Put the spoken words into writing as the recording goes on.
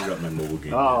got my mobile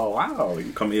game. Oh, wow.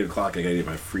 Come 8 o'clock, I gotta get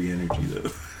my free energy though.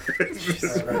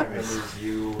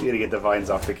 You gotta get the vines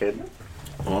off the kid.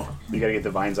 Huh? You gotta get the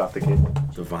vines off the kid.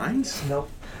 The vines? Nope.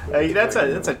 That's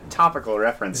a topical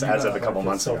reference as of a couple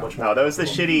months ago. No, that was the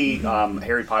shitty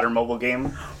Harry Potter mobile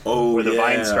game Oh, where the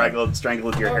yeah. vines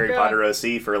strangled your Harry Potter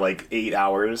OC for like 8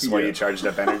 hours while you charged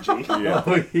up energy. Yeah.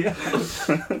 Oh, yeah.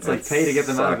 It's like pay to get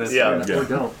them out of it. Yeah. Or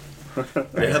don't.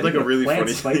 They had like a really funny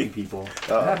Plants fighting thing people.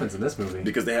 That happens in this movie.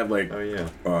 because they have like Oh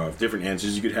yeah. different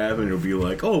answers you could have, and it'll be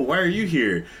like, "Oh, why are you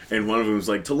here?" And one of them is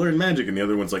like to learn magic, and the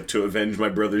other one's like to avenge my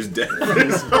brother's death.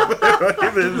 It's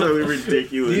really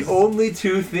ridiculous. The only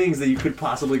two things that you could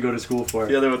possibly go to school for.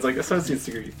 The other one's like associate's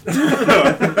degree.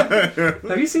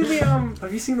 Have you seen the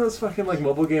Have you seen those fucking like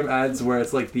mobile game ads where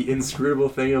it's like the inscrutable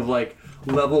thing of like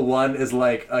level 1 is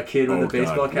like a kid with Oh, a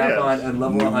baseball God. cap Yeah. on, and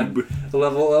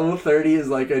level 30 is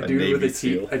like a dude Navy with a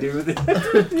SEAL. a dude with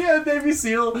a yeah, Navy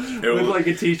SEAL with like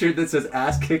a t-shirt that says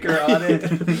ass kicker on it.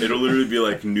 It'll literally be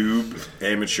like noob,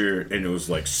 amateur, and it was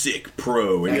like sick,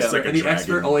 pro, and it's like a and the dragon.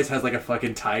 expert always has like a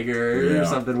fucking tiger Yeah. or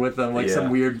something with them, like Yeah.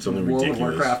 some weird Something World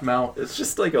ridiculous. of Warcraft mount. It's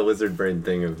just like a lizard brain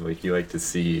thing of like you like to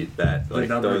see that The like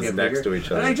number those get next bigger. to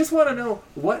each other. And I just want to know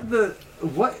what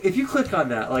if you click on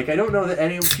that, like I don't know that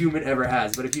any human ever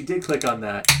has, but if you did click on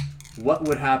that, what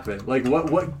would happen? Like what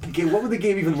would the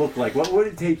game even look like? What would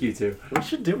it take you to? We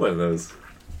should do one of those.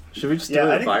 Should we just Yeah, do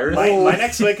I a think virus? my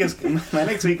next week is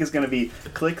going to be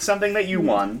click something that you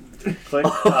won, click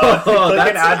an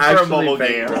That's ad for a actually mobile fake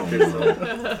game, profit.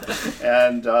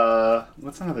 and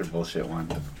what's another bullshit one?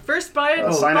 First, buy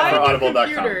it. Sign up buy for a new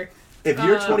audible.com. computer. If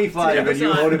you're Uh, 25 and you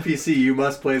Amazon. own a PC, you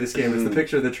must play this game. It's the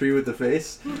picture of the tree with the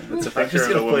face. It's a I'm picture just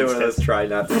of a gonna play woman's one of those tits. try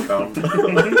not to count.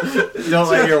 Don't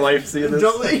let your wife see this.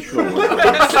 Don't let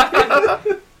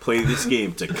Play this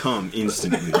game to come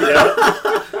instantly. Yeah,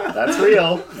 that's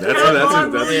real. You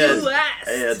last.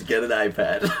 And get an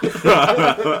iPad.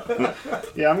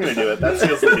 Yeah, I'm going to do it. That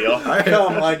seals the deal.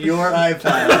 come on your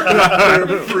iPad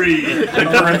for free. In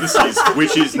parentheses,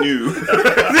 which is new.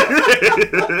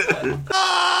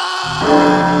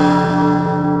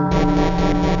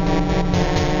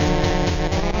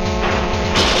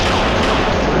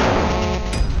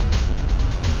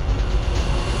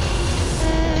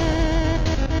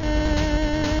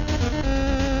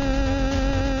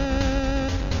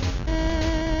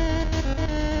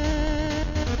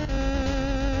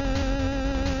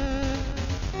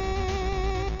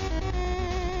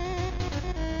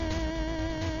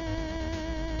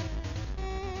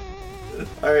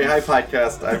 Alright, hi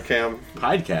podcast. I'm Cam.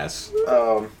 Podcast.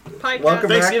 Podcast. Welcome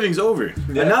back. Thanksgiving's over.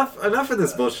 Enough of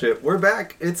this bullshit. We're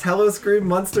back. It's Hello Scream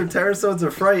Monster Terrasodes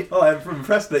of Fright. Oh, I'm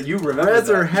impressed that you remember that.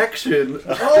 Resurrection.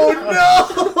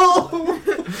 Oh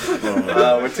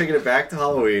no! We're taking it back to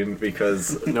Halloween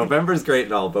because November's great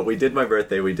and all, but we did my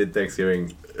birthday, we did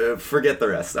Thanksgiving. Forget the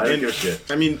rest. I don't give a shit.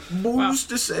 I mean, who's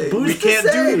to say? Who's We to can't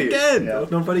do say? it again. Yeah.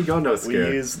 Nobody go no We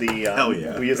scared. use the Hell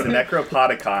yeah. we use the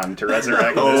Necropodicon to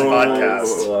resurrect this Oh.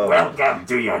 podcast. Welcome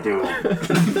to your doom. I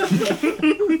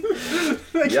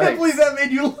can't believe that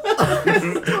made you laugh.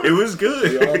 It was We all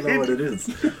good. know what it is.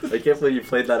 I can't believe you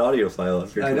played that audio file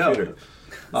off your I know. computer.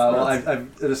 Well,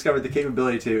 I've discovered the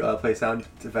capability to play sound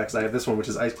effects. I have this one, which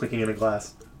is ice clinking in a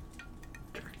glass.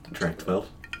 Track 12.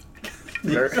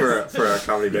 Sure. For our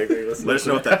comedy bakery listeners. Let us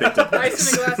know if that picked up.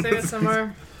 Ice in a glass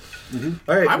ASMR.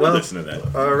 Alright, I would well, listen to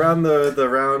that. around the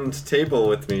round table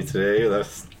with me today,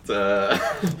 that's Well,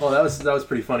 that was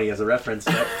pretty funny as a reference.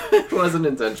 But it wasn't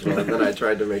intentional, and then I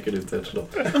tried to make it intentional.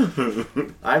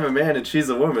 I'm a man and she's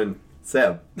a woman.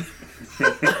 Sam.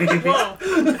 Whoa.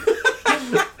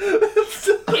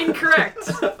 Incorrect.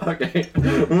 Okay,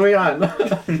 moving on.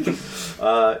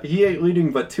 He ain't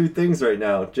leading but two things right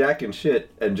now: Jack and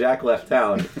shit, and Jack left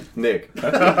town. Nick.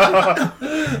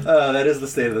 that is the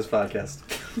state of this podcast.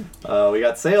 We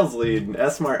got sales lead and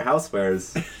S-Mart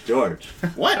Housewares. George.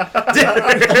 What?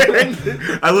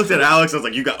 I looked at Alex. I was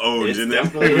like, "You got owned," It's and then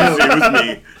definitely it was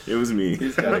me. It was me.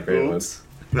 He's got a great one. Oops.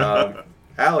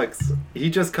 Alex, he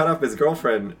just cut up his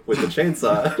girlfriend with a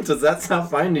chainsaw. Does that sound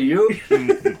fine to you?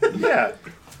 Yeah.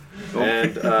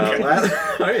 And all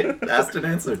right, asked and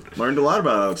answered. Learned a lot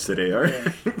about Alex today. All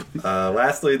right.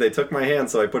 Lastly, they took my hand,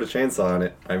 so I put a chainsaw on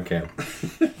it. I'm Cam.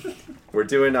 We're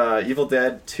doing Evil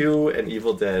Dead 2 and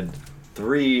Evil Dead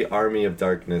 3 Army of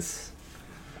Darkness,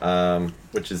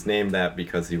 which is named that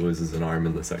because he loses an arm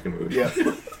in the second movie. Yeah.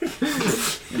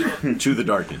 To the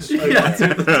darkness. Yeah,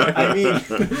 I mean,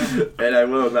 and I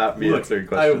will not be look, answering I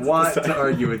questions. want this to time.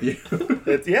 argue with you.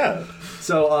 Yeah.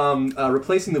 So,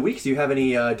 replacing the weeks, do you have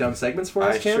any dumb segments for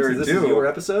us, I Cam? sure Since this do. is your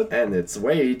episode. And it's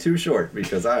way too short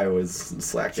because I was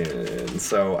slacking. And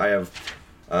so I have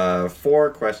 4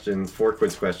 questions, 4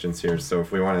 quiz questions here. So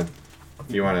if you want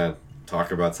to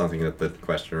talk about something that the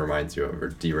question reminds you of or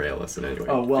derail us in any way.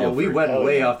 Oh, well, feel we free. went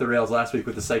way off the rails last week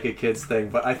with the Psychic Kids thing,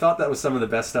 but I thought that was some of the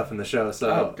best stuff in the show, so...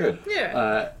 Oh, good.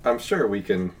 Yeah. I'm sure we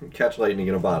can catch lightning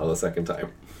in a bottle a second time.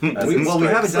 We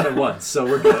haven't done it once, so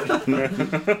we're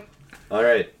good. All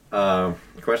right.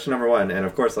 Question number 1, and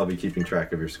of course I'll be keeping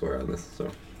track of your score on this. So,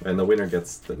 and the winner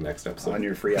gets the next episode. On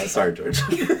your free iPod. Sorry, George.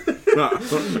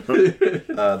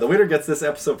 The winner gets this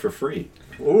episode for free.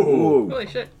 Ooh. Holy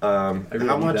shit. really How need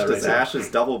much that does right now. Ash's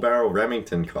Double Barrel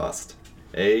Remington cost?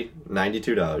 A,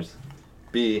 $92.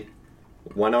 B,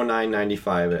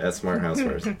 $109.95 at S-Mart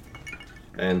Housewares.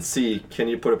 And C, can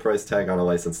you put a price tag on a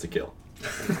license to kill?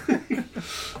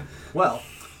 Well,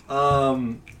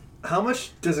 how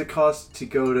much does it cost to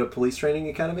go to police training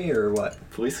academy, or what?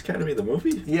 Police Academy, the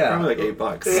movie? Yeah. Probably like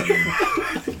 $8.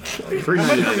 How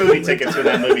much were movie tickets when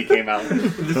that movie came out?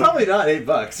 It's probably not $8,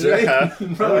 right? Yeah.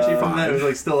 Probably cheaper than that. It was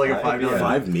like still like a $5. Yeah.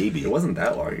 5 maybe. It wasn't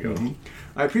that long ago.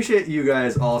 I appreciate you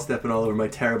guys all stepping all over my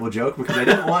terrible joke because I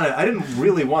didn't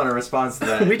really want a response to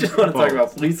that. We just want to talk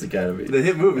about Police Academy. The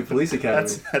hit movie Police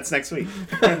Academy. That's next week.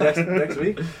 next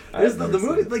week. There's I've the never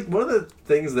movie. seen Like one of the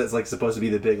things that's like supposed to be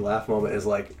the big laugh moment is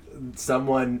like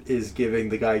someone is giving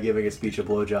the guy giving a speech a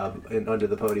blowjob under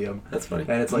the podium, That's funny.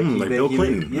 and it's like, Like Bill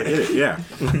Clinton. I get it, yeah.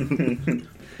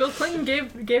 Bill Clinton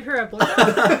gave her a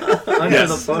blowjob. Under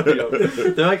Yes. the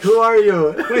podium. They're like, who are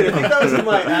you? Wait, I think that was in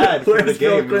my ad for the Where's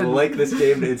Bill game. Clinton? Like this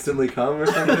game to instantly come or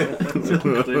something.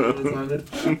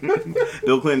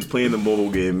 Bill Clinton's playing the mobile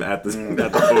game at the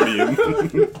podium.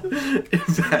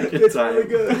 Back in It's time. really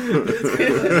good.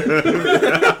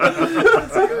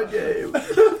 It's a good game.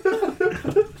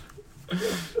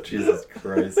 Jesus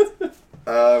Christ.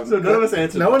 So none of us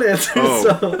answered. No one answered. Oh.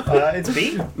 So. It's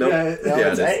B? No. Yeah,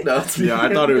 Yeah, it's it A. is. No, it's B. Yeah,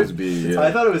 I thought it was B. Yeah.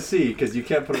 I thought it was C because you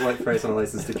can't put a white price on a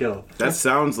license to kill. That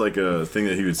sounds like a thing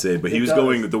that he would say, but he It was does.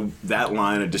 going that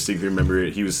line. I distinctly remember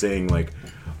it. He was saying like,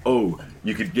 "Oh,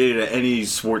 you could get it at any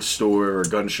sports store or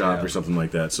gun shop Yeah. or something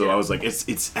like that." So I was like,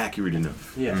 "It's accurate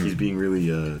enough." Yeah. He's being really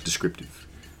descriptive.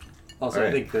 Also,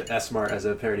 Alright. I think that S-Mart as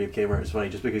a parody of Kmart is funny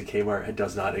just because Kmart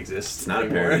does not exist. It's not a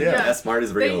anymore. parody. Yeah. S-Mart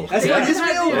is real. They- S-Mart is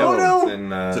had real? the- Oh, no. It's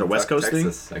in, Is it a West Coast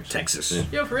Texas, thing? actually. Texas. Yeah.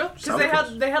 Yo, for real? Because South they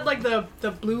Coast. had like the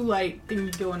blue light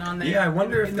thing going on there. Yeah, I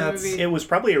wonder if in the that's- movie. It was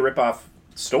probably a rip-off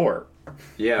store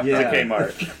Yeah. Yeah. to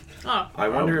Kmart. Oh, I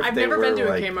wonder if I've they never were been to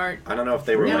like, a Kmart. I don't know if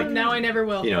they were like, Now I never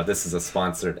will. you know, this is a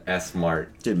sponsored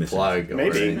S-Mart Did miss it. plug or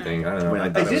Maybe. anything. I don't know. Well, I I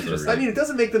thought did it was just I mean, it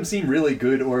doesn't make them seem really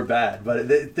good or bad, but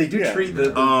they do Yeah. treat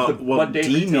the Well, mundane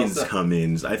retail demons stuff. come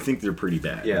in. I think they're pretty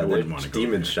bad. yeah, I the wouldn't want to go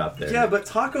demon there. shop there. Yeah, but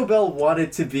Taco Bell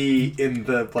wanted to be in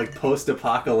the like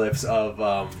post-apocalypse of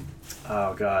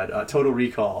Total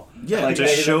Recall. Yeah, like, to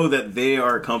they- show that they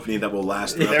are a company that will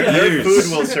last Their years.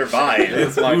 food will survive.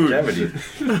 it's longevity.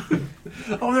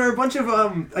 Oh, there are a bunch of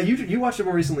you watched it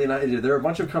more recently than I did. There are a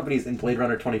bunch of companies in Blade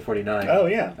Runner 2049. Oh,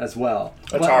 yeah. as well.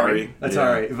 Atari. But, Yeah.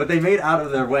 Atari, but they made out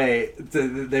of their way.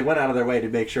 They went out of their way to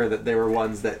make sure that they were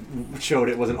ones that showed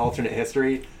it was an alternate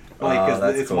history. Like, Oh, because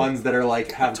that's it's cool. ones that are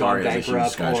like have gone Atari has a huge bankrupt or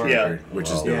skyscraper, Yeah. which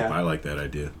is Wow. dope. Yeah. I like that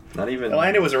idea. Not even. Well,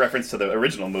 and it was a reference to the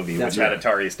original movie, which Yeah. had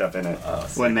Atari stuff in it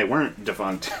when they weren't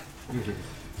defunct.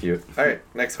 Cute. All right,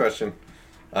 next question.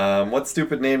 What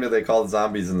stupid name do they call the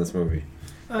zombies in this movie?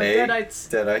 A. Deadites.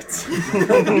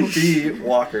 Deadites. B.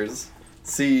 Walkers.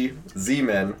 C.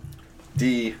 Z-Men.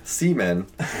 D. Seamen.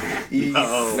 E.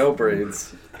 Uh-oh. No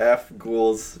braids. F.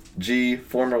 Ghouls. G.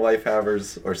 Former life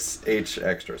havers. Or H.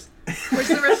 Extras. Where's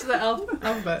the rest of the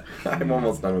alphabet? I'm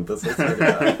almost done with this. Let's figure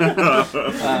it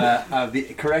out. the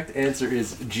correct answer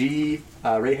is G.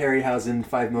 Ray Harryhausen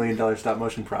 $5 million stop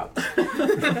motion prop.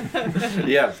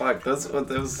 Yeah, fuck. Those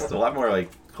a lot more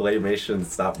like claymation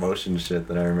stop motion shit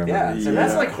than I remember. Yeah, and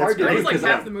that's like hard to That do was like because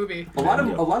half the movie. a lot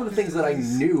of the things that I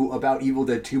knew about Evil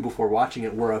Dead 2 before watching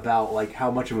it were about like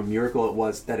how much of a miracle it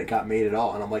was that it got made at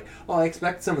all. And I'm like, oh, I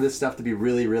expect some of this stuff to be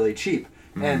really, really cheap.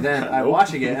 And then I'm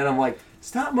watching it and I'm like,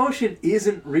 stop motion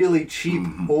isn't really cheap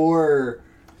or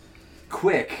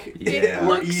quick Yeah. or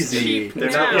looks easy. cheap They're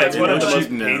now. not- Yeah, it's one of the Yeah.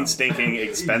 most No. painstaking, You're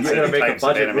expensive gonna make a types of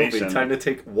budget movie. animation. Time to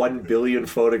take 1 billion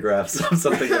photographs of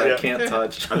something that I Yeah. can't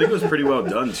touch. I think it was pretty well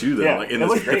done too, though. Yeah, Like, and it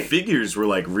the was great. figures were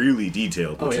like really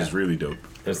detailed, which yeah. is really dope.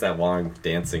 There's that long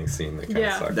dancing scene that kind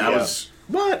Yeah. of sucks. That Yeah. was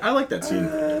what I like that scene.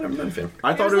 I'm not a fan.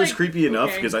 I thought was it was like, creepy enough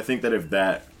okay. because I think that if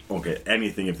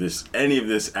any of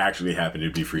this actually happened,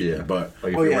 it'd be freaky. Yeah. But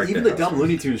Like if Oh you yeah, worked even at the House dumb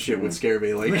Looney Tunes shit would scare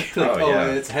me. Like, yeah.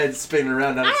 its head spinning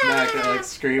around on its neck and like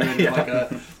screaming Yeah. like a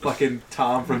fucking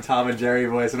Tom from Tom and Jerry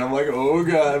voice, and I'm like, oh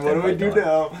god, what do I do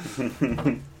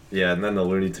now? Yeah, and then the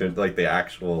Looney Tunes, like the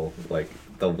actual like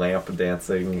the lamp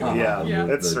dancing. Yeah, Yeah.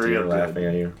 that's the real deer good. laughing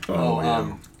at you.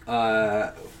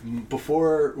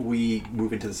 Before we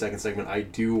move into the second segment, I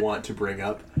do want to bring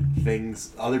up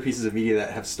other pieces of media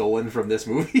that have stolen from this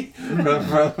movie.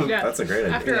 Yeah. That's a great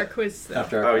idea. After our quiz, though.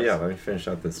 After Oh yeah, let me finish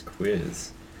out this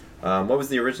quiz. What was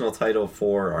the original title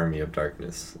for Army of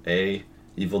Darkness? A.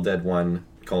 Evil Dead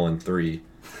 1:3.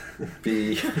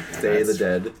 B. Day of the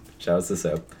Dead. Shouts to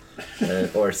Seb.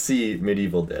 Or C.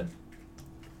 Medieval Dead.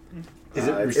 Is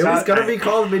It was gonna be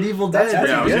called Medieval Dead. That's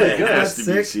Yeah, good, it good. has That's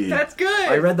to be sick. C. That's good.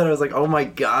 I read that, I was like, oh my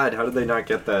god, how did they not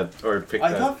get that or pick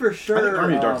I that? thought for I sure. think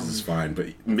Army of Darkness is fine, but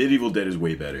Medieval Dead is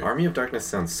way better. Army of Darkness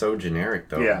sounds so generic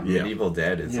though. Yeah. Yeah. Medieval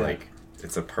Dead is Yeah. like,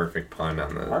 it's a perfect pun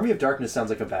on the. Army of Darkness sounds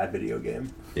like a bad video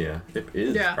game. Yeah, it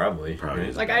is Yeah. probably. Probably.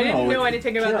 right? Like, I didn't know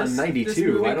anything about in this. '92. This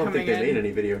movie I don't think they coming made in.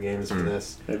 any video games for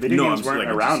this. The video No, games I'm weren't saying,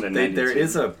 like, around just- in there 92.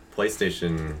 is a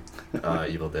PlayStation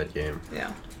Evil Dead game.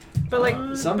 Yeah. But like,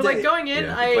 Someday- going in,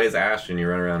 Yeah, you I play as Ash and you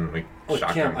run around like Oh,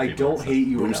 shotgun Cam, I people don't and stuff. hate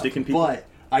you enough, Boomsticking people? but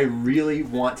I really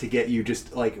want to get you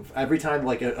just like every time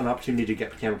like an opportunity to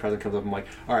get Cameron Present comes up, I'm like,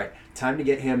 all right, time to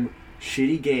get him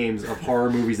shitty games of horror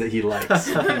movies that he likes.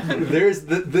 There's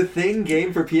the Thing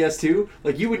game for PS2.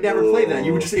 Like you would never play that.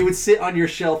 You would it would sit on your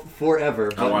shelf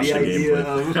forever. I But watched the the idea gameplay.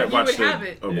 of I You watched would have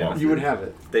it. a Yeah. walkthrough. you would have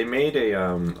it. They made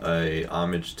a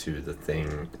homage to The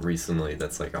Thing recently.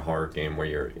 That's like a horror game where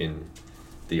you're in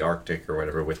the Arctic or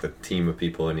whatever with a team of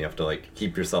people and you have to like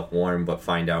keep yourself warm but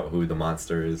find out who the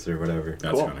monster is or whatever.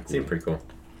 That's Cool. kind of cool. Seemed pretty cool.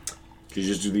 Could you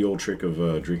just do the old trick of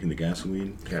drinking the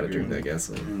gasoline? Gotta drink that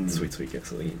gasoline. Sweet, sweet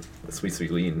gasoline. The sweet,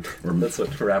 sweet lean. Or- That's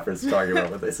what rappers talking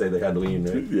about when they say they had lean,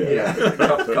 right? Yeah.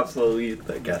 Cups of lean,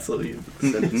 that gasoline.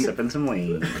 Sipping some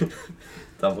lean.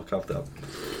 Double cupped up.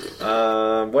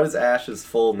 What is Ash's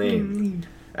full name?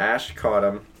 Ash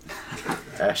Cottam,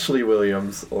 Ashley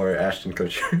Williams, or Ashton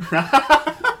Kutcher?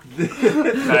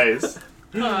 Nice.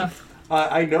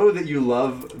 I know that you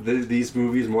love these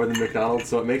movies more than McDonald's,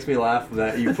 so it makes me laugh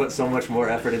that you put so much more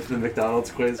effort into the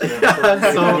McDonald's quiz. So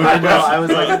I know, I was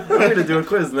like, I'm gonna do a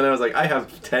quiz, and then I was like, I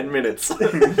have 10 minutes. and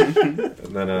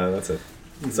then that's it.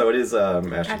 So it is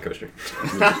Ashton Kutcher.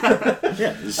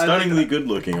 Yeah, he's stunningly good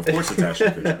looking. Of course it's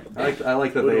Ashton Kutcher. I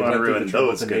like that Wouldn't they wanna went through ruin the trouble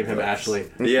those to good name him looks.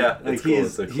 Ashley. Yeah, Like it's he cool.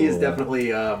 is, It's a he is cool,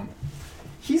 definitely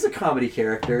he's a comedy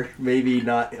character. Maybe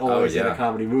not always in yeah. a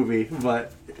comedy movie,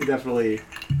 but definitely.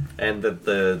 And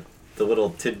the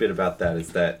little tidbit about that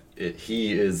is that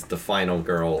he is the final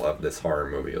girl of this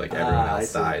horror movie. Like everyone I else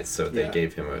see. dies, so they Yeah.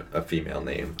 gave him a female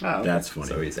name. Oh, That's funny.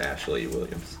 So he's Ashley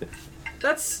Williams.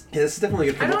 that's. Yeah, this is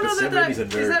definitely gonna I come don't up know with that Sam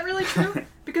Raimi's a nerd. is that really true?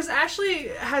 Because Ashley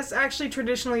has actually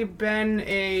traditionally been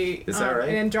Is that right?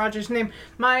 an androgynous name.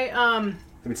 My I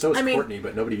mean, so is I mean- Courtney,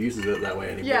 but nobody uses it that way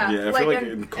anymore. Yeah, Yeah, I like feel like and,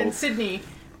 in and cult- Sydney.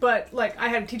 But like I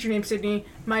had a teacher named Sydney.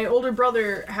 My older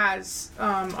brother has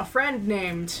a friend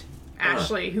named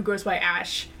Ashley who goes by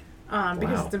Ash because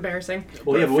Wow. it's embarrassing.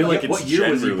 Well, yeah, I but feel what, like what it's year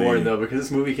was he generally- born though? Because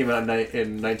this movie came out in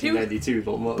 1992.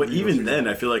 But even then,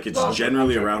 I feel like it's Well,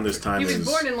 generally around this time. he was as-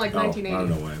 born in, like, oh, 1980. I don't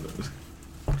know why that was.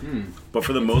 But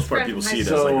for the most part, people see it as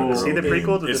So- like a girl Is he the name.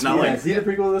 prequel to It's this not movie? yeah, like is he the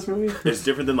prequel to this movie? it's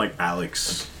different than like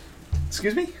Alex.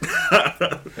 Excuse me?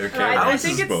 Okay. I Alex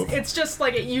think is both. it's just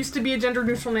like it used to be a gender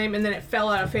neutral name and then it fell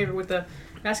out of favor with the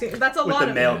masculine. That's a With lot the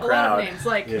of male a lot crowd. of names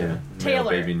like Yeah.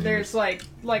 Taylor. Male baby names. There's like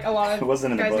a lot It of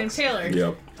wasn't in the guys named books. Taylor.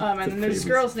 Yep. And then there's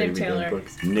girls named Taylor.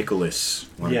 Nicholas.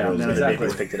 One of Yeah, the girls None of named the exactly.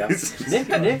 babies picked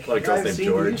it out. Nick. Like girl's I've named seen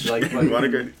George. these, Like, One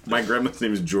of her- my grandma's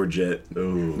name is Georgette.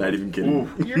 Ooh. Not even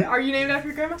kidding. Are you named after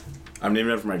your grandma? I'm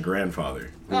named after my grandfather.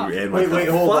 Oh. And my Wait,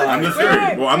 father. hold on. I'm the Wait,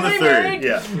 third. Well, I'm the are they third. married?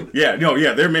 Yeah. Yeah, no,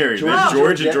 yeah, they're married. George, There's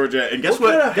George and Georgette. Georgette. And guess What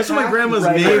kind what? of Guess what my grandma's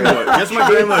hack name writer? was? Guess what my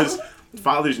grandma's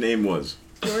father's name was?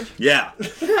 George? Yeah.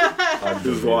 It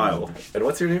was wild. And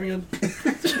what's your name again?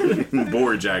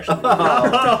 Borge, actually.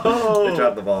 I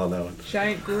dropped the ball on that one.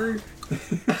 Giant George.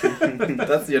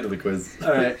 That's the end of the quiz.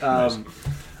 All right.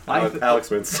 Alex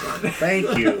wins.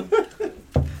 Thank you.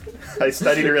 I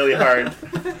studied really hard.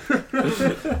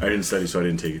 I didn't study, so I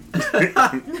didn't take it.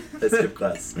 I skipped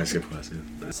class. I skipped class.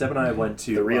 Yeah. Seb and I went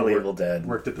to The real work- Evil Dead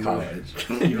Worked at the college.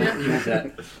 movie. Evil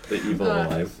Dead. The evil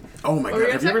alive. Oh my Oh, god,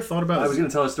 yeah, have you ever thought about I was going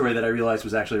to tell a story that I realized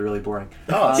was actually really boring.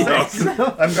 Oh, thanks.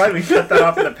 I'm glad we cut that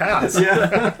off in the past.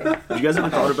 Have you guys ever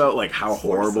thought about like how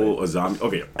horrible a zombie?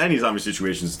 Okay, any zombie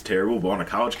situation is terrible, but on a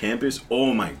college campus,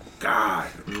 oh my god,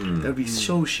 that would be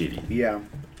so shitty. Yeah.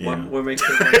 Yeah, What makes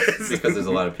it worse? Because there's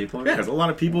a lot of people. yeah, there's a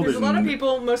lot of people. There's a lot of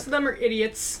people. Most of them are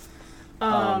idiots.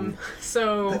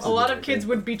 So a lot of kids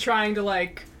would be trying to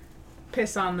like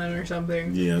piss on them or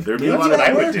something. Yeah, there'd be Yeah, a lot that's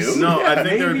of. what I would do. No, I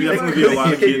think there would maybe definitely be a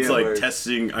lot of maybe kids it like works.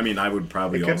 testing. I mean, I would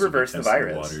probably It could also reverse be the testing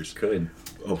virus. waters. Could.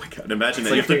 Oh my god! Imagine It's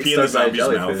that like you have to pee in the being stung by a zombie's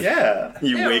mouth. jellyfish. Yeah.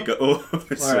 You Ew. wake up. Oh,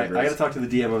 it's All so right, I gross. gotta talk to the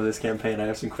DM of this campaign. I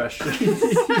have some questions.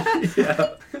 Yeah.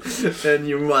 And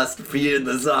you must pee in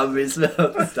the zombie's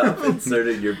mouth. Stop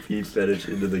inserting your pee fetish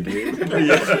into the game. Dare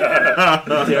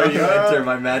you enter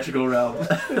my magical realm?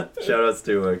 Shoutouts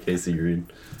to Casey Green.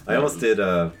 I almost did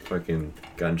fucking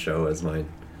Gun Show as mine.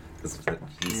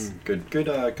 He's good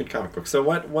comic book. So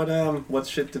what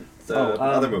shit did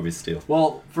other movies steal?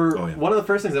 Well, for Oh, yeah. one of the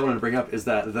first things I wanted to bring up is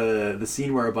that the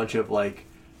scene where a bunch of like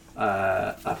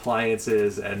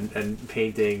appliances and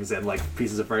paintings and like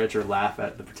pieces of furniture laugh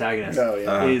at the protagonist Oh,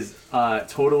 yeah. is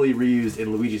totally reused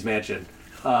in Luigi's Mansion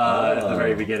at the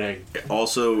very beginning.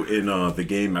 Also in the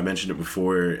game, I mentioned it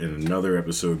before in another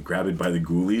episode, Grab It by the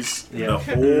Ghoulies. Yeah. The I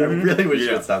whole, really wish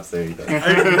yeah. you'd stop saying that.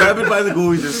 Grab It by the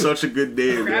Ghoulies is such a good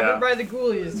name. Grab Yeah. it by the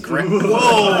ghoulies.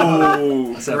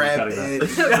 Whoa! So we're cutting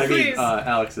that. I mean, Please.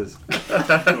 Alex's.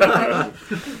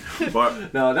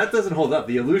 But No, that doesn't hold up.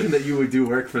 The illusion that you would do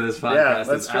work for this Yeah, podcast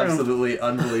that's is true. absolutely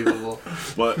unbelievable.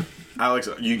 Alex,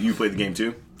 you played the game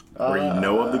too, or you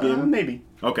know of the game? Maybe.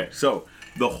 Okay, so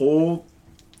the whole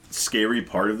scary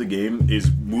part of the game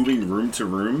is moving room to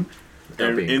room,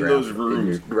 and Being in grabbed those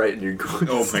rooms. right in your goals.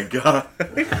 Oh my god!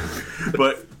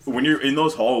 But when you're in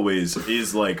those hallways,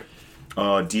 is like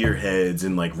deer heads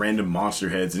and like random monster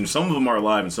heads, and some of them are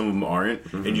alive and some of them aren't,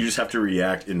 and you just have to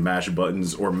react and mash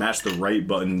buttons or mash the right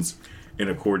buttons in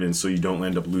accordance so you don't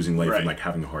end up losing life Right. and like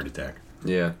having a heart attack.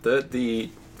 Yeah, the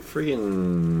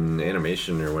freaking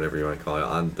animation or whatever you want to call it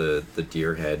on the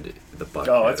deer head, the butt.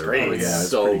 Oh, that's head, great. is Yeah, it's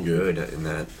so pretty good. in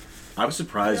that. I was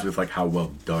surprised with like how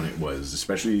well done it was,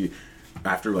 especially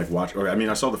after like watch. Or I mean,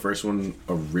 I saw the first one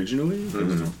originally. It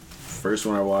was the first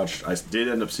one I watched. I did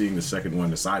end up seeing the second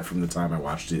one. Aside from the time I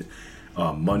watched it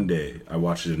Monday, I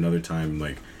watched it another time.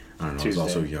 Like I don't know, I was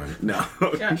also Tuesday. young. No,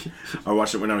 Yeah. I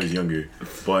watched it when I was younger,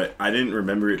 but I didn't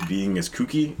remember it being as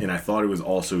kooky, and I thought it was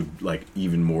also like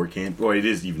even more camp. Well, it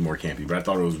is even more campy, but I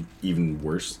thought it was even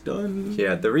worse done.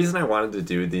 Yeah, the reason I wanted to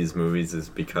do these movies is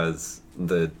because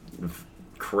the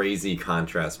crazy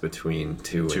contrast between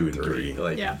two and three.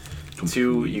 Like, Yeah.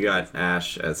 2, you got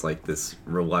Ash as like this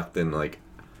reluctant, like,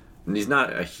 and he's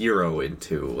not a hero in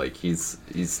 2. Like he's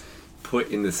put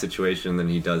in this situation, then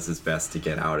he does his best to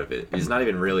get out of it. He's not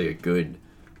even really a good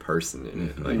person in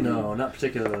it. Like, No, not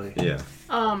particularly. yeah,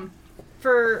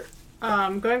 For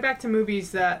going back to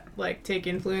movies that like take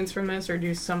influence from this or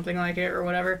do something like it or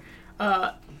whatever,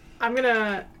 I'm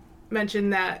gonna mention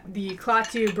that the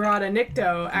Klaatu Brada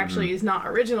Nikto actually is not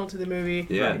original to the movie.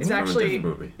 Yeah, it's it's from a actually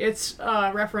different movie. it's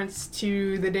a reference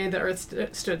to The Day the Earth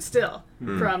Stood Still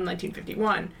from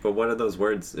 1951. but what are those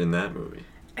words in that movie?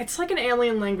 It's like an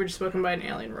alien language spoken by an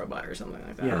alien robot or something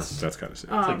like that. Yes. That's kind of sick.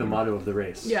 It's like the motto of the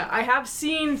race. Yeah, I have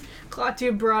seen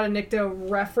Klaatu Brada Nikto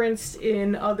referenced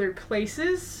in other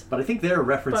places. But I think they're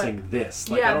referencing this.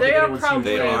 Like, yeah, I don't they think are anyone's huge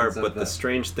probably- They fans are, of but the that.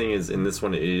 strange thing is, in this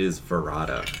one, it is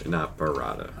Verada, not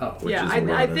Barada. Oh. Which Yeah, is I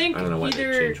weird. think I don't know why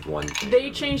either they changed one thing.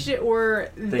 They changed it or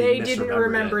they didn't misremembered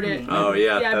remember it. it. Oh,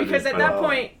 yeah, Yeah, that'd be because at funny. that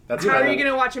point, That's how are cool. you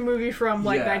going to watch a movie from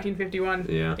like Yeah. 1951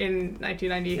 Yeah. in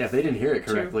 1990? Yeah, if they didn't hear it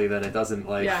correctly, then it doesn't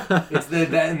like. Yeah. It's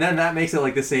and then that makes it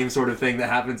like the same sort of thing that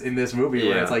happens in this movie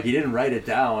where Yeah. it's like he didn't write it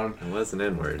down. It was an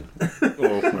N-word.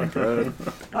 Oh my god.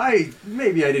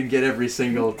 Maybe I didn't get every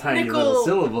single tiny Nickel. little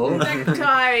syllable.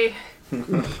 Necktie.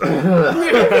 Time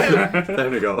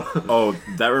to go. Oh,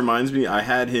 that reminds me. I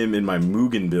had him in my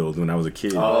Mugen build when I was a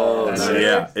kid. Oh, That's So, nice.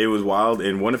 yeah, it was wild.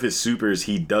 And one of his supers,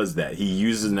 he does that. He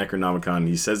uses Necronomicon.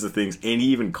 He says the things, and he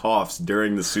even coughs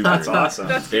during the super. That's awesome.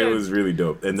 That's It good. was really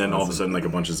dope. And then all of a sudden, like a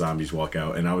bunch of zombies walk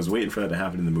out, and I was waiting for that to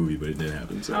happen in the movie, but it didn't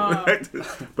happen. So,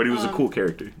 but he was a cool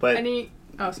character. But Any?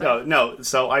 Oh, sorry. no.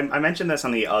 So I mentioned this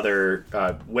on the other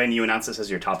when you announced this as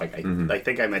your topic. I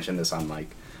think I mentioned this on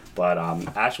Mike. But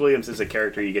Ash Williams is a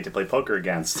character you get to play poker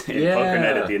against in Yeah.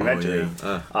 PokerNet at the Oh, Inventory.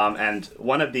 yeah. And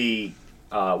one of the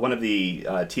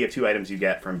TF2 items you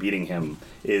get from beating him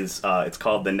is it's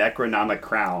called the Necronomic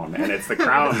Crown, and it's the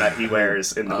crown that he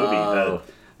wears in the movie, Oh,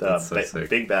 that's so the sick.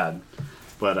 Big Bad.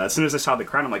 But as soon as I saw the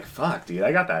crown, I'm like, "Fuck, dude,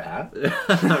 I got that hat."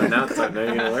 Now it's like, now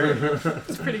you're gonna wear it.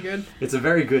 It's pretty good. It's a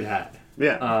very good hat.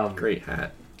 Yeah. Great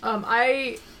hat.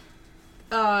 I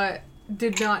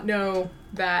did not know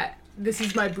that This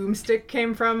Is My Boomstick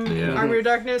came from Yeah. Army of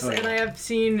Darkness, Oh, yeah. and I have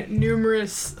seen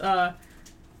numerous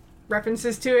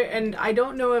references to it, and I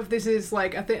don't know if this is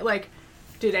like a thing. Like,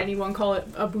 did anyone call it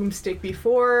a boomstick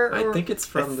before? I or- think it's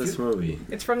from this movie.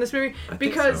 It's from this movie think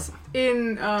because so.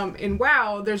 in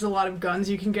WoW there's a lot of guns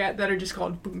you can get that are just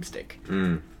called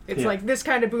boomstick. It's like this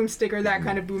kind of boomstick or that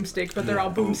kind of boomstick, but they're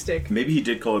all boomstick. Maybe he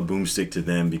did call it boomstick to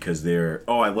them because they're.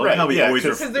 Oh, I love Right, how he yeah, always.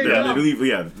 'cause they're they're dumb. medieval.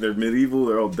 Yeah, they're medieval.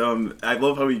 They're all dumb. I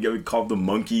love how he called them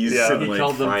monkeys. Yeah. and, He like,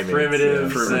 called them primates,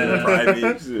 primitives, primitive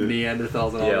primates.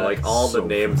 Neanderthals, and all Yeah, that. like all So the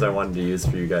names I wanted to use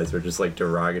for you guys were just like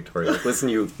derogatory. Like, listen,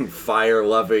 you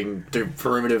fire-loving,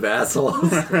 primitive assholes.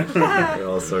 They're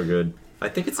all so good. I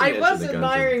think it's. an I Enter was the Gungeon.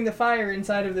 admiring the fire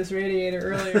inside of this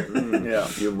radiator earlier. Yeah.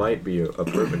 You might be a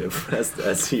primitive,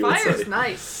 as you would Fire's say.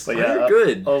 nice. But Fire's yeah,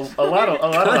 good. A lot of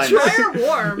lines. Fire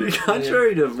warm.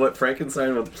 Contrary to what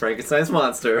Frankenstein's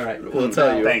monster Right. will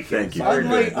tell you. Thank you. Very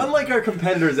good. Unlike our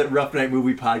competitors at Rough Night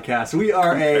Movie Podcast, we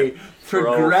are a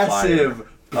progressive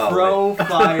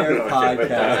pro-fire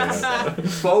podcast.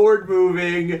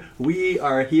 Forward-moving. We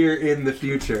are here in the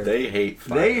future. They hate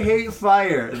fire. They hate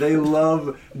fire. They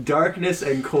love darkness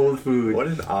and cold food. What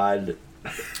an odd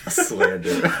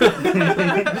slander.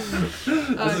 This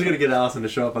is gonna get Allison to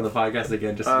show up on the podcast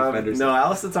again just to defend herself. No,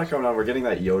 Allison's not coming on. We're getting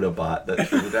that Yoda bot that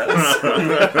tweeted at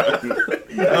us.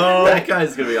 That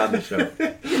guy's gonna be on the show.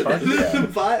 The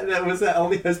bot that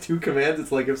only has 2 commands.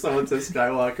 It's like if someone says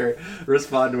Skywalker,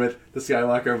 respond with the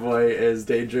Skywalker boy is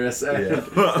dangerous, and,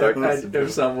 and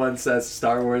if someone says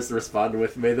Star Wars, respond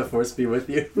with May the Force be with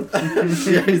you.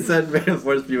 Yeah, he said, "May the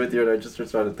Force be with you," and I just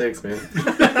responded, "Thanks, man."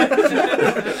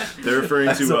 They're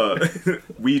referring to.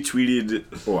 We tweeted.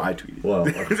 Oh, I tweeted. Well,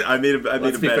 I made a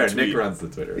let's be bad fair. tweet. Nick runs the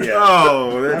Twitter. Yeah.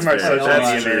 Oh, that's I'm our fair. social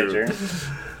That's media true. manager.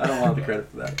 I don't want the credit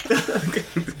for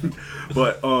that.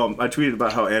 But I tweeted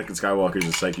about how Anakin Skywalker is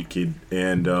a psychic kid,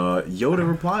 and Yoda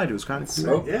replied. It was kind of cool.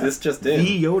 Oh, Yeah. this just The in.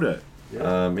 Yoda.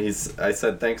 I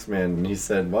said, "Thanks, man," and he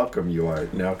said, "Welcome, you are.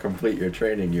 Now complete your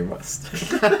training, you must."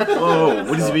 Oh,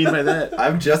 what does he mean by that?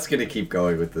 I'm just gonna keep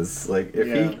going with this. Like, if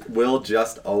Yeah. he will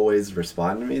just always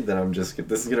respond to me, then I'm just.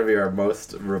 This is gonna be our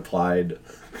most replied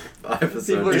episode.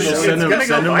 People are Just gonna- send him, gonna go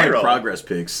send him like viral. progress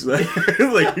pics. Like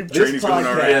training's going podcast-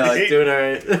 alright. Yeah, like doing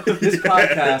alright. This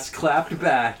podcast clapped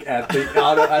back at the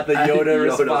Yoda Yoda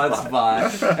response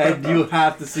bot, and you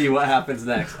have to see what happens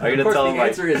next. Are you Of gonna course, tell the him, like-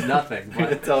 answer is nothing. I'm gonna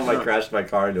But tell him I crashed my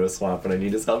car into a swamp and I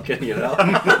need his help getting it out.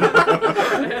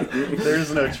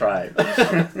 There's no try.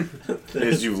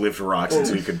 As you lift rocks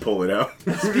until you can pull it out.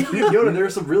 speaking of Yoda, there are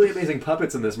some really amazing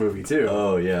puppets in this movie too.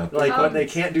 Oh yeah. Like when they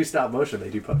can't do stop motion, they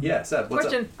do puppets. Yeah, Seb, what's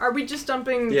Question: are we just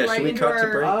dumping Yeah, right should we into cut to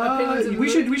our break? opinions of the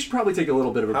we movie? should probably take a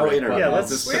little bit of a How break. internet? but, Yeah, um,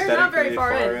 let's- We're not very pathetically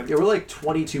far in. yeah, we're like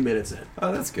 22 minutes in.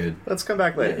 Oh, that's good. Let's come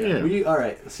back later. Yeah. All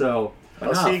right, so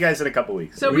I'll see you guys in a couple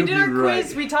weeks. So we We'll did be our quiz.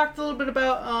 right. We talked a little bit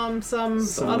about some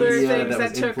Some other media things that that,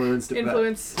 was took influenced about-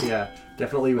 influence. yeah,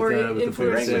 definitely Or with the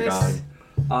food influences. thing.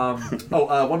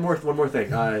 One more thing.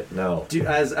 No.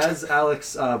 As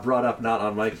Alex brought up, not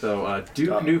on mic though,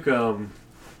 Duke Nukem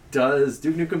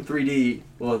 3D,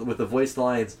 well, with the voiced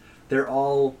lines, they're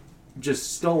all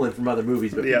just stolen from other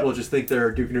movies, but Yeah. people just think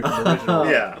they're Duke Nukem original.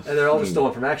 Yeah. And they're all just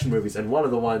stolen from action movies. And one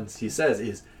of the ones he says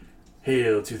is,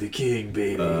 "Hail to the king,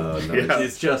 baby." Nice. Yeah.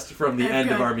 It's just from the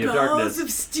end of Army of Darkness. of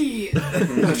steel.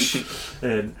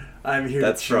 And I'm here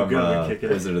That's to chew from gum and kick it.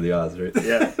 Wizard of the Oz, right?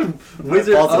 Yeah.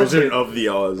 Wizard Also of Wizard of the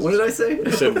Oz. What did I say?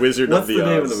 I said Wizard What's of the the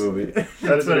name Oz. of the movie?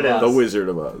 That is what it The is. Wizard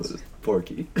of Oz.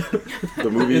 Porky. The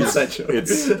movie is Inside joke.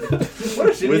 it's What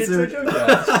a shitty Wizard-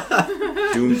 inside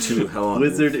joke. doomed to hell on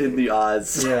Wizard Earth. in the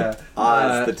Oz. Yeah.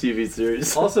 Oz, the TV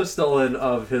series. Also stolen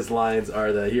of his lines are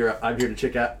I'm here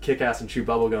to kick ass and chew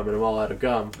bubblegum and I'm all out of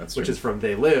gum, That's which true. is from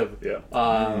They Live. Yeah.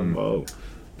 Whoa.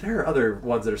 There are other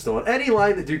ones that are stolen. Any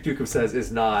line that Duke Nukem says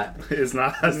is not. It's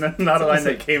not a line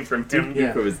that came from him. Yeah.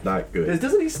 It was not good.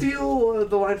 Doesn't he steal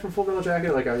the line from Full Metal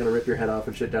Jacket? Like, I'm going to rip your head off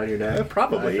and shit down your neck?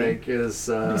 Probably. I think is.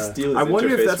 Steal his I wonder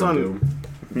if interface that's from on. Doom.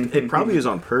 It probably is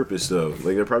on purpose though.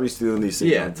 Like they're probably stealing these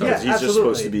things. Yeah, on yeah, purpose. He's just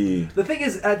supposed to be. The thing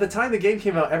is, at the time the game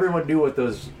came out, everyone knew what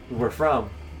those were from.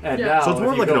 And Yeah. now, So it's more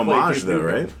if you like an go play homage Duke though,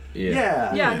 Nukem- right?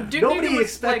 Yeah. Yeah, Duke Nobody Nukem was,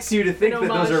 expects like, you to think an that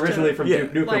those are homage originally to, from Yeah.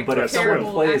 Duke Nukem, like but if someone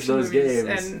terrible plays action those movies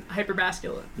games, and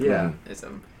hypermasculine. yeah.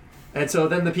 Ism. And so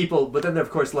then but then of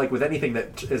course, like with anything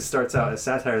that starts out as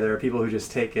satire, there are people who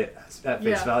just take it at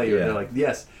face Yeah. value, and Yeah. they're like,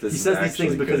 yes, This he is says these actually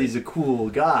things because good. he's a cool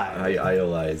guy. I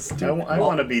idolize Duke. I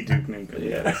want to be Duke Nukem.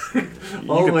 Yeah. You can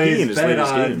Always pee in his bet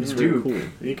latest on game. It's very Duke. cool.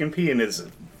 You can pee in his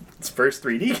first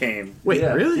 3D game. Wait,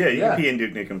 Yeah. really? Yeah, you Yeah. can pee in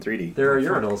Duke Nukem 3D. There are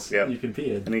urinals Yeah. you can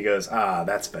pee in. And he goes,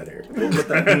 that's better. Put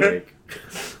that in the break.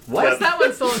 Where's that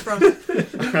one stolen from?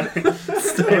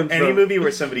 Any movie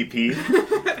where somebody peed,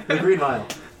 The Green Mile.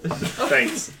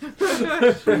 thanks.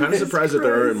 I'm kind of surprised that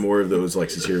there aren't more of those like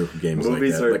satirical games like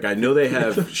Movies that. are- Like I know they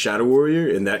have Shadow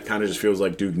Warrior, and that kind of just feels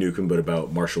like Duke Nukem, but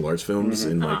about martial arts films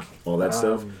and like all that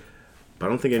stuff. But I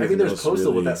don't think I anything mean, there's else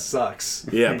Postal, really... but that sucks.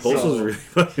 Yeah, Postal's So- really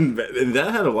fucking bad. And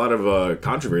that had a lot of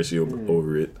controversy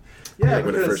over it. Yeah,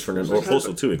 When it first turned or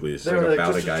Postal 2 at least. They were Like like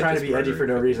about just a guy trying to just be edgy for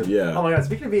no murdering reason. Yeah. Oh my god,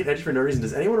 speaking of being edgy for no reason,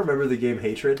 does anyone remember the game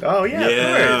Hatred? Oh yeah, of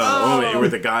Yeah, course. oh, where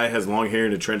the guy has long hair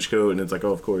and a trench coat, and it's like,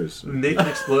 oh, of course. Naked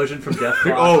Explosion from Death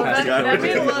Clock. Oh, has That, to go that with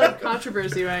made a it. lot of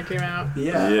controversy when it came out.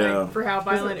 Yeah. Yeah. Like, for how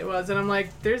violent it was, and I'm like,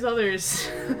 there's others.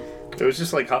 It was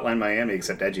just like Hotline Miami,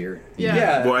 except edgier. Yeah.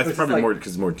 Yeah. Well, I it's think probably like- more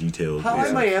because it's more detailed. Hotline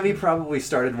Yeah. Miami probably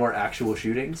started more actual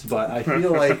shootings, but I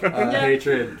feel like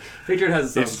Hatred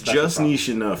has some It's special just problems. niche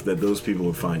enough that those people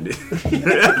would find it.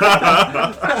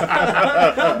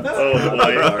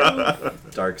 Oh boy.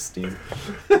 Dark Steam.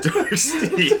 Dark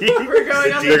Steve. We're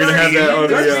going on They're the gonna have that on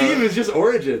Dark the, Steam is just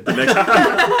Origin.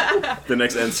 the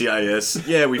next NCIS.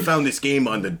 Yeah, we found this game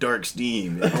on the Dark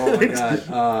Steam. Oh my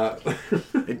god.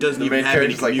 It doesn't The even main have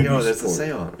any character's like, community yo, there's a support.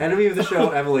 sale on it. Enemy of the show,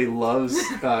 Emily loves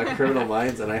Criminal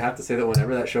Minds, and I have to say that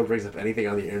whenever that show brings up anything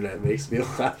on the internet, it makes me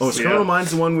laugh. Oh, is Yeah. Criminal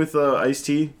Minds the one with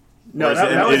Ice-T? No, Or is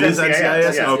that it was is NCIS,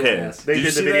 NCIS? yeah. Okay. Yes. They Did you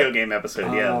did the see video that? game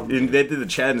episode, yeah. And they did the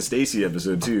Chad and Stacy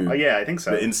episode too. Oh yeah, I think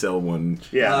so. The incel one.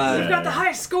 Yeah. We've got the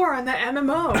highest score on the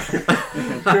MMO.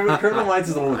 Criminal Minds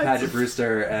is the one with Paget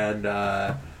Brewster and.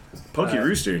 Punky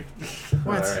Rooster.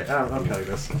 All right, I'm cutting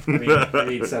this. I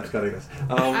mean Seb's cutting this.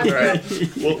 All right.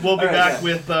 We'll be All right, back yeah.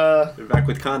 with We're back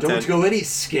with content. Don't go any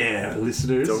scare,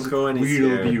 listeners. Don't go any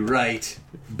We'll scare. be right.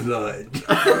 Blood.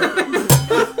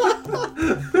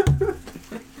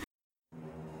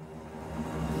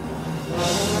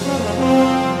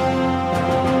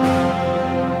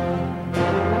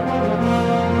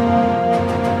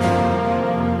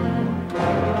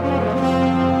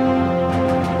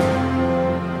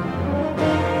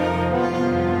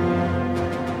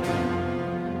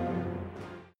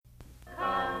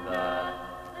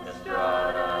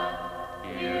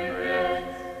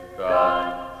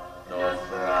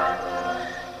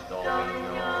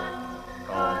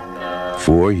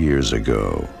 Four years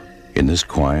ago, in this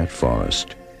quiet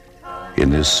forest, in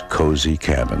this cozy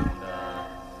cabin,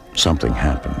 something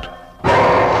happened.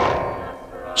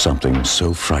 Something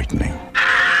so frightening.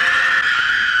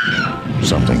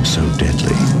 Something so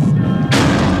deadly.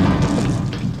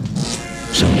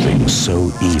 Something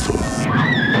so evil.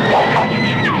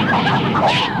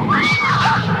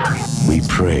 We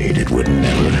prayed it would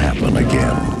never happen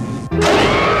again.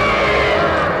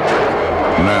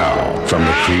 Now, from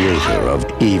the creator of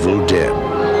Evil Dead,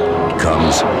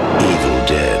 comes Evil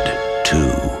Dead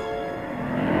 2.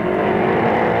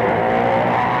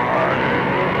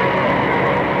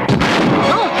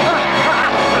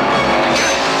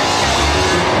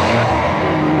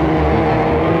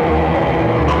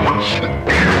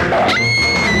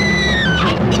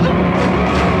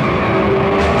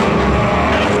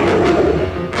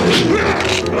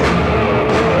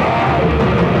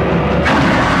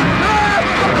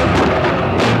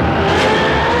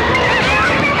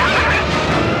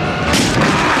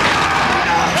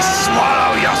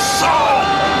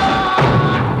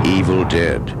 Evil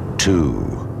Dead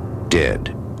 2,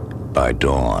 Dead by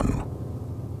Dawn.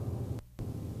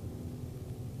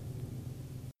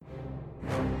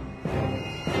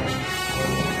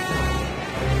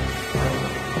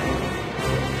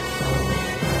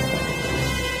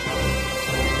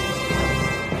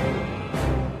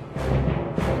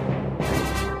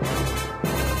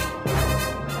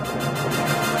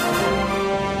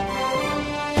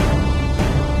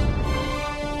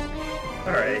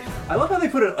 all right. I love how they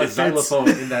put a xylophone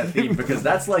in that theme because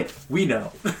that's like we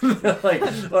know. Like,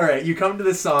 all right, you come to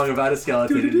this song about a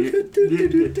skeleton. And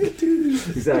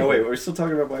exactly. Oh wait, we're still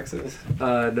talking about Black Sabbath.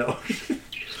 No.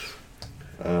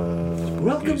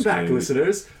 Welcome back, okay.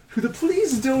 listeners. The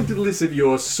Please Don't Listen,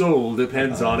 Your Soul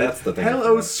Depends on It. that's the thing.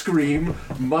 Hello, Scream,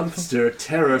 Monster,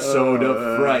 Terror,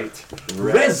 Soda, Fright,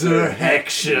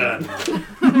 Resurrection.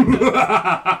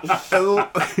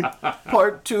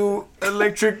 Part 2,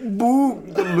 Electric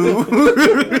Boogaloo.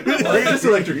 Or just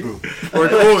Electric Boo.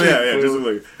 Oh yeah, just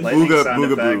like Lightning Booga sound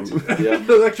Booga effect.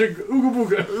 Boo. Electric Ooga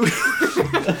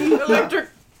Booga. Electric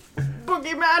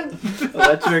Boogeyman.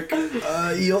 Electric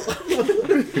eel.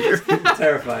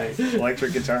 Terrifying.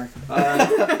 Electric guitar.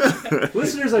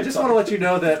 Listeners, I just want to let you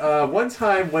know that one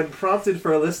time when prompted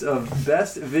for a list of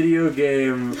best video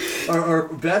game or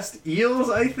best eels,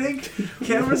 I think,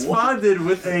 Ken responded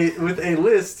with a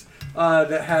list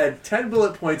that had 10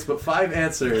 bullet points but 5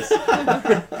 answers,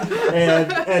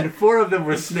 and 4 of them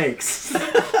were snakes.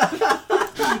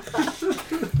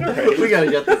 We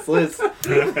gotta get this list.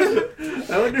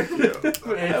 I wonder. Man,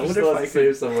 I he wonder still if has I to save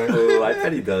could. somewhere. Oh, I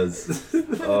bet he does.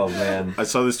 Oh man. I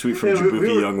saw this tweet from Yeah, we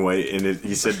Jabuki were- Youngway, and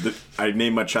he said that I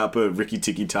named my chopper Ricky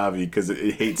Tiki Tavi because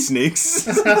it hates snakes.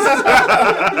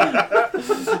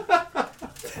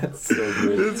 That's so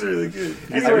good. It's really good.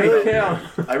 Anyway, Cam.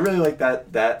 I really like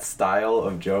that style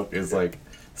of joke is like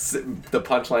the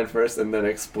punchline first and then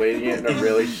explaining it in a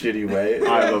really shitty way.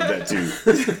 I love that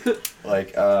too.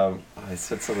 Like, I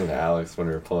said something to Alex when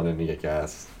we were pulling in to get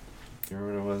gas. You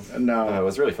remember what it was? No. It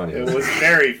was really funny. It was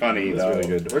very funny, It was though. really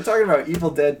good. We're talking about Evil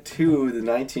Dead 2, the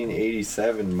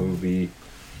 1987 movie,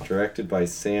 directed by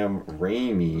Sam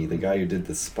Raimi, the guy who did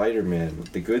the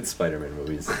good Spider-Man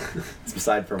movies,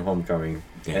 aside from Homecoming,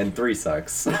 and 3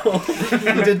 sucks. He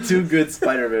did 2 good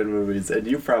Spider-Man movies, and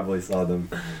you probably saw them.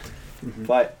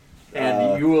 But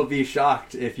And you will be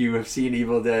shocked if you have seen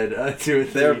Evil Dead 2 and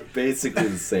 3. they're basically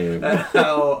the same. And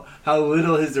how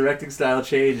little his directing style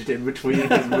changed in between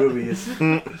his movies.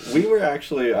 We were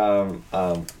actually,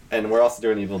 and we're also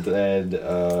doing Evil Dead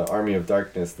Army of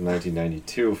Darkness, the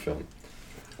 1992 film.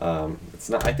 It's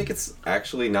not. I think it's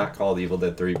actually not called Evil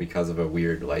Dead 3 because of a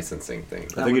weird licensing thing.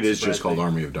 I think it is just called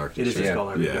Army of Darkness. It is just Yeah. called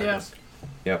Army of Yeah. Darkness.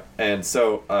 Yep. And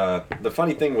so the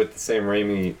funny thing with the Sam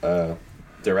Raimi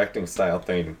directing style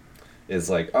thing is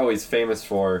like, oh, he's famous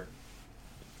for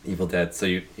Evil Dead. So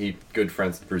he good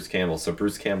friends with Bruce Campbell. So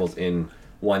Bruce Campbell's in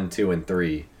 1, 2, and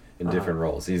 3 in different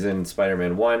roles. He's in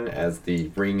Spider-Man 1 as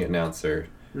the ring announcer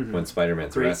when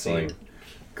Spider-Man's Great wrestling. scene.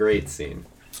 Great scene.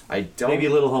 I don't. Maybe a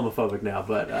little homophobic now,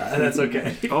 but that's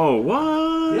okay. Oh,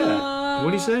 what? Yeah. What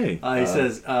do you say? He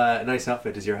says, "Nice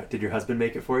outfit. Did your husband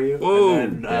make it for you?" Whoa.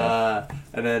 And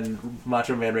then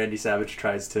Macho Man Randy Savage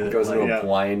tries to goes into Yeah. a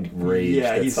blind rage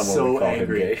yeah, that he's someone so would call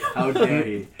angry. him gay. How dare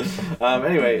he?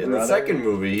 Anyway, in the Brother. second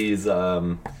movie, he's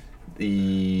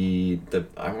the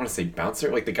I want to say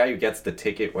bouncer, like the guy who gets the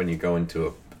ticket when you go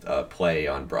into a play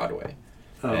on Broadway.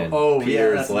 And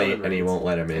Peter that's is late another and he reference. won't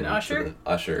let him in. An usher? To the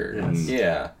usher.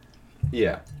 Yes.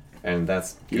 Yeah, and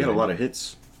that's You got a lot of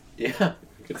hits. yeah,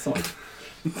 good song.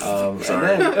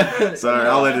 Sorry. And then, Sorry,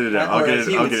 I'll edit it out. I'll Or get as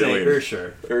it. he I'll would get it say, later.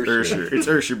 Ursher. Ursher. It's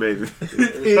Ursher, baby.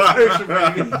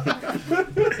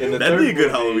 in the That'd third be a good movie,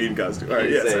 Halloween costume. All right,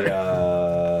 He's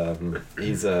yeah. Sorry.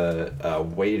 he's a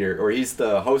waiter, or he's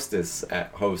the host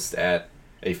at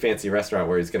a fancy restaurant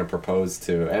where he's going to propose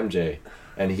to MJ,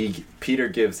 and Peter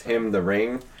gives him the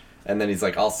ring, and then he's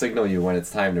like, "I'll signal you when it's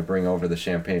time to bring over the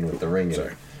champagne with the ring in Sorry.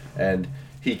 it," and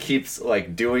he keeps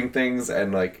like doing things,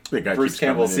 and like The guy Bruce keeps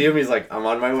Campbell coming see in. him, he's like, "I'm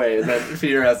on my way," and then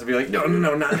Peter has to be like, "No,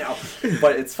 not now."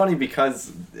 But it's funny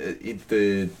because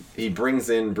he brings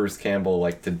in Bruce Campbell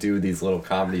like to do these little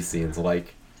comedy scenes,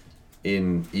 like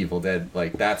in Evil Dead.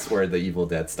 Like that's where the Evil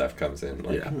Dead stuff comes in.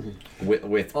 Like, Yeah. with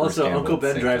Bruce Also, Campbell Uncle at the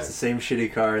Ben same drives time. the same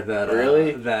shitty car that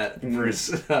Really? that Bruce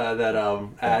that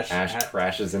Ash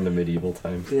crashes into medieval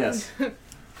times. Yes.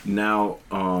 Now,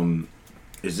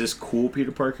 is this cool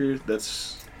Peter Parker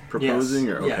that's proposing?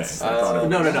 Yes. Or okay? Yes. I thought it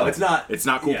was. No. It's not. It's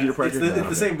not cool yeah, Peter Parker? It's the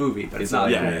Okay. same movie, but it's It's not.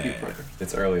 not- yeah, Peter yeah, yeah. Parker.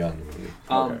 It's early on in the movie.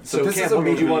 Okay. So this Cam, is a what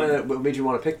made you movie-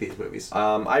 want to pick these movies?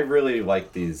 I really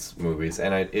like these movies,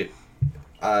 and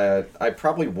I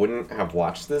probably wouldn't have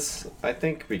watched this. I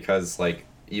think because like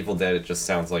Evil Dead, it just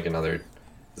sounds like another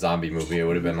zombie movie. It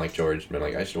would have been like George been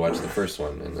like, I should watch the first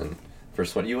one, and then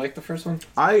first one. You like the first one?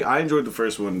 I enjoyed the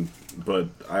first one, but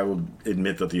I will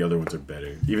admit that the other ones are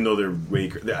better. Even though they're way...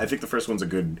 I think the first one's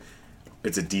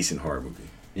it's a decent horror movie.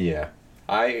 Yeah.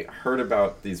 I heard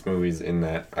about these movies in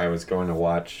that I was going to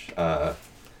watch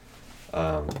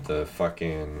the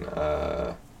fucking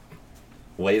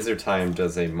Laser Time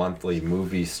does a monthly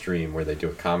movie stream where they do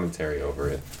a commentary over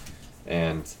it.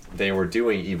 And they were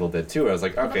doing Evil Dead 2. I was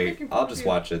like, okay, making fun I'll of just you.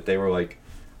 watch it. They were like,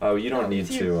 oh, you don't No, need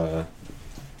it's to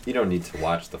you don't need to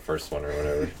watch the first one or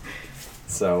whatever.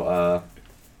 So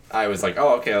I was like,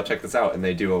 oh, okay, I'll check this out. And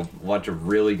they do a bunch of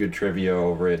really good trivia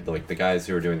over it. Like, the guys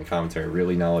who are doing the commentary are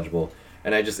really knowledgeable.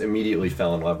 And I just immediately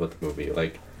fell in love with the movie.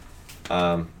 Like,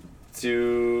 and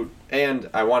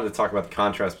I wanted to talk about the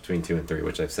contrast between 2 and 3,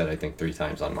 which I've said, I think, 3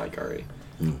 times on mic already.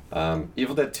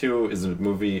 Evil Dead 2 is a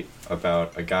movie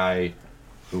about a guy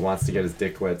who wants to get his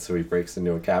dick wet, so he breaks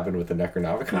into a cabin with a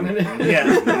Necronomicon in it.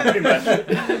 Yeah, pretty much.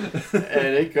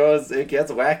 And it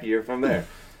gets wackier from there.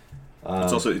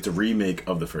 It's a remake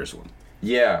of the first one.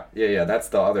 Yeah. That's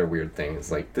the other weird thing.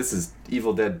 Is like, this is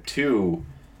Evil Dead 2,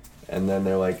 and then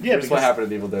they're like, Yeah, here's what because- happened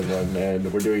in Evil Dead 1,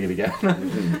 and we're doing it again.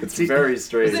 It's very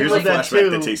strange. Is it Here's like- a Dead flashback 2,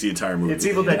 that takes the entire movie. It's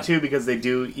Evil Dead 2 because they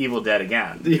do Evil Dead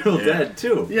again. Evil Yeah. Dead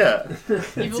 2. Yeah.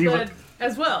 Evil Evil- Dead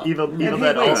as well. Evil And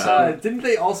Dead wait, also. didn't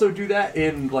they also do that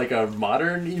in like a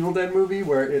modern Evil Dead movie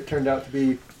where it turned out to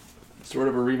be sort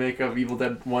of a remake of Evil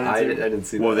Dead 1 and I 2. didn't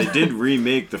see Well, that. they did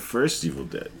remake the first Evil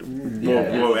Dead.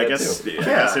 Well, I that guess. too.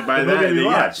 Yeah, so by the that, movie we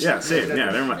yeah, watched. yeah, same. Yeah,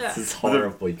 never mind. Yeah. This is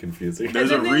horribly confusing.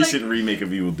 There's a And then they, recent remake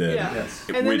of Evil Dead. Yeah. Yes.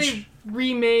 And then which they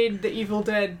remade the Evil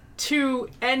Dead 2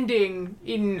 ending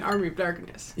in Army of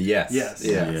Darkness. Yes. Yes.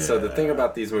 Yeah. So the Yeah. thing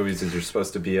about these movies is you're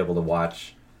supposed to be able to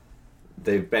watch.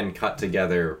 They've been cut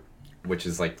together, which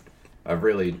is like a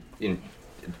really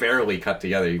barely cut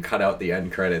together. You cut out the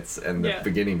end credits and the Yeah.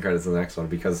 beginning credits of the next one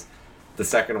because the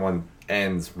second one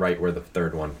ends right where the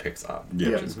third one picks up, Yeah.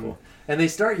 which is cool. And they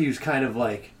start use kind of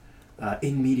like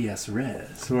in medias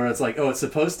res, where it's like, oh, it's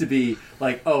supposed to be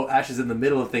like, oh, Ash is in the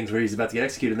middle of things where he's about to get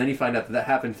executed, and then you find out that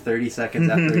happened 30 seconds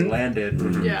after he landed,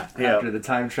 Yeah. after the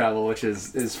time travel, which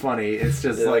is funny. It's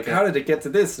just They're like, how did it get to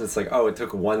this? And it's like, oh, it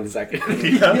took 1 second.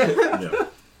 Yeah.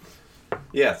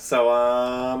 Yeah, so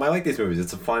I like these movies.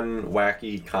 It's a fun,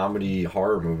 wacky comedy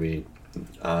horror movie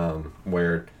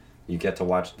where you get to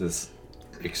watch this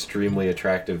extremely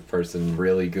attractive person,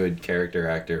 really good character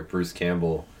actor, Bruce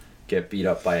Campbell, get beat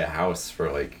up by a house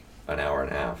for like an hour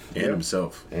and a half. And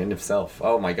himself. And himself.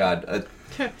 Oh my god.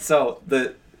 So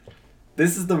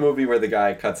this is the movie where the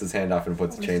guy cuts his hand off and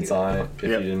puts a chainsaw on it, if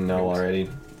Yep. you didn't know already.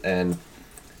 And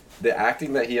the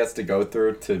acting that he has to go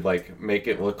through to like make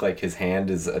it look like his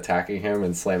hand is attacking him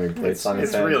and slamming plates on his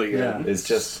It's head really good. Yeah. is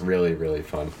just really, really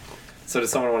fun. So does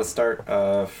someone want to start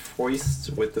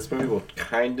Foist with this movie? We'll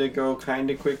kind of go kind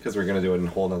of quick because we're going to do it in a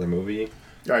whole nother movie.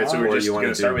 All right, so Or we're just you wanna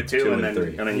going to start do with 2 and then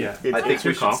 3. Yeah. I think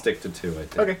we should comp. stick to 2, I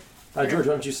think. Okay. George,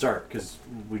 why don't you start? Because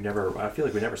I feel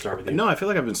like we never start with you. No, I feel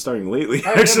like I've been starting lately. Oh,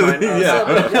 never Actually, mind.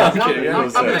 yeah. No, I'm kidding.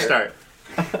 I'm going to start.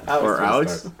 Or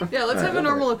Alex. Yeah, let's have a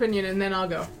normal opinion and then I'll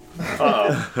go.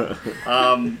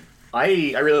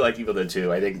 I really liked Evil Dead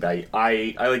 2. I think that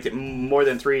I liked it more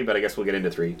than 3, but I guess we'll get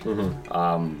into 3.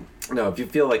 No, if you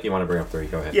feel like you want to bring up 3,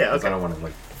 go ahead. Yeah, 'cause okay. I don't want to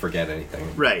like forget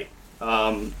anything. Right.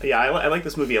 Yeah, I like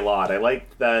this movie a lot. I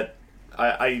like that.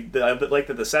 I like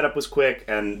that the setup was quick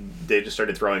and they just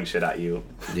started throwing shit at you.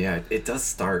 Yeah, it does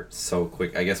start so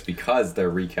quick. I guess because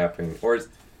they're recapping.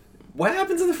 What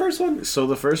happens in the first one? So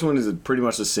the first one is pretty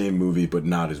much the same movie, but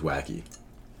not as wacky.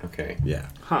 Okay. Yeah.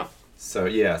 Huh. So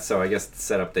I guess the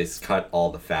setup, they cut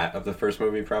all the fat of the first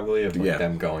movie probably, of like Yeah.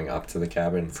 them going up to the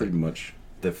cabin. It's Pretty like much.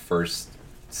 the first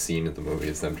scene of the movie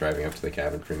is them driving up to the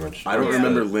cabin pretty much. I don't Yeah.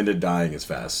 remember Linda dying as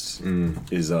fast.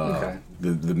 Is Okay.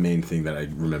 the main thing that I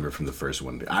remember from the first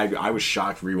one. I was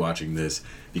shocked rewatching this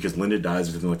because Linda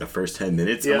dies within like the first 10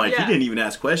 minutes. Yeah. I'm like, Yeah. he didn't even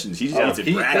ask questions. He just Oh, gets it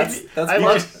he- bragged. that's I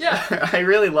love. Yeah. I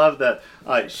really love that.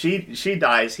 She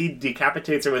dies. He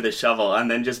decapitates her with a shovel and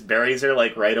then just buries her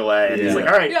like right away. And he's Yeah. like,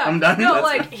 "All right, Yeah. I'm done." No, That's-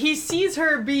 like he sees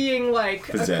her being like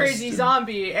Possessed. a crazy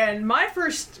zombie, and my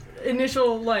first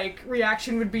initial like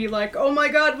reaction would be like, "Oh my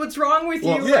god, what's wrong with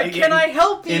Well, you? yeah, Like, can I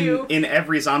help you?" In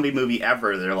every zombie movie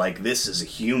ever, they're like, "This is a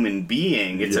human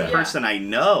being. It's Yeah. a person I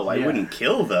know. I Yeah. wouldn't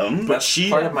kill them." But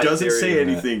she part of my doesn't theory say in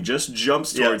that. anything, just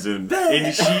jumps Yeah. towards him,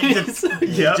 and she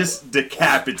just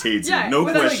decapitates yeah, him. No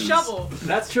with questions. a shovel.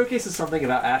 That showcases something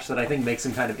about Ash that I think makes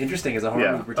him kind of interesting as a horror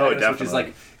Yeah. movie protagonist, which is definitely.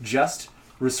 like just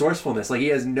resourcefulness. Like he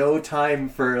has no time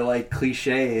for like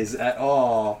cliches at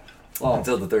all. Well,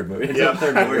 Until the third movie. Yeah. Until the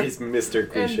third movie where he's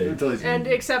Mr. Cliche. until he's And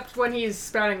except when he's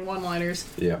spouting one-liners.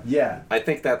 Yeah. yeah. I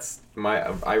think that's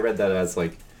I read that as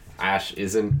like Ash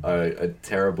isn't a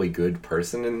terribly good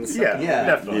person in this. yeah, Yeah.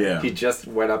 definitely. Yeah. He just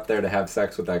went up there to have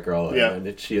sex with that girl, Yeah. and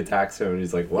then she attacks him, and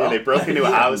he's like, Yeah, "Well." they broke into a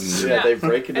house. Yeah, Yeah. they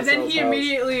break into And then someone's he house.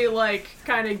 immediately like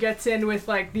kind of gets in with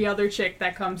like the other chick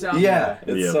that comes up. Yeah,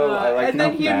 it's Yeah. so I like and how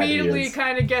then he bad immediately is.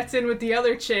 kind of gets in with the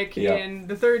other chick Yeah. in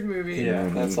the third movie. Yeah,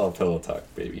 that's all pillow talk,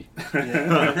 baby.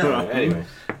 Yeah. Anyway,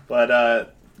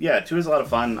 But yeah, 2 is a lot of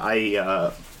fun.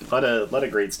 A lot of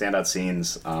great standout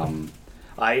scenes.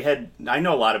 I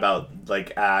know a lot about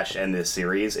like Ash and this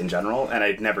series in general, and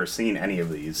I'd never seen any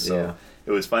of these, so Yeah.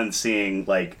 it was fun seeing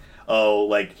like, oh,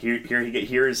 like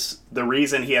here's the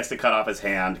reason he has to cut off his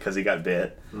hand because he got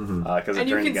bit because And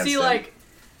you can see like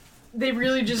they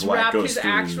really just Black wrap goes his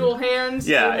through- actual hands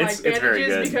Yeah, in like it's very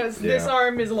bandages good. because this Yeah.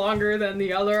 arm is longer than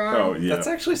the other arm. Oh yeah. that's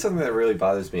actually something that really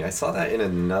bothers me. I saw that in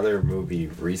another movie,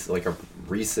 like a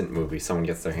recent movie. Someone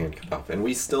gets their hand cut off, and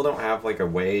we still don't have like a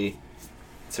way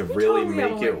to really totally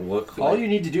have make a it look. All like, you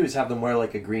need to do is have them wear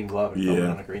like a green glove and film it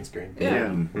Yeah. on a green screen.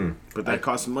 Yeah. But that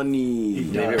costs money.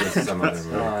 Maybe it was some other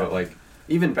movie, not. but like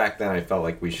Even back then, I felt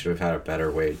like we should have had a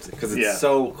better way because it's Yeah.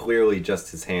 so clearly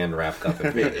just his hand wrapped up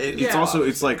in paint. It's Yeah. also,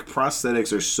 it's like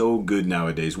prosthetics are so good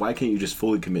nowadays. Why can't you just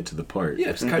fully commit to the part?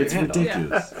 Yeah, just cut your It's hand off.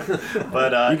 ridiculous.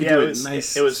 But You could yeah, do it it was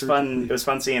nice, it was sort fun. It was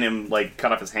fun seeing him like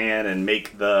cut off his hand and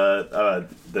make the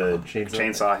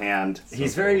chainsaw hand.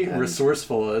 He's very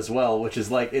resourceful as well, which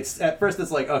is like it's at first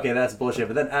it's like okay that's bullshit,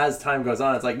 but then as time goes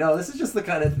on, it's like no, this is just the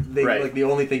kind of thing Right. like the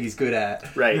only thing he's good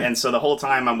at. Right, and so the whole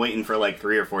time I'm waiting for like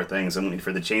 3 or 4 things. I'm waiting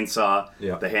for the chainsaw,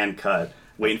 Yeah. the hand cut,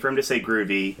 waiting for him to say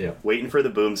groovy, Yeah. waiting for the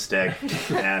boomstick,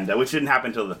 and which didn't happen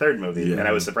until the 3rd movie, Yeah. and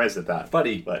I was surprised at that. But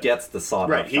he gets the sawed-off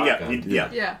right, he shotgun. yeah.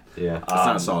 Yeah. Yeah. It's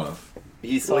not saw off.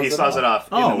 He saws, Well, he saws it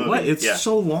off. in the Oh, movie. what? It's yeah.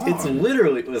 so long. It's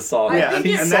literally the saw. Yeah, and,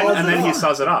 He and saws then he off.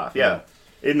 saws it off. Yeah,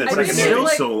 in the I second think it's it, movie. still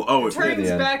like, so. Oh, it's turns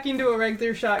Yeah. back into a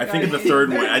regular shotgun. I think in the third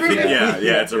one. I think yeah,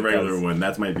 it's a It regular does. one.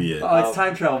 That might be it. Oh, it's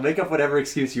time travel. Make up whatever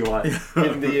excuse you want.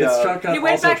 In the, It's shotgun he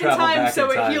went also back in traveled time, back so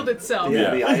in it time. healed itself.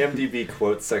 Yeah. In the IMDb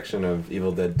quotes section of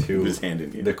Evil Dead 2, His hand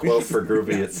in here. the quote for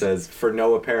Groovy, it says, "For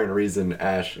no apparent reason,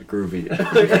 Ash Groovy."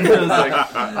 It was like,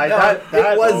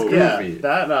 That was yeah, groovy.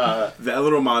 That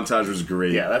little montage was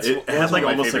great. Yeah, that's it one had of like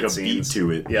my almost like a favorite beat scenes.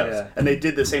 to it. yeah. Yeah. And they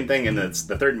did the same thing in the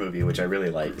 3rd movie, which I really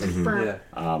liked. Burr,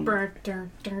 Yeah. burr, dur,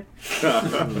 dur.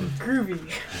 Groovy.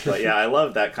 But yeah, I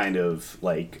love that kind of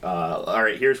like, all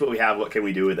right, here's what we have. What can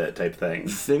we do with it? Type thing.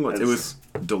 The thing was, it was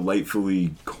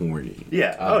delightfully corny.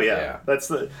 Yeah. Oh, Oh yeah. yeah. That's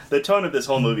the tone of this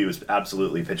whole movie was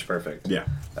absolutely pitch perfect. Yeah.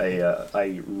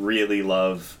 I really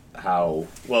love how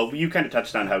well you kind of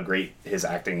touched on how great his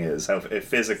acting is, how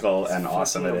physical and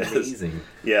awesome it is. amazing.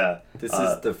 Yeah. This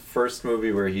is the first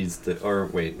movie where he's the. Or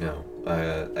wait, no.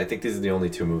 I think these are the only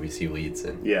 2 movies he leads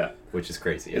in. Yeah. Which is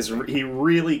crazy. He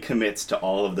really commits to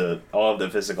all of the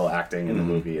physical acting in the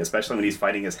movie, especially when he's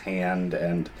fighting his hand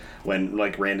and when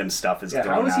like random stuff is Yeah,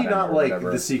 thrown how is at he him not or like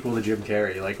whatever. the sequel to Jim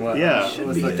Carrey? Like what? Yeah. what Should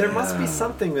was be. the- There must be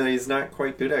something that he's not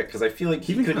quite good at because I feel like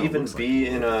he Even could kinda even looks be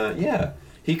like in a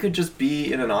he could just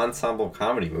be in an ensemble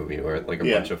comedy movie where like a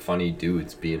Yeah. bunch of funny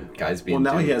dudes being Well,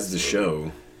 now he dudes. has the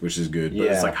show, which is good. But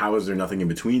Yeah. it's like, how is there nothing in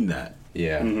between that?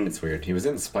 Yeah, it's weird. He was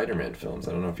in Spider-Man films.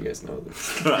 I don't know if you guys know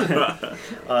this.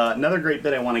 Another great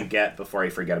bit I want to get before I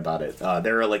forget about it.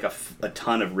 There are like a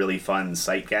ton of really fun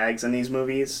sight gags in these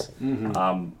movies.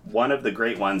 One of the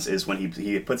great ones is when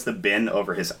he puts the bin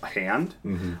over his hand,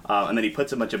 and then he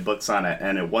puts a bunch of books on it,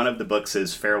 and one of the books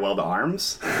is Farewell to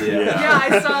Arms. Yeah,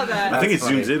 I saw that. I think it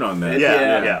funny. zooms in on that.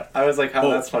 Yeah. I was like, "How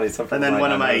Oh, that's funny." Some people and then might one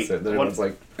not of my- notice it. Then one- everyone's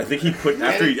like, I think he put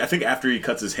after he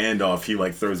cuts his hand off, he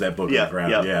like throws that book on Yeah, the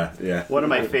ground. yeah. Yeah. One of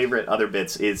my favorite other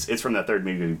bits is it's from the 3rd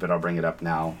movie, but I'll bring it up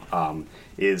now.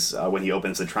 Is when he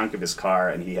opens the trunk of his car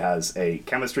and he has a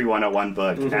Chemistry 101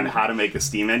 book and how to make a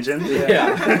steam engine.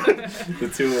 "Yeah." The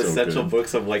 2 essential good.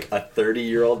 books of like a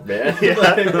 30-year-old man.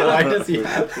 Like, why does he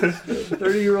have this?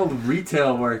 30-year-old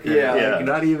retail worker. Yeah. Like, Yeah.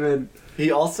 not even. He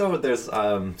also there's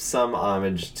some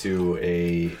homage to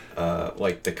a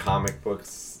like the comic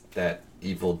books that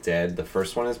Evil Dead, the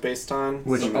first one, is based on.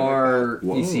 Which Something are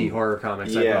Whoa. EC horror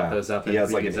comics. I brought those up. he in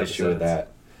has like an previous issue with episodes.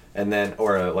 that, and then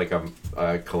or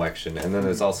a collection, and then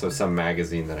there's also some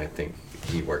magazine that I think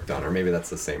he worked on, or maybe that's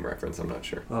the same reference. I'm not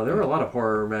sure. Oh, there were a lot of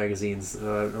horror magazines.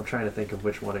 I'm trying to think of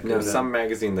which one it could No, have some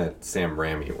magazine that Sam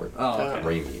Raimi worked. Oh, okay.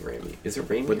 Raimi. Is it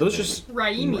Raimi? But or those Raimi? just. I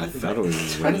Raimi. thought it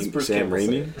was How does Raimi. Bruce Sam Campbell say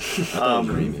Raimi. it? I thought it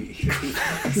was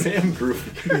Raimi. Sam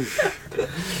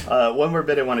Groovy. One more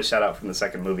bit I want to shout out from the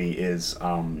second movie is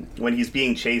when he's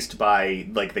being chased by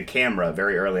like the camera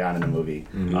very early on in the movie.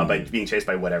 By being chased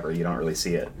by whatever, you don't really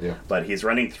see it. Yeah. But he's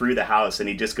running through the house and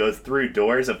he just goes through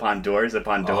doors upon doors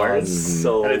upon doors.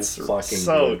 so And it's fucking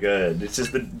so good. It's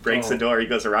just breaks the door. He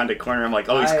goes around a corner. I'm like,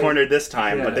 oh, he's I- cornered this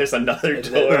time, yeah. but there's another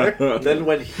And door. then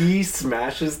when he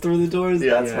smashes through the doors,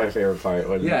 Yeah. that's my favorite part.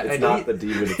 When Yeah, it's and not he- the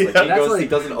demon, it's like Yeah. he That's goes, he like-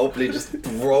 doesn't open, he just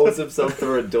throws himself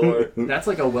through a door. That's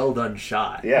like a well done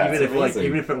shot. Yeah, even it's if amazing.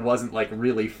 even if it wasn't like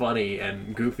really funny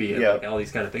and goofy and Yeah. like all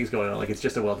these kind of things going on, like it's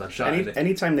just a well done shot.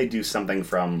 Anytime they do something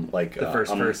from like The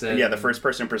first person. yeah, the first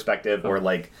person perspective, or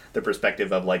like the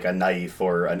perspective of like a knife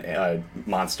or a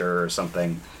monster or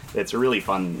something, it's a really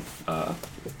fun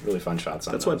shots.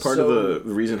 On That's why those. part of the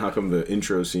reason how come the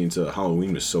intro scene to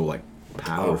Halloween was so like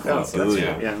powerful. Oh, good.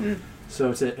 yeah.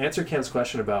 So to answer Ken's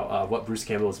question about what Bruce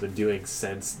Campbell has been doing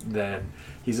since then,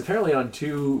 he's apparently on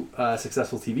 2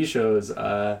 successful TV shows.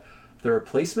 The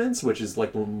Replacements, which is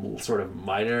like sort of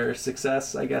minor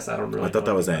success, I guess. I don't really. I thought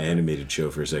know that was an anything animated show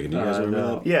for a second. Do you guys remember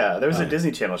no. that? Yeah, there was a Disney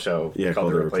Channel show Yeah, called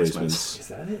called The The Replacements. Is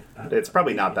that it? It's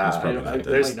probably not that. probably not that.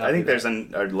 There's, It might not I think be there's that.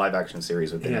 a live action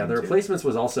series with Yeah, him, The too. Replacements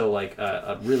was also like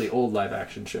a really old live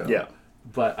action show. Yeah.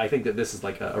 but I think that this is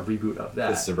like a reboot of that.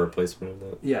 This is a replacement of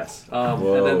that. Yes. And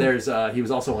then there's he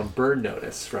was also on Burn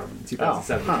Notice from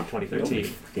 2007 to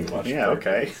 2013. Yeah,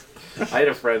 okay. I had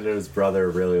a friend and his brother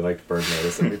really liked Burn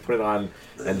Notice, and we put it on,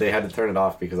 and they had to turn it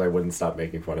off because I wouldn't stop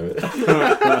making fun of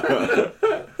it.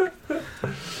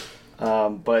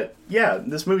 But yeah,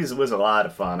 this movie was a lot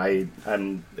of fun.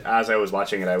 As I was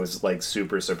watching it, I was like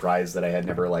super surprised that I had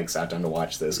never like sat down to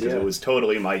watch this because it was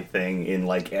totally my thing in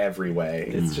like every way.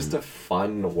 It's just a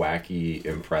fun, wacky,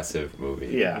 impressive movie.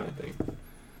 Yeah. I think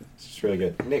it's just really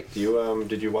good. Nick,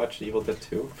 did you watch Evil Dead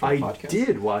 2? I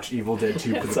did watch Evil Dead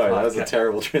 2 for the Sorry, that was a podcast.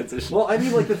 terrible transition. Well, I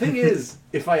mean, like, the thing is,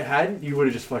 if I hadn't, you would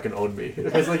have just fucking owned me.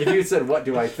 Because, like, if you had said, what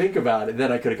do I think about it,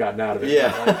 then I could have gotten out of it.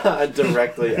 Yeah, I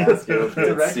directly asked you if you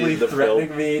had Directly seen the threatening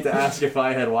film. me to ask if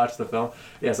I had watched the film.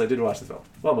 Yes, I did watch the film.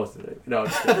 Well, most of it. No, I'm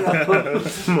just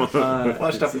kidding.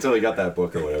 Watched up until he got that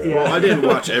book or whatever. Yeah. Well, I didn't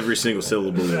watch every single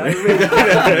syllable. I mean,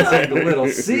 it's like a little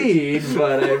scene,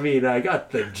 but I mean, I got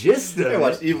the gist of I it.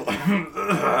 watched Evil.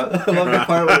 I love the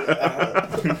part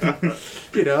where...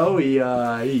 You know, he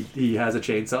has a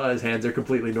chainsaw. His hands are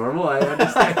completely normal. I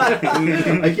understand.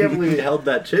 I can't believe he held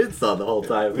that chainsaw the whole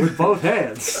time. With both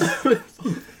hands.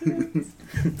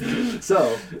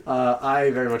 So, I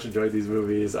very much enjoyed these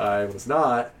movies. I was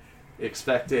not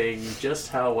expecting just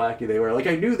how wacky they were. Like,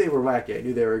 I knew they were wacky. I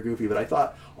knew they were goofy, but I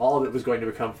thought all of it was going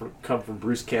to come from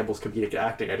Bruce Campbell's comedic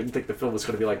acting. I didn't think the film was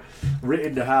going to be, like,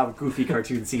 written to have goofy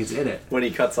cartoon scenes in it. When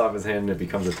he cuts off his hand and it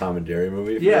becomes a Tom and Jerry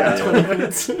movie. for Yeah, 20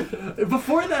 minutes.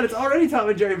 Before that, it's already Tom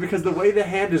and Jerry because the way the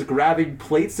hand is grabbing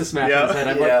plates to smack his head,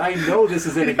 I'm Yeah. like, I know this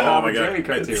is in a Oh Tom my and god! Jerry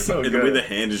cartoon. It's so and the way good. the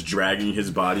hand is dragging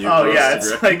his body. Oh across yeah, the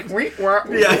it's ground. like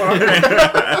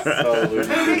So loose.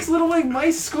 It makes little like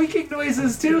mice squeaking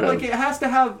noises too. Yeah. Like it has to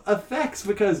have effects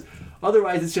because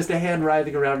otherwise it's just a hand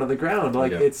writhing around on the ground.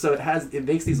 Like Yeah. it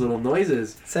makes these little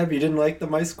noises. Seb, you didn't like the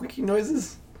mice squeaking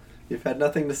noises? You've had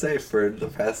nothing to say for the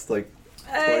past, 20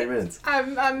 minutes.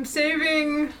 I'm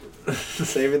saving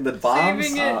Saving the bombs?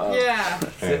 saving it. Yeah.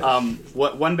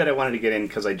 One bit I wanted to get in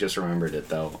because I just remembered it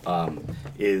though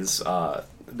is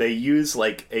they use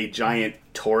like a giant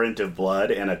torrent of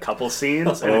blood in a couple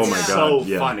scenes, and Oh it's my so God,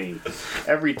 yeah. funny.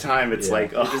 Every time it's Yeah.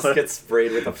 like, You oh, just get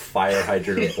sprayed with a fire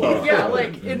hydrant of blood. Yeah,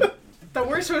 like the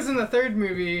worst was in the third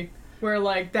movie where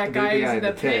like that guy baby is guy in the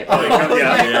in the pit. pit. Oh,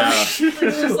 yeah. Yeah. It's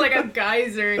just like a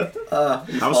geyser.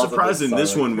 I was surprised in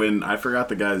this one when I forgot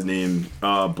the guy's name,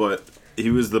 but he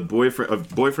was the boyfriend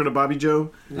of Bobby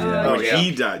Joe. Yeah. When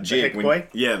he died, Jake.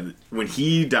 When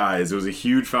he dies, it was a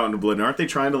huge fountain of blood. And aren't they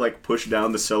trying to like push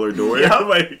down the cellar door?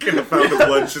 Like and the fountain of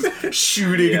blood's just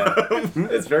shooting Yeah. up.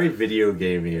 It's very video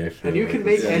gamey, I feel. And you like. can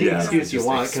make It's- any Yeah. excuse you Just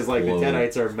want because like the explode.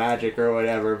 Deadites are magic or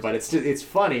whatever, but it's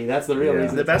funny. That's the real Yeah.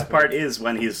 reason. the best part is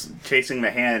when he's chasing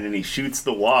the hand and he shoots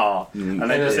the wall, and then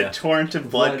just Yeah. a torrent of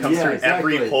blood comes Yeah, through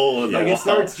exactly. every hole in the Like wall. it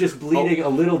starts just bleeding a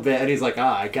little bit, and he's like,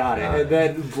 I got it, and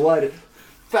then blood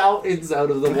fountains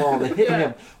out of the wall to hit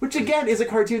him, which again is a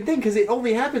cartoon thing because it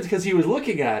only happens because he was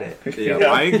looking at it. Yeah.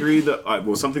 I agree that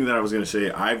well, something that I was going to say,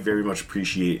 I very much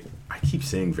appreciate. I keep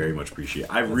saying very much appreciate.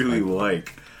 I really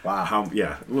like. Wow. How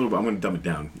a little bit. I'm going to dumb it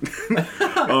down.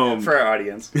 For our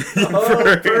audience.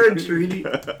 Oh, bird treaty.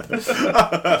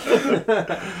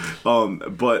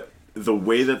 But the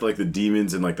way that like the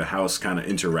demons and like the house kind of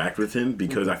interact with him,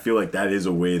 because I feel like that is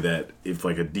a way that if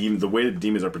like a demon, the way that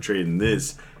demons are portrayed in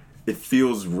this, it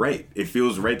feels right. It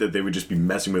feels right that they would just be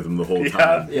messing with him the whole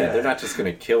time. Yeah, they're not just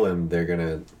gonna kill him. They're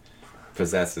gonna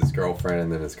possess his girlfriend,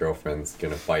 and then his girlfriend's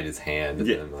gonna bite his hand, and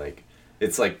Yeah. then like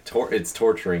it's like it's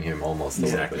torturing him almost. A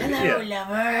Exactly. little bit.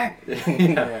 Yeah.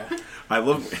 Yeah. I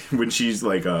love when she's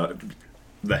like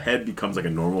the head becomes like a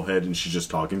normal head and she's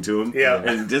just talking to him. Yeah.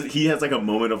 And he has like a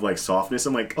moment of like softness.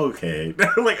 I'm like, okay.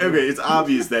 Like, okay, it's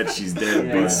obvious that she's dead.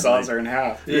 Yeah. But, He saws her in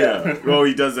half. yeah. Well,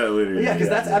 he does that later. Yeah, because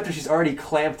that's after she's already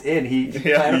clamped in. He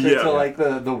Yeah. clamped her Yeah. to like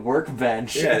the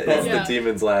workbench. Yeah, it's Yeah. the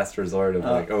demon's last resort of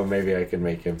like, oh, maybe I can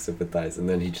make him sympathize, and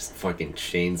then he just fucking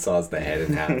chainsaws the head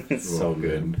in half. It's so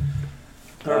good.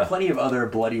 There are plenty of other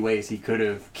bloody ways he could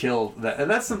have killed that,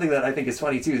 and that's something that I think is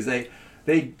funny too. Is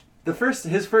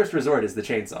his first resort is the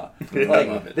chainsaw.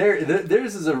 love it.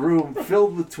 Theirs is a room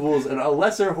filled with tools. In a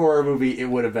lesser horror movie, it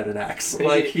would have been an axe.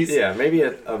 Like he's maybe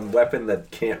a weapon that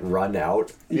can't run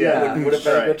out. Yeah. would have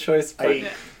been a Right. good choice. But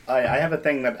I have a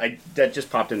thing that just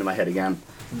popped into my head again.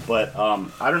 But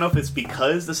I don't know if it's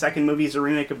because the second movie is a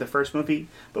remake of the first movie,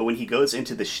 but when he goes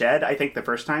into the shed, I think the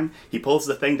first time, he pulls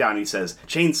the thing down and he says,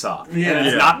 chainsaw. And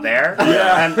it's not there.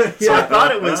 And so I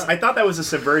thought that was a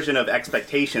subversion of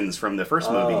expectations from the first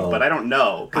movie, but I don't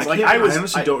know. I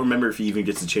honestly don't remember if he even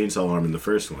gets the chainsaw arm in the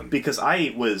first one. Because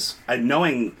I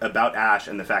knowing about Ash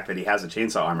and the fact that he has a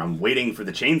chainsaw arm, I'm waiting for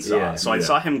the chainsaw. Yeah. So I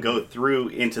saw him go through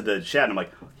into the shed, and I'm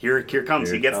like, here comes.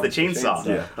 Here He gets the comes the chainsaw.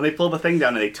 chainsaw. And they pull the thing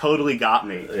down, and they totally got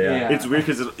me. Yeah. It's weird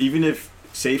because even if,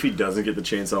 say if he doesn't get the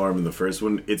chainsaw arm in the first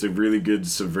one, it's a really good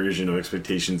subversion of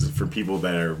expectations for people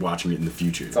that are watching it in the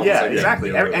future. almost Yeah, like exactly.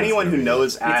 a new Anyone who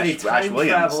knows Ash, It's a Ash time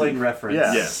Williams. traveling reference.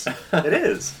 Yeah. Yes. It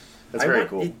is. That's very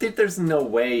cool. There's no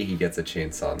way he gets a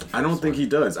chainsaw in the first I don't think he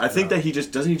does. I think that he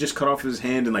just doesn't he just cut off his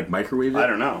hand and like microwave it? I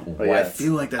don't know. But What? yeah. I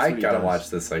feel like that's I what he gotta does. watch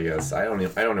this, I guess. I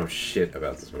don't know shit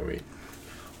about this movie.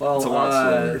 Well, It's a lot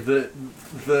slower.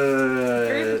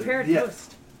 Very prepared yeah.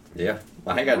 host. Yeah.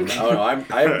 I got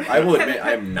I will admit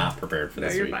I'm not prepared for No,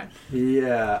 this you're week. fine.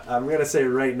 Yeah, I'm gonna say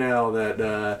right now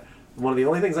that one of the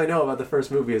only things I know about the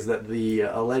first movie is that the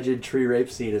alleged tree rape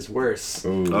scene is worse.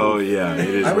 Ooh. Oh yeah, it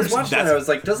is. I was worse. watching it. I was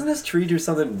like, doesn't this tree do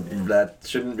something that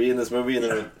shouldn't be in this movie?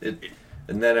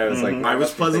 And then I was like, I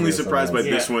was pleasantly surprised by else.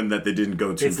 this Yeah. one that they didn't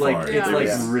go too It's like far. it's Yeah. like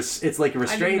Yeah. it's like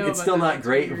restrained. know It's about still that. not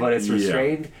great, but it's Yeah.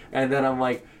 restrained. And then I'm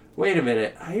like, wait a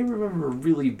minute, I remember a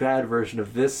really bad version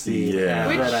of this scene. Yeah. And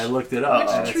Which- then I looked it up.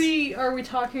 and Which tree are we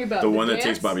talking about? the one that dance?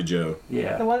 takes Bobby Joe.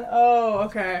 Yeah. The one oh,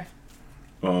 okay.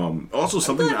 Also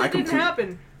something that I That didn't completely.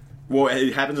 happen. Well,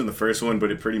 it happens in the first one,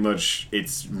 but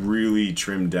it's really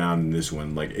trimmed down in this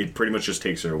one. Like it pretty much just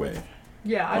takes her away.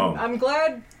 Yeah, Oh. I'm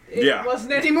glad it Yeah.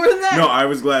 wasn't any more than that. No, I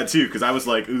was glad too because I was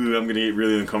like, ooh, I'm gonna get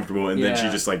really uncomfortable, and then she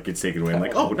Yeah. just like gets taken away. I'm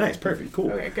like, oh, nice, perfect, cool.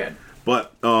 Okay, good.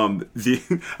 But the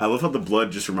I love how the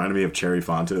blood just reminded me of cherry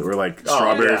Fanta or like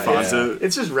strawberry yeah, Fanta.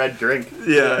 It's just red drink.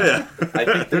 Yeah. I think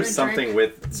there's Drink. something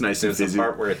with It's nice and there's a fizzy.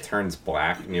 part where it turns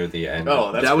black near the end.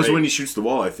 Oh, that's That was great. when he shoots the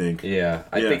wall, I think. Yeah,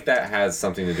 I Yeah. think that has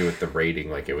something to do with the rating.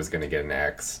 Like it was going to get an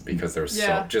X because there was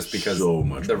Yeah. just because So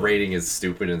much the blood. rating is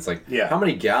stupid. And it's like, Yeah. how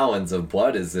many gallons of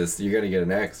blood is this? You're going to get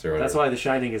an X or whatever. That's why The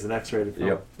Shining is an X-rated film.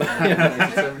 Yep.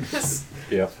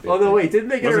 Yep. Oh no! Wait, didn't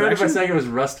they get Was it around by actually? saying it was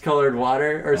rust-colored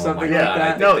water or something my like God,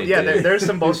 that? I No, think yeah, they did. there's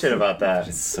some bullshit about that.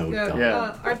 It's so Yeah, dumb.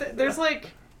 Yeah. there's like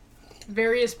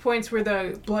various points where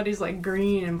the blood is like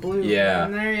green and blue. Yeah.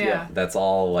 And there, Yeah. That's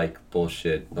all like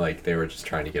bullshit. Like they were just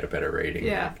trying to get a better rating.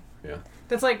 Yeah. Yeah.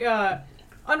 That's like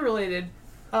unrelated.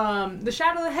 The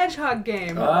Shadow the Hedgehog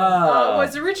game Ah.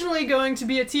 was originally going to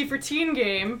be a T for teen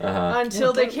game Uh-huh.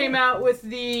 until they came out with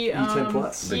the E10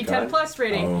 plus. The E10 gun? plus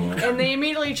rating, Oh. and they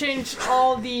immediately changed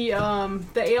all the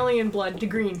alien blood to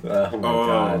green. Oh my Oh,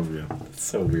 god. yeah. It's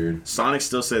so weird. Sonic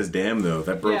still says "damn" though.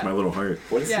 That broke Yeah. my little heart.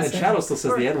 What is Yeah. And this? Shadow still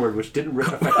says the N-word, which didn't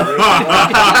affect the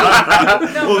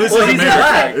rating. No, This but- is he's America.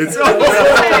 black. It's Oh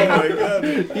my god.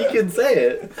 He can say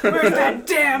it. Where's that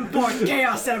damn boy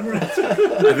Chaos Emerald?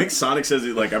 I think Sonic says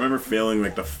it like I remember failing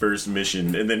like the first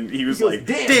mission, and then he was goes, like,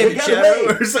 "Damn, "Damn they it, got Shadow!"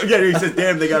 away. Or something. Yeah, he says,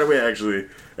 "Damn, they got away." Actually,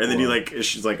 and then he like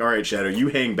she's like, "All right, Shadow, you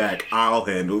hang back. I'll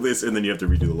handle this," and then you have to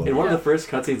redo the In level. one of the first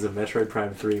cutscenes of Metroid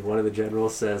Prime 3, one of the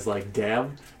generals says, like,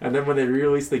 damn, and then when they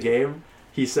re-release the game,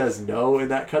 he says no in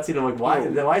that cutscene. I'm like, why?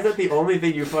 Why is that the only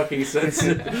thing you fucking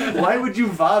censor? Why would you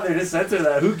bother to censor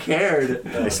that? Who cared?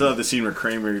 I still have the scene where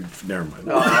Kramer. Never mind.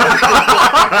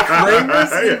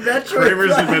 Kramer's in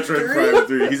Kramer's in Metroid Prime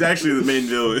 3. He's actually the main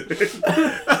villain.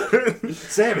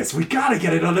 Samus, we gotta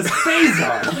get it on this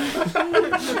Phazon!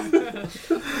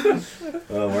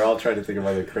 We're all trying to think of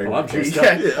other Kramer. Well, I'm juiced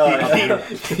Yeah,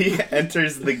 he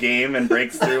enters the game and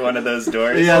breaks through one of those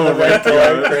doors. Yeah, the red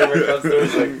door. Kramer comes through.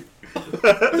 He's like,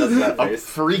 does that I'm face.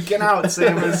 freaking out,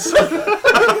 Samus.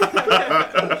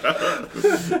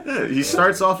 He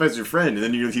starts off as your friend, and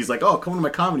then he's like, "Oh, come to my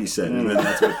comedy set," and then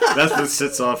that's what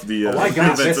sets off the I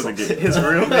got events of the missiles.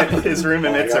 game. His room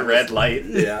emits a red light.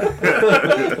 Yeah.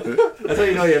 That's how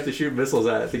you know you have to shoot missiles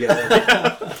at it together.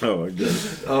 Oh my god.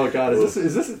 Oh god, is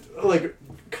this like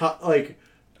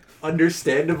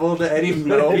understandable to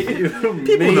anybody?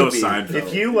 People know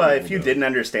Seinfeld. If you didn't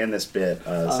understand this bit,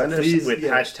 send us please, with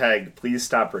yeah. hashtag please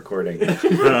stop recording.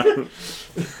 Well,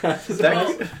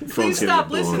 Phone's please gonna stop get blown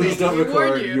listening. Please don't We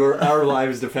warn record. you. Our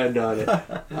lives depend on it.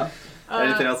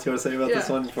 Anything else you want to say about this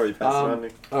yeah. one before you pass it on?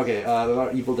 Nick? Okay,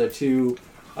 about Evil Dead 2.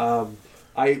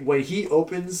 When he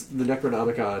opens the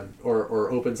Necronomicon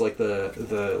or opens like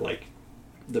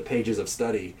the pages of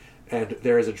study, and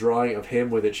there is a drawing of him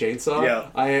with a chainsaw. Yeah.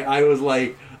 I was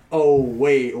like, oh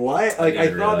wait, what? Like I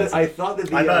didn't realize thought that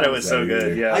the, I thought it was so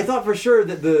good. Yeah. I thought for sure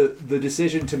that the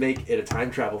decision to make it a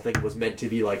time travel thing was meant to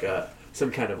be like a some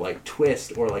kind of like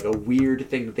twist or like a weird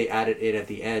thing that they added in at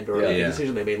the end or like Yeah. a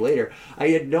decision they made later. I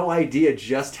had no idea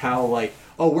just how like,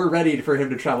 oh, we're ready for him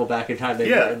to travel back in time.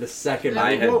 They were in the second.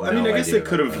 I movie. had Well, I mean, no I guess idea they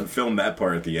could about have that. filmed that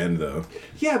part at the end, though.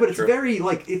 Yeah, but it's very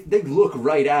like they look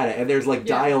right at it, and there's like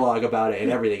Yeah. dialogue about it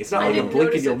and everything. It's not I like a didn't blink and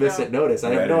notice you'll it, miss though. it. Notice. I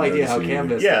Yeah, have I no didn't idea how notice it Cam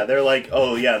either. missed. Yeah, it. they're like,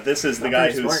 oh yeah, this is the guy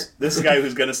pretty who's smart. this is the guy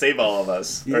who's gonna save all of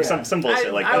us, or Yeah. some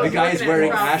bullshit like I The was that. guy is looking at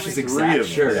wearing probably Ash's three exact of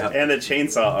them. shirt. Yeah. And a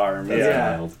chainsaw arm. Yeah.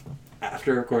 Yeah.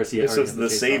 After, of course, he This already was had the chainsaw.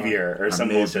 savior or I some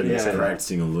may have bullshit. been they said.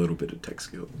 practicing a little bit of tech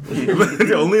skill.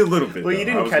 Only a little bit. Well, you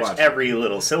though. I didn't was catch watching. every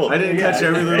little syllable. I didn't catch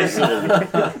every little syllable,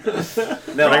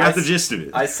 No, but I got the gist of it.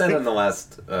 I said on the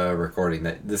last recording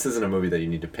that this isn't a movie that you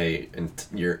need to pay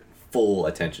your full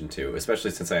attention to, especially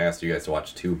since I asked you guys to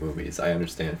watch 2 movies. I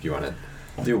understand if you want to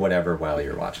do whatever while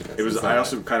you're watching this. It was. It's I not-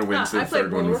 also kind of went Nah, into the I played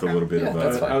third one World with a of little bit Warcraft. of. Yeah,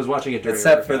 that's fine. I was watching it during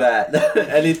Except for that,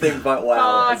 anything but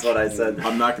wow Fuck. is what I said.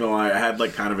 I'm not gonna lie. I had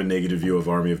like kind of a negative view of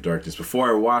Army of Darkness before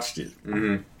I watched it.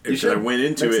 Mm-hmm. You I should. went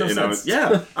into Makes it no and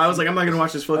sense. I was like, I'm not gonna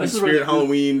watch this fucking This is where Spirit you-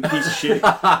 Halloween piece of shit.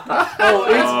 Oh,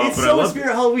 it's but I so love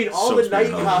Spirit Halloween. All So the Spirit night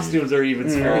Halloween. costumes are even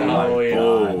Spirit my Halloween.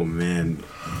 Oh man.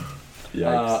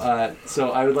 Yikes.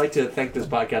 So I would like to thank this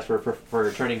podcast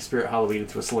for turning Spirit Halloween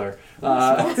into a slur.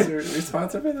 You're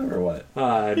sponsored by them or what?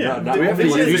 Yeah. Not Do we have to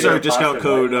everyone- Use our discount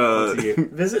code. Let's see.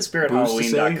 Visit Boost to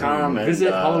SpiritHalloween.com say. and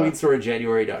Visit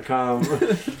HalloweenStoreInJanuary.com.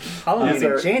 Halloween Use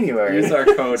in our- January. Use our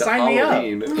code Sign me up.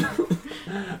 Halloween.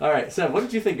 All right, Sam, what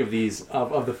did you think of these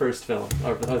of the first film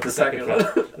or of the second Second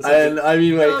film? one. And I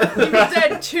mean, wait. Evil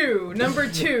Dead 2, number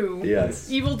 2. Yes.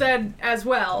 Evil Dead as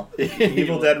well.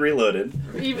 Evil Dead Reloaded.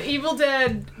 Evil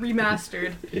Dead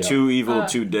remastered. Yeah. Too evil,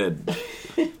 too dead.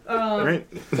 Right?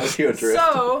 Tokyo Drift.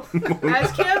 So,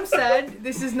 as Cam said,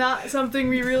 this is not something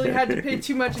we really had to pay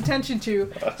too much attention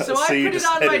to. So I So you put it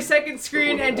on decided- my second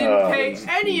screen and didn't pay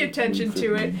any attention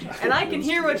to it. And I can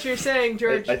hear what you're saying,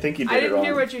 George. I think you did I it didn't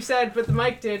hear wrong. what you said, but the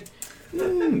mic did. No,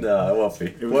 it won't be.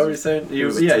 was- What were you saying? it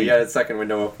was a You tweet. had a second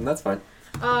window open. That's fine.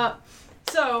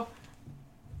 So,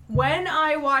 when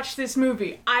I watched this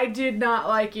movie, I did not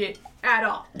like it at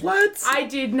all. What? I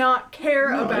did not care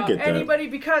No, I about get that. anybody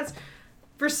because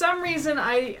for some reason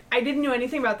I didn't know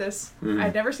anything about this. Mm-hmm.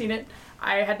 I'd never seen it.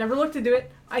 I had never looked into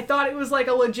it. I thought it was like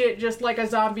a legit, just like a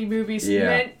zombie movie Yeah.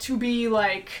 meant to be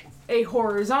like a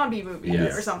horror zombie movie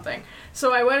Yes. or something.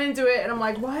 So I went into it and I'm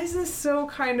like, why is this so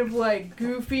kind of like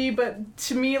goofy? But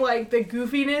to me, like the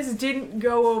goofiness didn't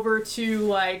go over to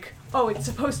like, oh, it's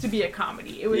supposed to be a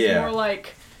comedy. It was Yeah. more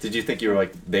like, Did you think you were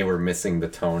like they were missing the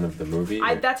tone of the movie?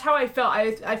 that's how I felt.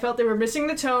 I felt they were missing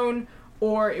the tone,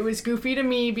 or it was goofy to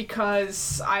me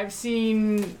because I've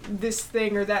seen this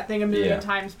thing or that thing a million Yeah.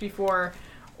 times before,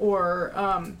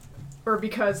 or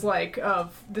because like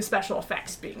of the special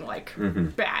effects being like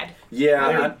bad.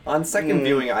 Yeah, on second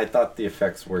viewing, I thought the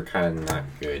effects were kind of not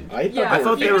good. Yeah, I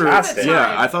thought they were. fantastic.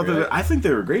 Yeah, I thought Really? that. I think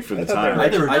they were great for the thought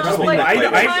time. they were- I No, just like, mean for I-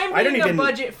 the I- time I don't being even- a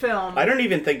budget film. I don't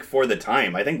even think for the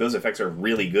time. I think those effects are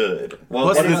really good. Well,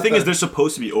 Plus, what the about thing is, they're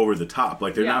supposed to be over the top.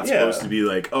 Like they're Yeah. not Yeah. supposed to be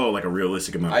like, oh, like a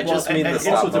realistic amount. I of just Well, mean and the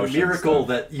also stop it's a motion miracle stuff.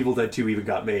 that Evil Dead 2 even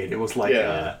got made. It was like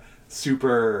Yeah. a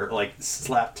super like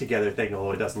slapped together thing,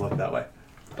 although it doesn't look that way.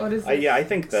 What is this? Yeah, I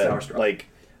think Sour that straw. like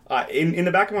in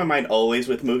the back of my mind, always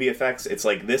with movie effects, it's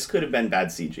like this could have been bad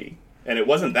CG, and it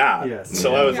wasn't that. Yes.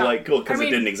 So I was Yeah. like, cool, because I mean,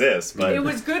 it didn't exist. But It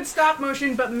was good stop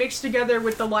motion, but mixed together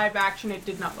with the live action, it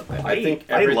did not look good. I think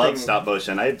I love everything- stop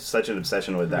motion. I have such an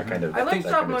obsession with that kind of. I like that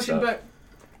stop kind of motion, stuff.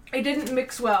 but it didn't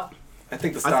mix well. I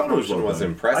think the I stop thought it was motion well was done.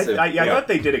 impressive. I thought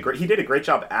they did a great. He did a great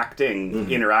job acting,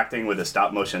 interacting with a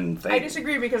stop motion thing. I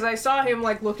disagree because I saw him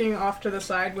like looking off to the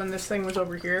side when this thing was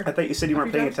over here. I thought you said you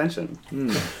weren't Have paying you attention.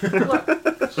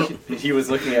 Look, He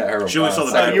was looking at her. She only saw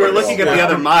the Oh, back you were window. looking at the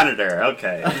other monitor.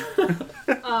 Okay.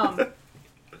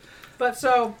 but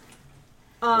so,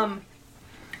 yeah,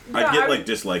 I'd get I- like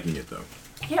disliking it though.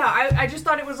 yeah, I just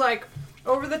thought it was like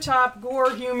over the top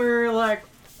gore humor, like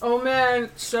oh man,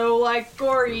 so like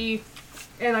gory,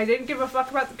 and I didn't give a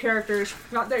fuck about the characters.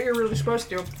 Not that you're really supposed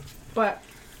to, but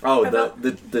Oh, I thought-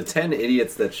 the 10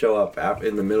 idiots that show up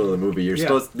in the middle of the movie. You're Yeah.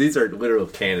 supposed. These are literal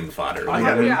cannon fodder. I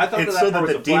Yeah. thought It's that so part that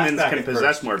was the a demons flashback can at possess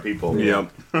first. more people. Yeah.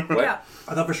 What? yeah.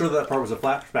 I thought for sure that part was a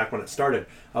flashback when it started.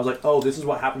 I was like, oh, this is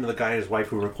what happened to the guy and his wife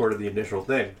who recorded the initial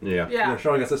thing. Yeah. Yeah. They're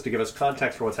showing us this to give us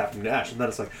context for what's happening to Ash. And then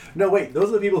it's like, no, wait, those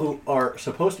are the people who are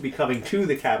supposed to be coming to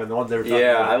the cabin, the ones they were talking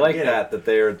Yeah, about. I at the like beginning. that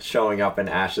they're showing up and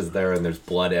Ash is there and there's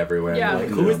blood everywhere. Yeah. I'm like,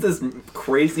 who is this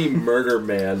crazy murder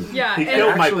man? Yeah, He and-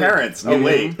 killed my Actually, parents. Oh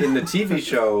wait. In the TV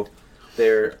show,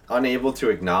 they're unable to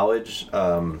acknowledge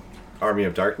Army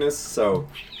of Darkness. So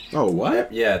Oh,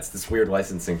 what? yeah, it's this weird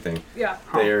licensing thing. Yeah.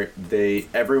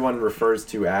 Everyone refers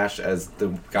to Ash as the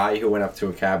guy who went up to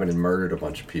a cabin and murdered a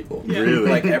bunch of people. Yeah. Really?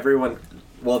 Like everyone.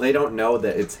 Well, they don't know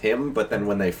that it's him, but then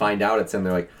when they find out it's him,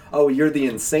 they're like, "Oh, you're the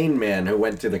insane man who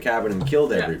went to the cabin and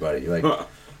killed everybody." Like, Huh.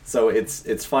 so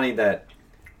it's funny that,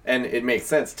 and it makes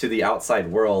sense to the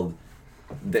outside world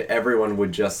that everyone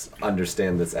would just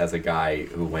understand this as a guy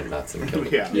who went nuts and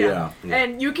killed. Yeah. Yeah. Yeah.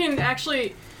 And you can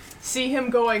actually see him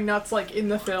going nuts, like, in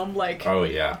the film. Like, Oh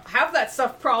yeah. half that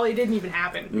stuff probably didn't even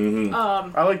happen.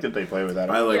 I like that they play with that.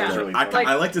 I like Yeah. It's that. really I, fun.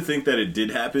 I like to think that it did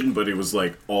happen, but it was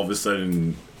like all of a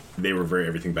sudden they revert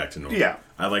everything back to normal. Yeah.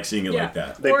 I like seeing it Yeah. like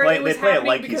that. They or play- it was they play it happening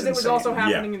like because he's it was insane. also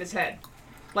happening Yeah. in his head.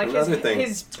 Like, Another thing-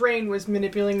 his brain was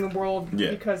manipulating the world Yeah.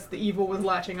 because the evil was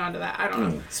latching onto that. I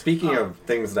don't know. Speaking of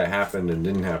things that happened and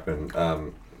didn't happen,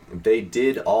 they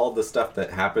did all the stuff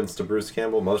that happens to Bruce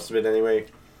Campbell, most of it anyway.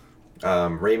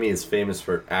 Raimi is famous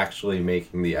for actually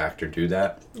making the actor do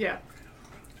that. Yeah.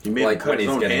 He made Like him cut when his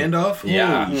he's own getting- hand off?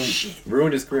 Yeah. Holy shit.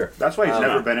 Ruined his career. That's why he's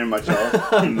never been in much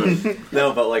else.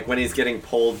 No, but like when he's getting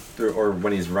pulled through, or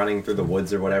when he's running through the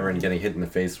woods or whatever, and getting hit in the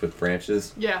face with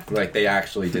branches. Yeah. Like they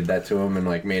actually did that to him and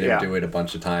like made him Yeah. do it a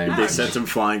bunch of times. They sent him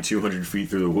flying 200 feet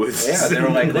through the woods. Yeah, they were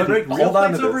like, Did they break real hold on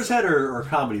plates to over his this. head or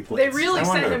comedy plates? They really I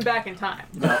sent wonder. him back in time.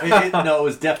 No, no, it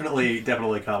was definitely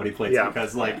comedy plates Yeah.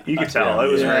 because like You could tell.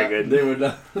 It was very good. They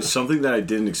would. Something that I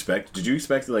didn't expect. Did you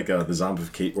expect like the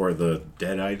zombification or the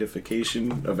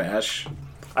deadification of Ash?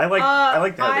 I like how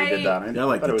they did that. Yeah, I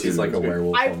like thought that was too. He's like a good.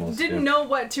 werewolf I almost. didn't yeah. know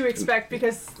what to expect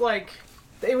because, like,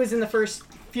 it was in the first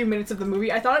few minutes of the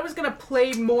movie. I thought it was going to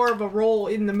play more of a role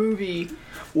in the movie.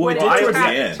 when it it did I, towards the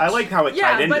happened. end. I like how it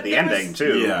Yeah, tied into but the there was- ending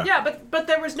too. Yeah. Yeah, but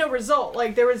there was no result.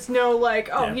 Like, there was no, like,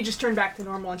 oh, Yeah. he just turned back to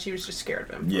normal and she was just scared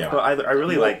of him. Yeah. But I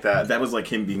really like that. That was like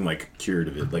him being like cured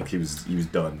of it. Like he was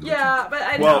done. Yeah, but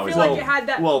I didn't Well, feel like it had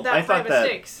that, well, that I high thought of that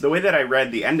stakes. the way that I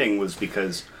read the ending was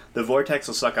because the vortex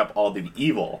will suck up all the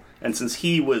evil, and since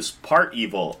he was part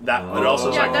evil, that would also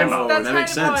yeah, suck that's, him up. that's that kind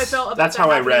makes of how I sense. felt about That's that how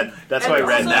I happening. read- that's And how I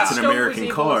read also that. That's an Stoke was American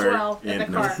evil car. as well, in the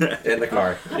And- car. In the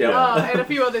car. Yeah. And a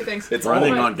few other things. It's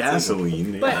Running But- on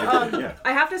gasoline. But yeah.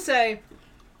 I have to say,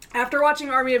 after watching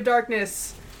Army of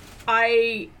Darkness,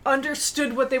 I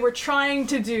understood what they were trying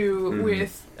to do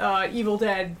with Evil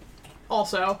Dead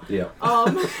also. Yeah.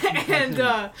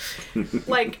 And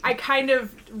like I kind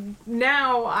of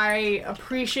now I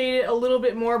appreciate it a little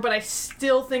bit more, but I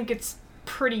still think it's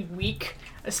pretty weak,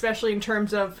 especially in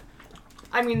terms of.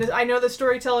 I mean, I know the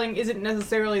storytelling isn't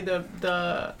necessarily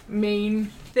the main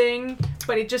thing,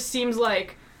 but it just seems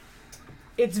like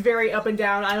it's very up and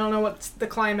down. I don't know what's the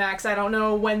climax. I don't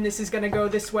know when this is gonna go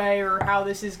this way or how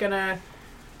this is gonna.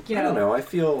 You know. I don't know. I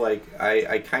feel like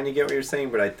I kind of get what you're saying,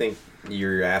 but I think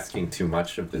you're asking too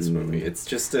much of this movie. It's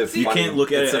just a. You funny- can't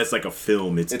look at it's it a- as like a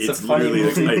film. It's it's a funny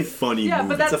literally movie. a funny Yeah, movie.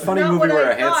 but that's It's a funny not movie what where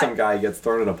I a handsome thought. guy gets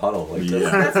thrown in a puddle. Like Yeah.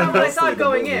 That's not what I mostly thought the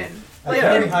going movie. in. At Like,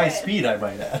 very and- high speed, I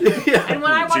might add. And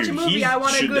when I watch a Dude, movie, he I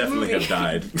want a should good definitely movie. have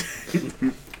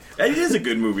died. It is a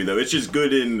good movie though. It's just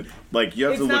good in like you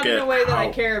have It's to look not at in a way that I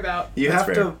how- care about. You That's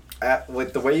have to.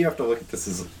 Like the way you have to look at this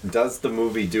is, does the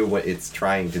movie do what it's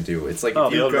trying to do? It's like Oh, if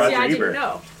the you old go, Roger See, I didn't Ebert.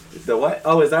 know. the what?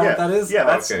 Oh, is that what that is? Yeah,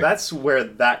 Oh, okay. that's where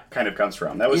that kind of comes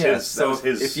from. That was Yeah, his. so that was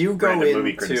his if you go random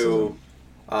movie criticism.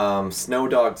 into Snow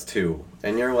Dogs 2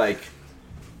 and you're like,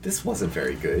 this wasn't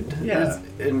very good. Yeah.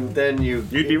 And then you'd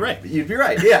be right. You'd be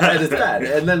right. Yeah, and it's bad.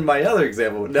 And then my other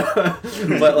example, no.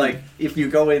 But like, if you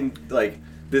go in like,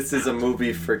 this is a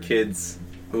movie for kids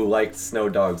who liked Snow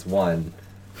Dogs 1,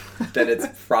 then it's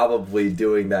probably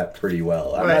doing that pretty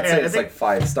well. I'm Well, not saying I it's think- like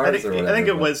 5 stars or whatever. I think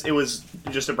it but- was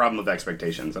just a problem of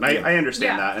expectations, and I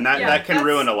understand Yeah. that, and that Yeah, that can that's-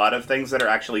 ruin a lot of things that are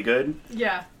actually good.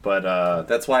 Yeah. But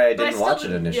That's why I But I didn't still watch it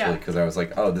didn't- initially, yeah. because I was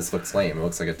like, oh, this looks lame. It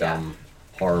looks like a dumb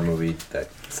horror movie that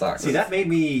sucks. See, that made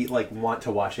me like want to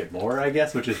watch it more, I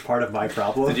guess, which is part of my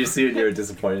problem. Did you see it and you were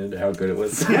disappointed at how good it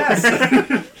was? Yes.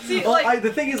 See, Well, like,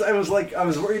 the thing is, I was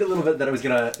worried a little bit that it was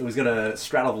gonna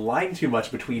straddle the line too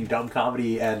much between dumb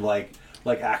comedy and like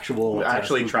actual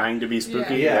actually spooky- trying to be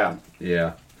spooky, Yeah.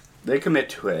 Yeah. they commit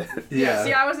to it. Yeah.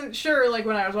 See, I wasn't sure, like,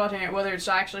 when I was watching it, whether it's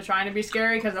actually trying to be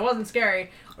scary, because it wasn't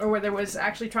scary, or whether it was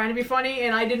actually trying to be funny,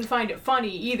 and I didn't find it funny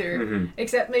either,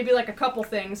 except maybe, like, a couple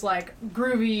things, like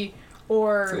Groovy,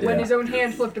 or when Yeah. his own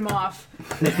hand flipped him off.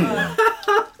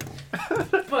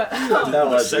 But, That The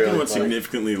was second really one's funny.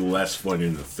 significantly less funny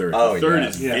than the third. Oh, the third yeah.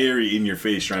 is Yeah. very in your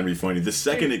face trying to be funny. The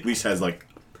second at least has like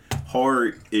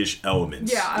horror-ish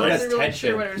elements. yeah, I Like, wasn't really tension.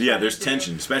 sure what it was yeah, trying there's to do.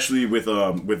 tension, especially with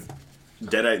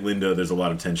Deadite Linda, there's a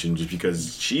lot of tension just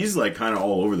because she's like kind of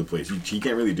all over the place. He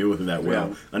can't really deal with it that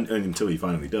well until he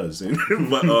finally does.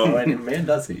 But And man,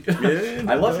 does he? Yeah,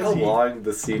 I love how he? long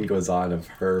the scene goes on of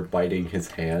her biting his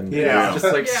hand. Yeah. Just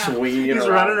like Yeah. swinging He's around.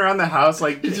 running around the house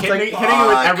like hitting like, it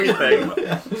with everything.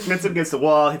 Hits it against the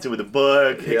wall, hits it with a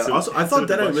book. Hits it, Also, I hits it thought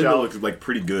with a Deadite Linda bookshelf. looked like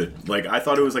pretty good. Like I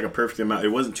thought it was like a perfect amount. It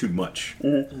wasn't too much.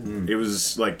 It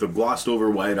was like the glossed over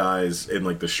white eyes and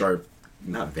like the sharp,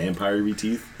 not vampire-y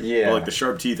teeth. Yeah. But like the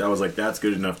sharp teeth, I was like, that's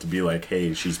good enough to be like,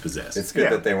 hey, she's possessed. It's good Yeah.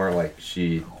 that they weren't like,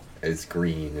 she is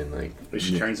green and like...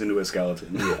 She turns into a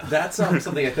skeleton. That's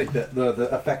something I think that the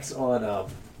effects on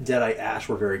Deadeye Ash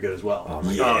were very good as well. Oh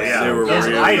my Oh God. yeah, They were those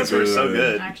really eyes were good. so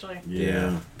good. Actually.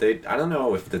 Yeah. I don't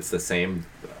know if it's the same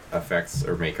effects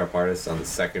or makeup artists on the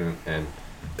second and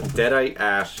Deadeye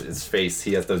Ash's face,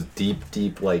 he has those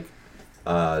deep like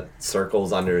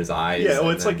circles under his eyes. Yeah, well,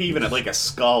 and it's then- like even like a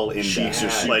skull in Cheeks that. are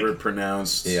super Like,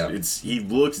 pronounced. Yeah. He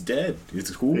looks dead.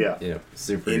 It's cool. yeah. Yeah,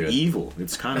 super And good. evil.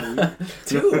 It's kind of weird.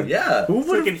 Dude, yeah. Who It's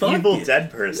like would've an thought evil it?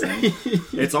 dead person.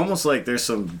 It's almost like there's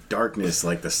some darkness,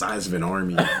 like the size of an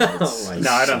army. Oh my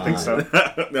No, I don't think so.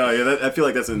 No, yeah, I feel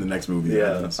like that's in the next movie.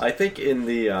 Yeah, I think in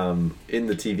the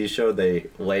TV show they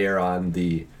layer on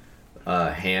the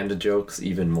hand jokes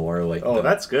even more. Like, Oh,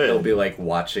 that's good. They'll be like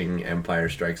watching Empire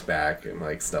Strikes Back and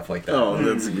like stuff like that. Oh,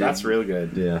 that's good. That's real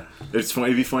good. yeah, It's funny.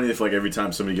 It'd be funny if like every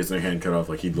time somebody gets their hand cut off,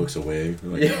 like he looks away.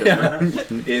 Like, yeah. in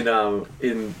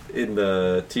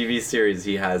the TV series,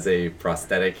 he has a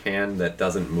prosthetic hand that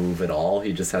doesn't move at all.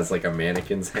 He just has like a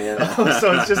mannequin's hand.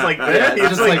 So it's just like Yeah, this. it's It's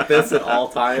just like, like this at all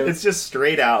times. it's just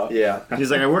straight out. Yeah,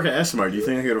 He's like, I work at S-Mart. Do you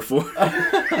think I could afford?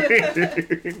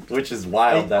 which is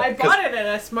wild. I bought it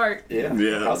at a Smart. Yeah,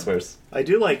 Yeah. housewares. I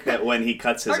do like that when he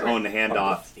cuts his Partner. own hand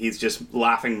off, he's just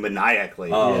laughing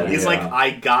maniacally. Oh, He's yeah. like, I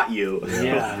got you.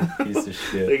 Yeah. Piece of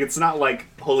shit. Like, it's not like,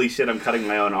 holy shit, I'm cutting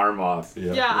my own arm off.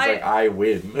 Yeah, Yeah, it's like I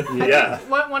win. Yeah.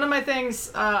 One of my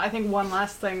things, I think one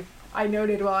last thing I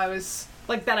noted while I was,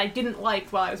 like, that I didn't like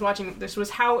while I was watching this was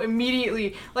how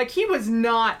immediately, like, he was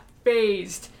not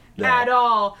phased No. at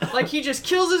all. Like, he just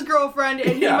kills his girlfriend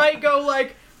and he Yeah. might go,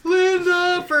 like,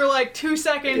 Linda for, like, 2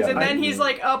 seconds Yeah, and then he's,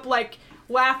 like, up, like,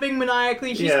 laughing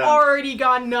maniacally. He's Yeah. already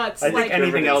gone nuts. I think like,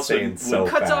 anything else would, Everything's so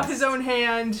cuts off fast. his own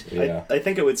hand. Yeah. I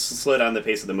think it would slow down the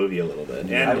pace of the movie a little bit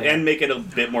and make it a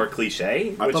bit more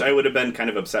cliche, I which thought- I would have been kind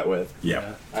of upset with Yeah.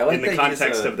 I like in the that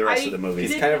context he's of the rest I of the movie. He's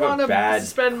didn't kind of a wanna bad,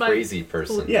 suspend my crazy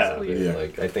person. Yeah. or something. Yeah.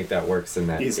 Like I think that works in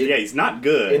that. He's not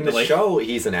good. In the like, show,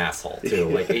 he's an asshole too.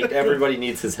 Like everybody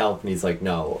needs his help, and he's like,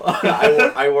 "No,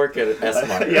 I work at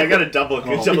S-Mart." yeah, I got a double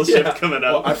shift yeah. coming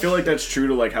Well, up. I feel like that's true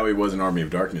to like how he was in Army of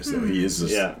Darkness. Though he is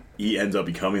just, Yeah. he ends up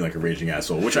becoming like a raging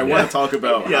asshole, which I want to talk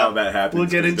about Yeah. how that happens. We'll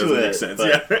get 'cause into doesn't it. Make sense.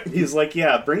 But Yeah. he's like,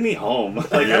 yeah, bring me home.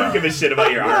 Like, I Yeah. don't give a shit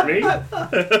about your army.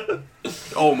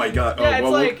 Oh my god. Yeah, it's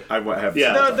well, like- I have.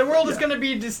 Yeah. The world is going to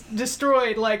be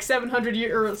destroyed like 700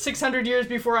 years or 600 years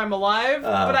before I'm alive,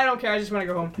 Uh-huh. but I don't care. I just want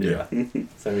to go home. Yeah.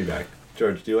 Send me back,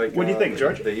 George. Do you like? What do you think,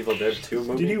 George? The Evil Dead 2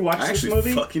 movie. Did you watch I this actually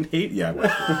movie? fucking hate.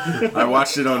 Yeah, I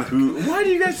watched it on Hulu. Why do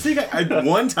you guys think I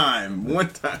one time?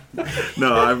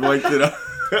 No, I liked it.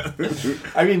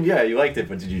 I mean, yeah, you liked it,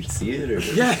 but did you see it? Or?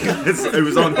 Yeah, it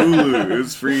was on Hulu. It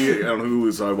was free on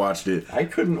Hulu, so I watched it. I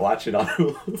couldn't watch it on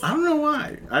Hulu. I don't know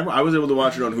why. I was able to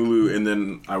watch it on Hulu, and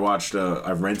then I watched.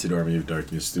 I rented Army of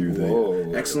Darkness through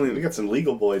the excellent. We got some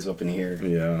legal boys up in here.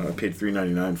 Yeah, I paid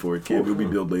 $3.99 for it. It will be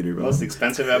billed later. But Most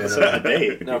expensive episode of the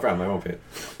day. No problem. I won't pay it.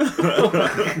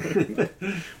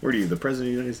 where are you, the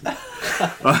president of the United States?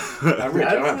 I'm rich.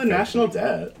 I don't That's have the to. national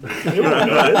debt. They won't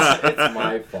notice. It's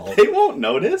my fault. They won't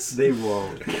notice. They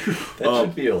won't. That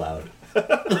should be allowed.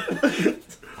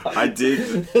 I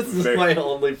did. This is my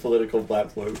only political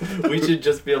platform. We should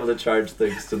just be able to charge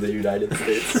things to the United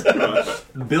States.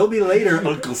 Bill me later,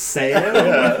 Uncle Sam.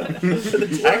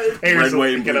 Taxpayers Red, will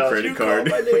white, and pick it blue up. credit card.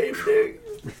 My name, Nick.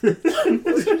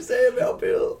 What's your say about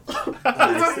Bill?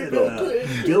 I said,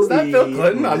 Is that Bill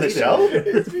Clinton on the show?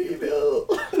 It's me, Bill.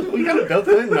 We got a Bill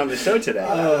Clinton on the show today.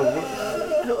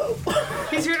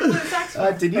 He's here to play the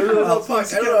saxophone. Did you Oh,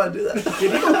 fuck. I don't want to do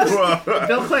that.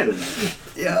 Bill Clinton?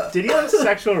 Yeah. Did you have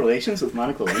sexual relations with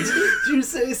Monica Lewinsky? Did you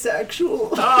say sexual?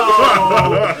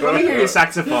 Oh, let me hear your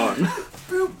saxophone.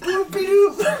 Oh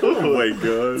my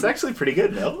god. It's actually pretty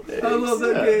good, Bill. I love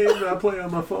that game that I play on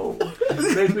my phone.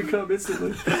 It makes me come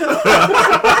instantly.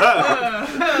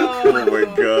 Oh my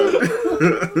god.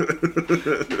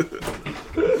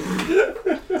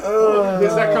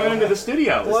 Who's that coming into the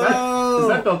studio? Is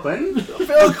that Bill Clinton?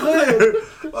 Bill Clinton!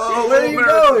 Oh, where are you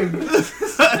going?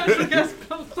 Yes,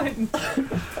 Bill Clinton.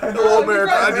 Hello,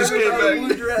 America. I just came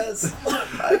back. Dress.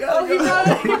 I Oh,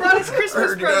 he brought his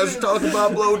Christmas presents. talk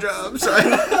about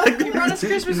blowjobs. He brought us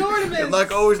Christmas ornaments.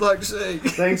 like I always like to say.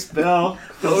 Thanks, Bill.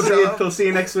 We'll see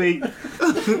you next week.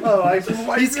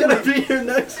 He's gonna be here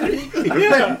next week.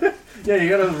 Yeah, you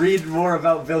gotta read more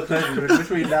about Bill Clinton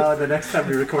between now and the next time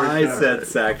we record. I said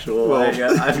sexual. Well-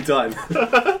 I'm done.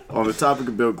 On the topic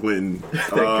of Bill Clinton,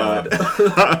 Thank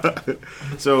God.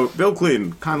 so Bill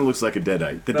Clinton kind of looks like a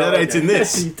Deadite. The Deadites in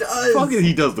this, He does. fucking,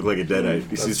 he does look like a Deadite.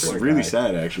 This That's is poor really guy.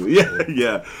 sad, actually.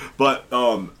 Yeah. But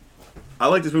I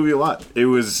like this movie a lot. It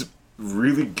was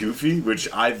really goofy, which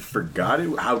I forgot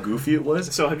how goofy it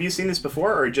was. So, have you seen this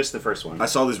before, or just the first one? I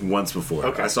saw this once before.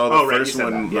 Okay. I saw the Oh, right, you first said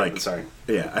one that. Yeah, like sorry.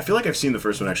 Yeah, I feel like I've seen the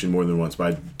first one actually more than once,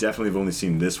 but I definitely have only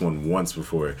seen this one once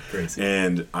before. Crazy.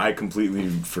 And I completely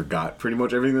forgot pretty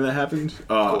much everything that happened.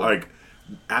 Like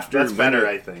after That's better,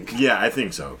 Linda- I think. Yeah, I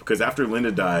think so. Because after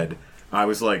Linda died, I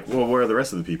was like, well, where are the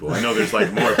rest of the people? I know there's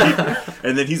like more people.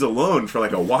 And then he's alone for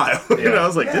like a while. And I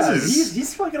was like, Yeah, this is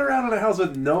he's fucking around in a house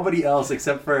with nobody else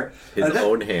except for His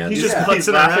own hand. He's just Yeah. He's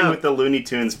putzing laughing around. with the Looney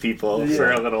Tunes people Yeah. for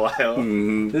a little while.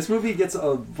 This movie gets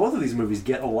both of these movies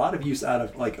get a lot of use out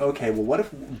of like, okay, well, what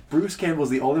if Bruce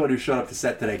Campbell's the only one who showed up to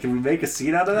set today? Can we make a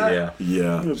scene out of that? Yeah.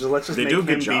 Yeah. Let's just They make do a him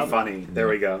good be job. funny. There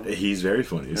we go. He's very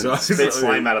funny. So Spit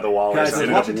slime out of the wall or Guys, I was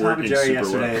something. watching Tom and working Jerry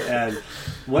super well. yesterday, and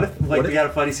what if What we if- had a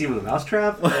funny scene with a mousetrap?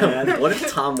 And What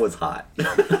if Tom was hot?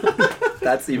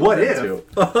 That's even What better,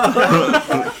 if?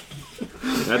 too.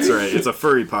 That's right. It's a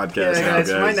furry podcast Yeah, now, guys,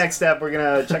 guys. my next step, we're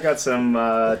gonna check out some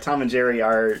Tom and Jerry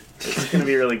art. It's gonna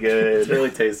be really good. It's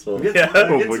really tasteful. get, Yeah. get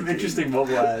Oh, some interesting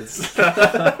mobile ads.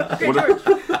 Okay, George.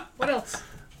 What else?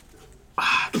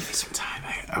 Give me some time.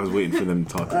 I was waiting for them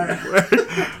to talk to me.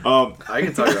 I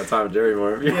can talk about Tom and Jerry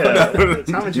more. Yeah,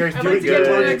 Tom and Jerry's I'd pretty like to get to the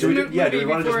good. next do we, movie yeah, do we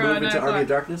want to just before, move 9 into Army o'clock. of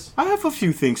Darkness? I have a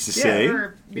few things to say.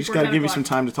 or You just before gotta 10 give me o'clock. some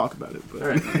time to talk about it. But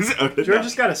Right. George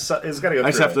just gotta go.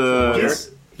 I just have through to- it. He's-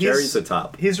 Jerry's the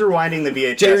top. He's rewinding the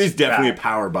VHS. Jerry's definitely a back.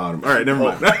 power bottom. All right, never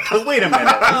mind. Oh, wait a minute.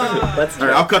 That's All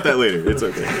right, I'll cut that later. It's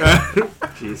okay.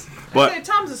 Jeez. But Okay,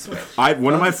 Tom's a switch.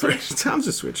 one of my first Tom's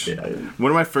a switch. Yeah. One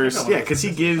of my first, yeah, because he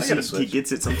I got a he switch.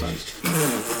 gets it sometimes.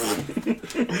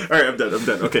 All right, I'm done.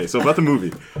 Okay, so about the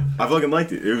movie, I fucking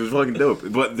liked it. It was fucking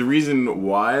dope. But the reason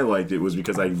why I liked it was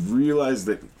because I realized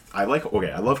that I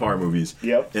love horror movies.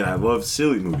 Yep. And I love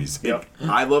silly movies. Yep.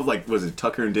 I love was it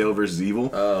Tucker and Dale versus Evil?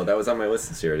 Oh, that was on my list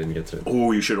this year. I didn't get to it.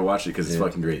 Oh, you should have watched it because it's Yeah.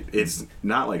 fucking great. It's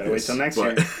not like Gotta wait this. till next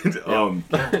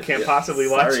but, Can't possibly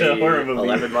watch Sorry, a horror movie.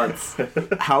 11 months.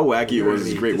 how wacky it was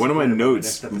is great. One of my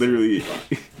notes literally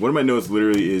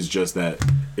is just that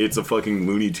it's a fucking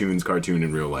Looney Tunes cartoon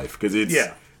in real life because it's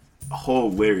Yeah.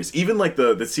 hilarious. Even like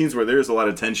the scenes where there's a lot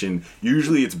of tension,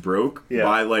 usually it's broke Yeah.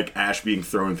 by like Ash being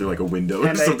thrown through like a window or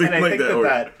And something I like think that. Or,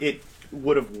 that it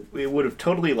would have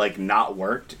totally like not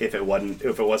worked if it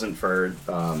wasn't for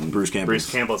Bruce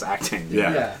Campbell's acting.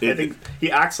 yeah, Yeah. I think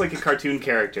he acts like a cartoon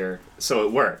character, so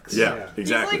it works. yeah, Yeah.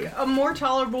 exactly. He's like a more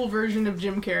tolerable version of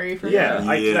Jim Carrey for Yeah,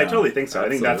 me. I totally think so. I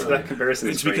think Absolutely. that comparison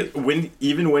is It's great. because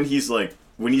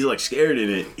when he's like scared in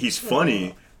it, he's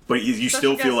funny, but you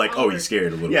still Especially feel like, guys oh, older. he's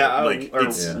scared a little Yeah, bit. Like or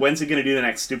it's when's he gonna do the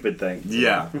next stupid thing?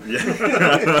 yeah.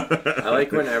 I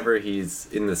like whenever he's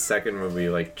in the second movie,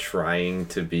 like trying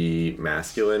to be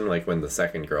masculine, like when the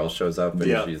second girl shows up and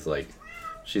Yeah.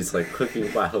 she's like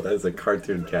cooking. Wow, that is a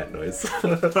cartoon cat noise.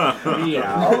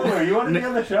 Oh, you want to be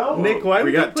on the show? Nick, why We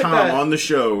would you got put Tom that? on the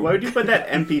show. Why would you put that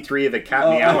MP3 of the cat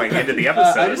meowing into the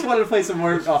episode? I just wanted to play some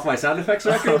more off my sound effects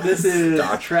record. This is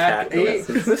Stop track cat 8,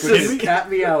 noises. which is cat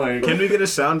meowing. Can we get a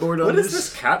soundboard on What this? is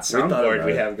this cat thought soundboard about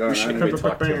we it. have going I on? think we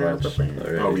talk too much.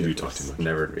 Oh, we do talk too much.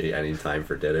 Never be any time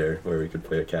for dead air where we could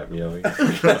play a cat meowing.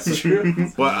 That's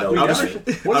true. Well, No, I'll yeah.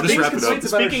 just What's wrap Big's it up. complaints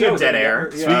about our Speaking of shows? dead I've air,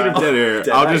 never- Speaking of dead air, Dead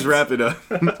I'll Ice. just wrap it up.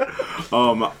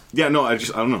 Yeah, no, I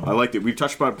don't know. I liked it. We've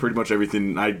touched about pretty much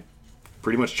everything. I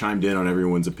pretty much chimed in on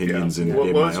everyone's opinions and What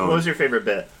my was, own. what was your favorite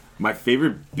bit? My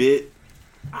favorite bit,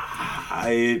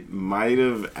 I might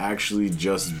have actually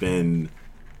just been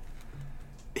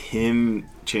him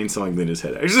chainsawing Linda's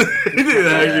head. Actually,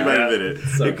 that actually might have been it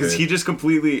So because good. he just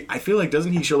completely. I feel like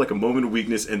doesn't he show like a moment of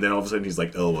weakness and then all of a sudden he's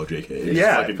like, "Oh, well, JK." He just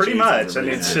Yeah, fucking pretty chainsaws much. I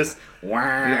mean, everybody's it's head. just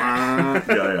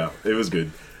wah. Yeah, it was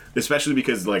good. Especially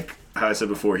because, like how I said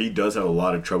before, he does have a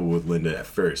lot of trouble with Linda at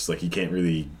first. Like he can't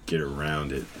really get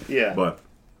around it. Yeah. But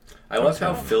I love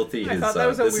how filthy I his. thought that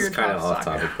was a This is weird kind of pop off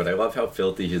song. topic, but I love how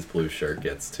filthy his blue shirt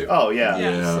gets too. Oh yeah.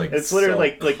 Yeah. Like, It's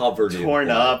literally so like covered in torn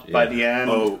blood. up by Yeah. the end.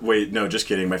 Oh wait, no, just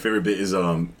kidding. My favorite bit is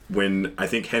when I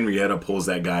think Henrietta pulls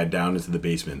that guy down into the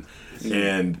basement,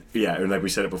 and yeah, and like we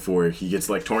said it before, he gets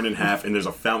like torn in half, and there's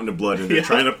a fountain of blood, and they're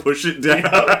trying to push it down.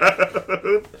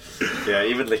 Yeah,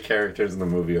 even the characters in the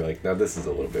movie are like, "No, this is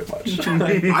a little bit much.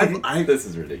 This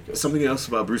is ridiculous." Something else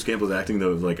about Bruce Campbell's acting,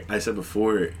 though, like I said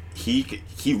before, he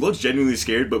looks genuinely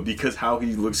scared, but because how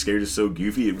he looks scared is so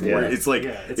goofy, it's like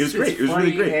it was great. It was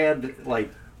really great. And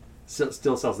like,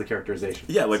 still sells the characterization.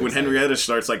 Yeah, like when Henrietta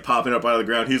starts like popping up out of the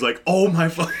ground, he's like, "Oh my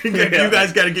fucking god, you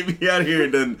guys got to get me out of here!"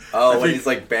 And then Oh, I when think- he's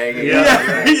like banging.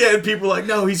 yeah, yeah, and people are like,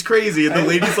 "No, he's crazy," and the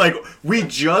lady's like, "We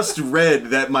just read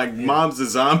that my mom's a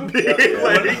zombie."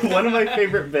 Like, One of my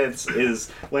favorite bits is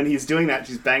when he's doing that,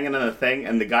 she's banging on a thing,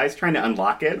 and the guy's trying to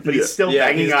unlock it, but he's still Yeah,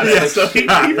 banging he's on just it.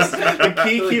 like- So the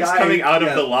key keeps coming out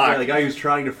of the lock. Yeah, the guy who's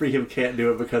trying to free him can't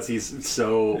do it because he's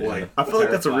so like. I feel like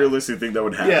that's a terrified. realistic thing that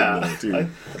would happen. Yeah, though, too.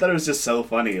 I thought it was just so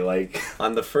funny. Like,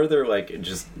 On the further, like,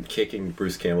 just kicking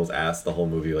Bruce Campbell's ass the whole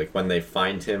movie, like, when they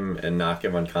find him and knock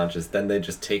him unconscious, then they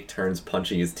just take turns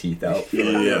punching his teeth out for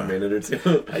like, Yeah. a minute or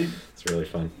two. It's really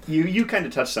fun. you kind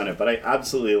of touched on it, but I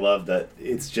absolutely love that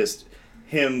it's just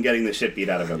him getting the shit beat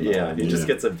out of him. the Yeah, whole he movie. just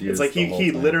gets abused. It's like the whole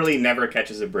he time. literally never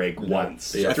catches a break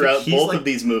once Yeah. I think throughout he's both like- of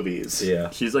these movies. Yeah.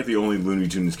 He's like the only Looney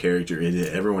Tunes character in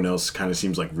it. Everyone else kind of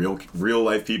seems like real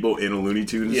life people in a Looney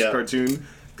Tunes Yeah. cartoon.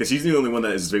 Because he's the only one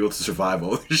that is able to survive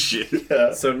all this shit.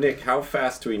 So, Nick, how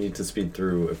fast do we need to speed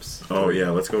through? Oh yeah,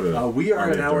 let's go to. We are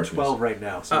Army an of hour Darkness. 12 right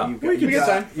now, so Oh, you've we got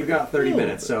time. you've got 30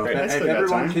 minutes. So Great, I if still got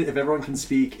everyone time. can, if everyone can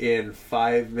speak in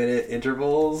 5-minute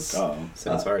intervals, Oh,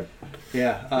 Sounds hard.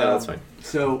 yeah, No, that's fine.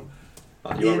 So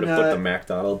You want me to in, put the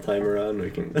McDonald timer on? We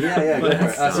can. yeah, go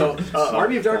for it. So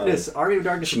Army of fun. Darkness. Army of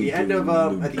Darkness. At the end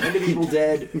of Evil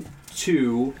Dead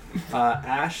 2,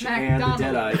 Ash and the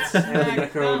McDonald. Deadites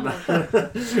and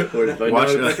the Watch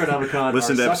it. Necronomicon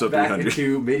Listen to are episode sucked back 300.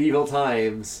 into medieval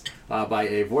times by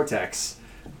a vortex,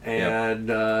 and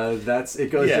that's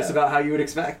it. Goes Yeah. just about how you would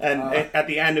expect. And at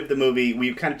the end of the movie,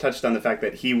 we kind of touched on the fact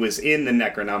that he was in the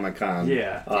Necronomicon.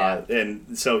 Yeah.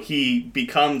 And so he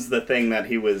becomes the thing that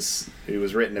he was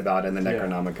written about in the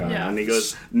Necronomicon. Yeah. And he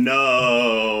goes,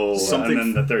 no! Something- And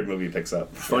then the third movie picks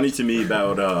up. Funny to me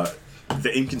about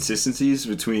the inconsistencies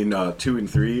between 2 and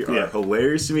 3 are Yeah.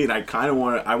 hilarious to me, and I kind of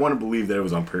want to believe that it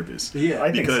was on purpose. Yeah.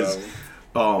 I think because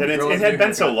so. um, And Girl it with had new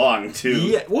been so haircut. long, too.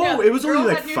 yeah, whoa, Yeah, it was girl only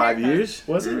like had new 5 haircut. years.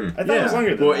 Was it? I thought it was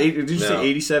longer than well, that. did you say No.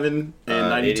 87 and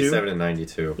 92? 87 and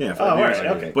 92. Yeah, Oh, 5 years.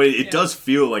 alright, okay. But it Yeah. does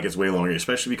feel like it's way longer,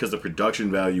 especially because the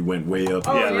production value went way up.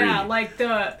 Oh in yeah, 3. like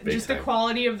Big just the time.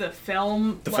 quality of the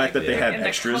film. The like, fact that they had and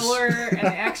extras. the color and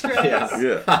the extras.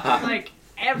 yeah. Like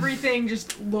everything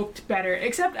just looked better,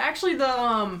 except actually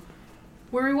the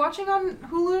Were we watching on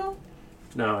Hulu?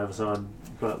 No, it was on,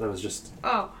 but that was just.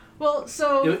 Oh, well,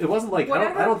 so It wasn't like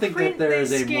I don't think that print there they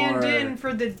is a scanned more. in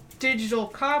for the digital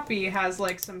copy has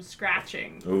like some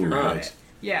scratching Ooh, through nice. it.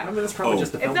 Yeah, I mean, that's probably Oh.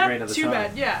 just the film it's grain not of the too time.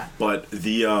 bad. Yeah. But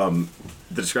the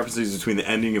discrepancies between the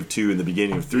ending of 2 and the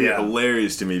beginning of 3 Yeah. are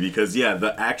hilarious to me because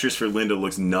the actress for Linda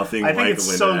looks nothing I like think it's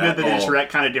Linda so at good that they just all.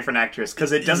 retcon a different actress,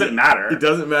 because it doesn't matter. It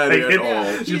doesn't matter Like, at it- all.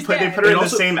 Yeah. They She's put dead. her in And the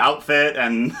also- same outfit,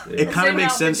 and It kind of Same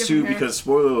makes outfit, sense too different hair. because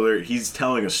spoiler alert, he's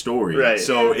telling a story, Right.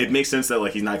 so it makes sense that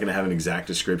like he's not going to have an exact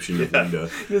description of Linda.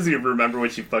 he doesn't even remember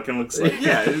what she fucking looks like.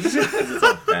 Yeah, it's just, It's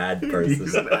a bad person.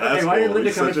 he's an Hey, why did asshole. Linda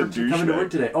He's come such a to douchebag. work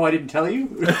today? Oh, I didn't tell you.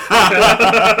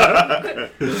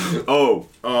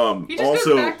 Oh, He just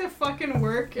also, goes back to fucking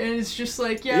work and it's just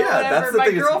like, yeah, Yeah, that's whatever. the My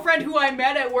thing is- girlfriend who I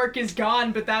met at work is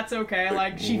gone, but that's okay.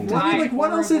 Like she I died. mean, like,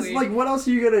 what else is horribly. what else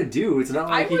are you gonna do? It's not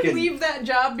I like you would can. leave that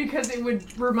job because it would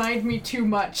remind me too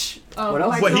much of What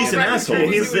else? my but he's an girlfriend asshole. who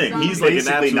He's was the thing. zombie. He's like an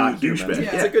Basically not absolute human. douchebag.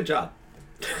 Yeah. It's a good job.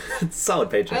 It's a solid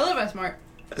paycheck. I live at Smart.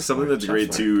 Something that's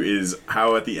great too is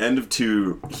how at the end of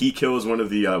 2 he kills one of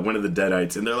the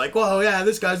Deadites and they're like, "Whoa, yeah,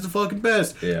 this guy's the fucking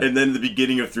best." Yeah. And then in the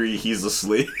beginning of 3, he's a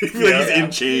slave. Like, Yeah. he's in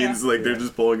chains. Yeah. Like they're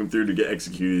just pulling him through to get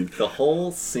executed. The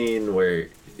whole scene where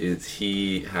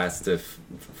he has to,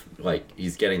 like,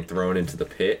 he's getting thrown into the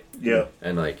pit. Yeah.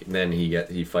 And, like, then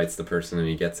he fights the person and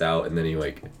he gets out and then he,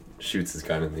 like, shoots his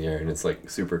gun in the air and it's, like,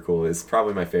 super cool. It's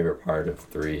probably my favorite part of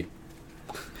 3.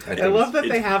 I love that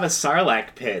they have a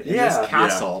Sarlacc pit in Yeah. this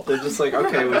castle. They're just like,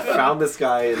 okay, we found this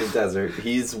guy in the desert.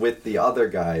 He's with the other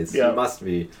guys. Yeah. He must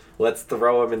be. Let's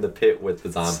throw him in the pit with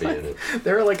the zombie in it.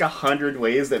 There are like 100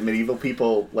 ways that medieval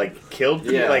people like killed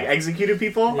people, Yeah. like executed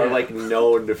people. Are, like,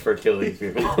 known for killing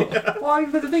people. Well, I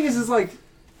mean, but the thing is like,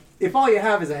 if all you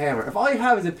have is a hammer, if all you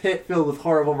have is a pit filled with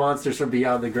horrible monsters from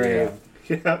beyond the grave,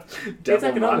 Yeah, devil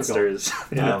economical. monsters.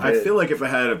 Yeah, I feel like if I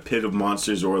had a pit of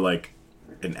monsters or like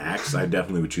an axe, I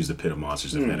definitely would choose the pit of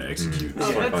monsters if I had to execute.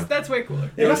 Oh, that's way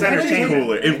cooler. it was Yeah. entertaining.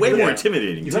 Cooler and way more Yeah.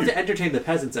 intimidating You too. have to entertain the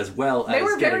peasants as well They as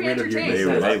were getting very rid of your entertained. They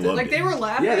descendants. loved Like it. they were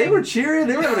laughing. Yeah, they were cheering.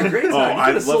 They were having a great time. I You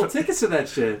could have sold love- tickets to that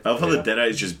shit. I love how the Deadeye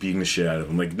is just beating the shit out of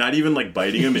him. Like, not even like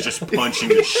biting him, it's just punching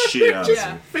the shit out of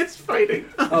Yeah. him. Fist fighting.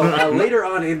 Later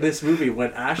on in this movie,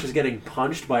 when Ash is getting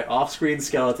punched by off-screen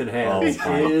skeleton hands, Oh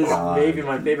my is God. maybe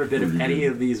my favorite bit of any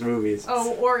of these movies.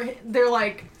 Oh, or they're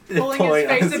like pulling Pulling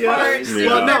his face us- apart, Yeah. sticking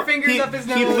Well, their fingers up his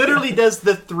nose. He literally does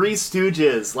the Three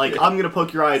Stooges. Like, I'm gonna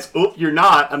poke your eyes. Oop, you're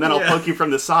not, and then I'll Yeah. poke you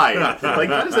from the side. Like,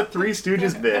 that is a Three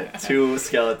Stooges bit. Two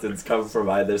skeletons come from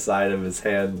either side of his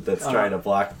hand that's trying to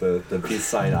block the peace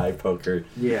sign eye poker.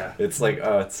 Yeah. It's like,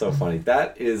 oh, it's so funny.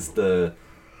 That is the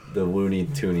Looney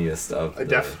Tooniest of the,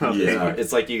 Definitely. Yeah.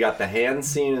 It's like you got the hand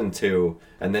scene in 2,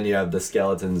 and then you have the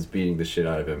skeletons beating the shit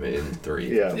out of him in 3.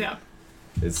 Yeah. Yeah.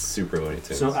 It's super Looney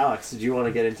Tunes. So, Alex, did you want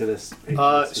to get into this?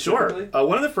 Sure. specifically?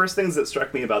 One of the first things that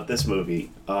struck me about this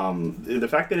movie, the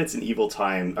fact that it's in evil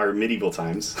time or medieval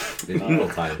times. Medieval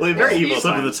times. Well, very Well, evil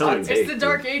Slip of the times. tongue. It's the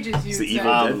Dark Ages, you It's would the say.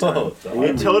 evil dead time.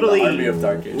 It totally- The Army of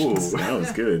Dark Ages. Ooh. That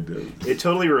was good. It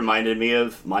totally reminded me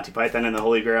of Monty Python and the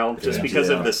Holy Grail, just Yeah. because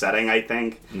Yeah. of the setting, I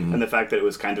think, and the fact that it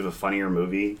was kind of a funnier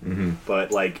movie.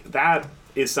 But like that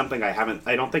is something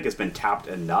I don't think has been tapped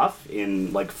enough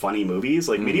in like funny movies.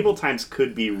 Like medieval times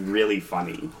could be really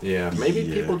funny. Yeah, maybe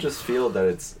Yeah. people just feel that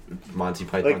it's Monty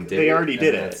Python Like did they it, already and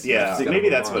did that's- it. Yeah, gotta maybe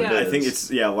move that's on. what Yeah. it is. I think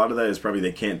it's a lot of that is probably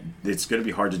they can't. It's going to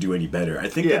be hard to do any better. I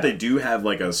think Yeah. that they do have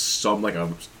like a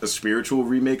spiritual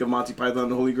remake of Monty Python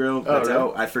and the Holy Grail. That's really?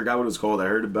 out. I forgot what it was called. I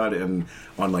heard about it on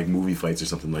like movie fights or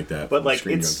something like that. But from like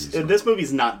Screen it's Junkies, so. this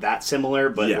movie's not that similar,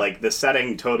 but Yeah. like the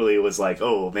setting totally was like,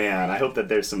 oh man, I hope that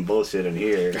there's some bullshit in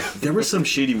here. There was some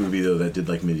shady movie though that did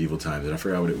like medieval times, and I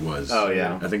forgot what it was. Oh,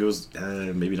 yeah. I think it was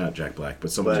maybe not Jack Black,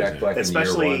 but someone. But Jack Black in year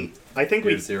especially, one. I think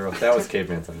Year we 0. That was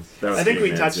Caveman Times. I think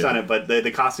we touched on it, but the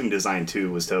costume design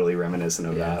too was totally reminiscent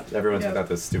of Yeah, that. everyone's Yeah. got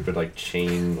this stupid like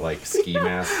chain like ski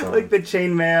mask on. Like the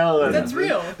chainmail. And That's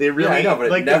real. They really I know, but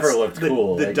it like never the, looked the,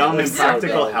 cool. The Like, dumb it and was so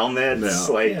practical dumb. helmets.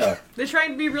 Yeah. Like yeah, They're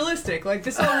trying to be realistic. Like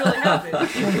this all really happened.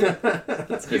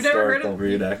 it's You've never heard historical of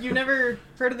reenactment. you never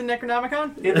heard of the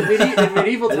Necronomicon? In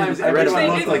medieval times, I read everyone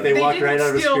about looked like they walked right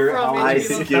out of steal Spirit from Halloween.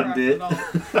 medieval skipped times it.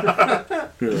 at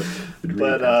all.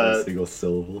 But, a single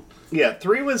syllable. yeah,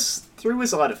 three was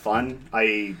a lot of fun.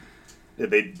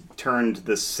 They turned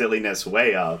the silliness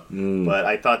way up, but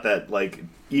I thought that like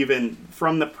even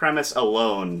from the premise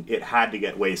alone, it had to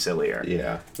get way sillier.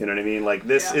 Yeah, You know what I mean? Like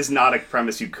this Yeah. is not a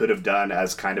premise you could have done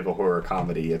as kind of a horror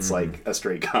comedy. It's like a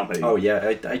straight comedy. oh yeah,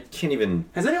 I can't even.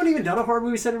 Has anyone even done a horror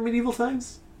movie set in medieval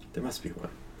times? There must be one.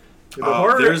 The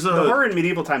horror, there's the a- horror in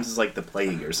medieval times is like the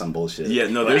plague or some bullshit. Yeah,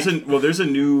 no, there's a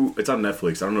new. It's on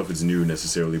Netflix. I don't know if it's new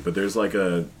necessarily, but there's like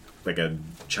a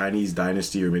Chinese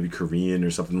dynasty or maybe Korean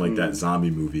or something like that zombie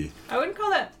movie. I wouldn't call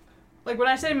that like when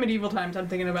I say medieval times, I'm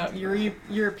thinking about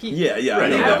European. Yeah, I Right,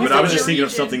 know yeah. that, but I was just thinking of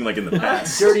Region. something like in the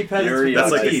past. Dirty peasants Yuri with on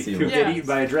no Ice teeth Team. who Yeah. get eaten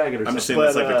by a dragon or I'm just something. saying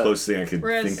that's like But, the closest thing I could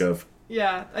whereas- think of.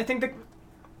 Yeah, I think the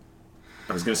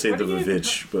I was gonna say What the do you-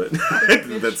 Vivitch, but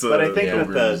that's. But I think yeah.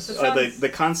 that That sounds- the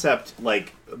concept,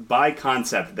 like by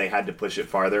concept, they had to push it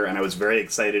farther, and I was very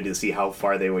excited to see how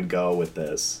far they would go with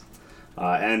this.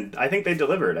 And I think they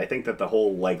delivered. I think that the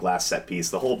whole like last set piece,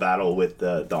 the whole battle with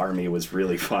the army was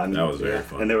really fun. that was very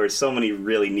fun. And there were so many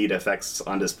really neat effects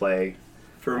on display.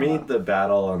 For me, the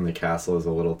battle on the castle is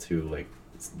a little too like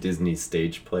Disney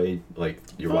stage play. Like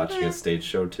you're watching a stage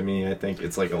show to me. I think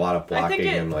it's like a lot of I think blocking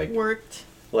it and like worked.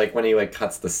 when he like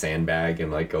cuts the sandbag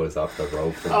and like goes up the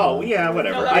rope. And Oh yeah,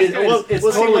 whatever. No, that's good. It's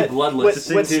see, totally what- bloodless,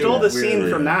 What too. stole the Weird. scene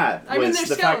from that I mean, was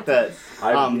they're the fact that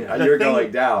you're the thing-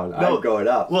 going down. No, I'm going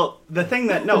up. Well, the thing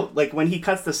that like when he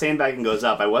cuts the sandbag and goes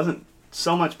up, I wasn't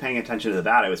so much paying attention to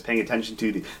that. I was paying attention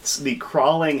to the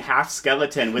crawling half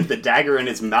skeleton with the dagger in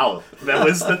his mouth. That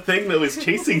was the thing that was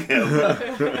chasing him.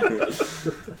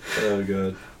 Oh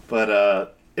god.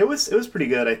 But it was pretty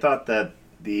good. I thought that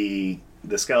the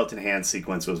skeleton hand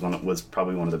sequence was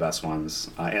probably one of the best ones,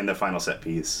 and the final set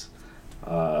piece.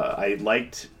 I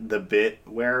liked the bit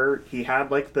where he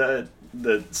had like the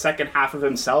second half of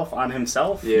himself on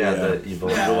himself. Yeah, Yeah. the evil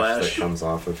Yeah. lash that comes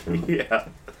off of him. Yeah.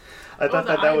 I thought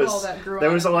the that eyeball was that grew there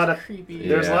on was a him lot was of creepy.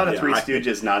 there was a lot of Yeah, Three I-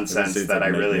 Stooges nonsense it's that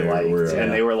like I really Nightmare liked, where,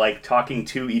 and they were like talking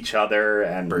to each other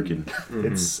and Birkin.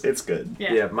 It's good.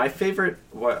 Yeah. Yeah, my favorite.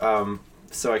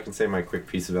 So I can say my quick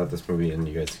piece about this movie, and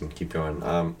you guys can keep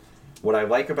going. What I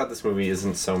like about this movie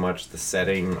isn't so much the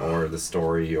setting or the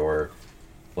story or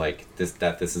like this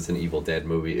is an Evil Dead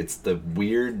movie. It's the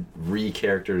weird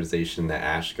recharacterization that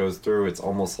Ash goes through. It's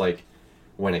almost like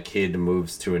when a kid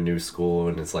moves to a new school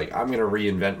and it's like, I'm gonna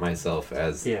reinvent myself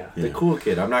as Yeah. the cool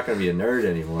kid. I'm not gonna be a nerd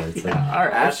anymore. It's like all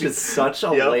right. Ash is such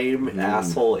a lame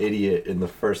asshole idiot in the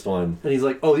first one. And he's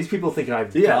like, oh, these people think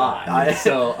I've Yeah, died,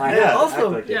 so I have to also,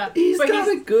 act like it. Yeah. He's But got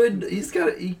he's- a good. He's got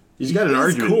an an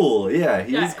argument. Cool, yeah,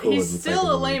 he Yeah, is cool. in he's the still second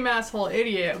a movie. lame asshole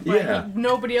idiot, but Yeah.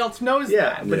 nobody else knows Yeah,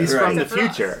 that. but he's Right. from the Except for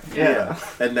us. future. Yeah,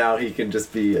 and now he can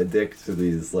just be a dick to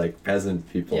these like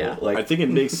peasant people. Yeah. Like I think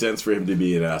it makes sense for him to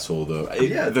be an asshole, though.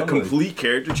 Yeah, the totally. complete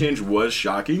character change was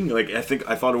shocking. Like, I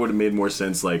thought it would have made more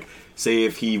sense. Like, say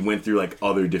if he went through like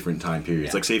other different time periods.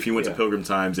 Yeah. Like, say if he went to Pilgrim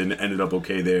Times and ended up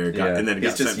okay there, and then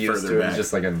he's got just sent used further to it. back. He's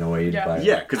just like annoyed Yeah. by it.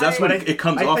 Yeah, because that's I- when it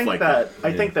comes I off think like that. that.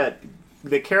 I think that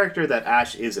the character that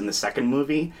Ash is in the second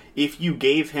movie, if you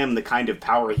gave him the kind of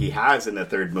power he has in the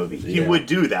third movie, he Yeah. would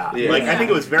do that. Yeah. Like I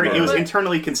think it was it was But-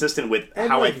 internally consistent with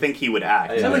And, how like- I think he would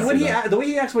act. Yeah. And like when Yeah. the way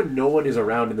he acts when no one is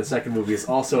around in the second movie is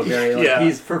also very like Yeah.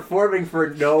 he's performing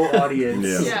for no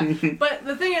audience. Yeah. Yeah, but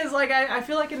the thing is, like, I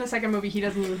feel like in the second movie he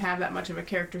doesn't even have that much of a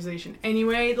characterization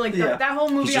anyway. Like Yeah. that whole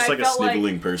movie, He's just I like a felt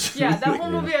sniveling person. Yeah, that whole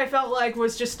movie I felt like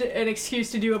was just an excuse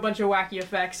to do a bunch of wacky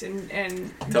effects and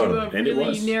Totally. do a And it really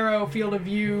was. narrow field of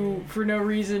view for no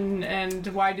reason. And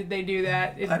why did they do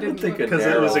that? It I don't think look- Because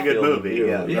it was a good narrow field movie, of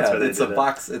view. yeah, that's why they it's a did it.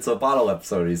 box. It's a bottle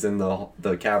episode. He's in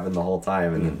the cabin the whole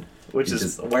time, and then Which he is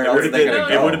just, where It else would are have they been, gonna no,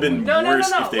 go? it would have been No, worse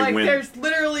no. if they Like, went. there's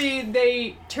literally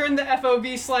they turned the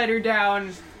FOV slider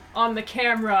down on the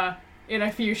camera in a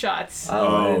few shots, Oh,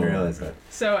 I didn't Oh. realize that.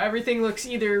 so everything looks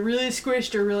either really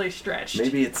squished or really stretched.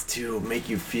 Maybe it's to make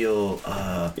you feel.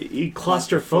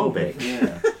 claustrophobic.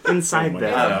 Yeah. Inside Oh my the.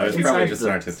 God. I don't know. It's inside probably just the-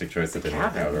 an artistic choice that didn't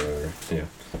work cabin. out or whatever. Yeah.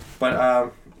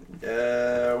 But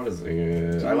what is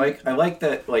it? I like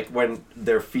that like when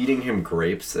they're feeding him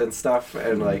grapes and stuff,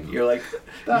 and like you're like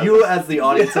you as the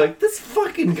audience are like this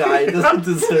fucking guy doesn't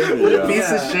deserve it. Yeah.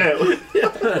 Piece of shit.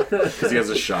 Because he has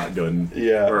a shotgun.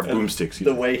 Yeah. Or a boomstick. excuse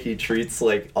The me. way he treats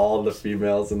like all the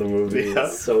females in the movie Yeah.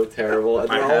 is so terrible, and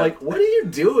they're I all have- like, "What are you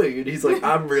doing?" And he's like,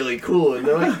 "I'm really cool," and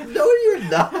they're like, "No, you're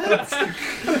not."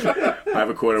 I have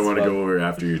a quote I want to fun. go over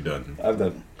after you're done. I'm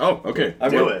done. Oh, okay.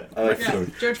 I'm Do good. it. I like Yeah. the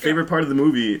George, go. Favorite part of the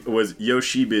movie was Yo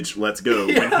She Bitch, let's go.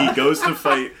 When he goes to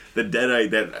fight the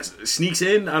Deadite that sneaks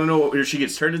in, I don't know, or she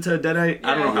gets turned into a Deadite.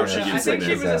 I don't know how Yeah. she I gets think in she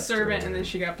there. was a possessed or servant whatever. and then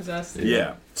she got possessed.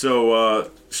 Yeah. So,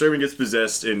 servant gets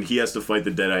possessed and he has to fight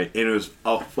the Deadite, and it was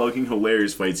a fucking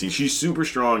hilarious fight scene. She's super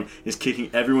strong, is kicking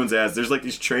everyone's ass. There's like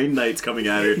these trained knights coming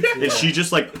at her, and she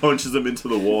just like punches them into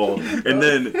the wall. And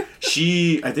then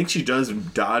I think she does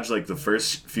dodge like the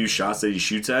first few shots that he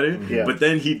shoots at her, Yeah. but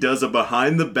then he does a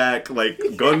behind the back, like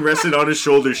gun rested on his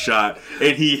shoulder shot,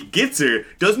 and he gets her,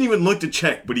 doesn't even look to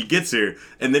check, but he gets her,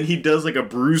 and then he does like a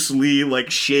Bruce Lee like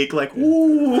shake, like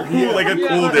ooh, like a Yeah.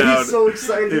 cool And down. He's so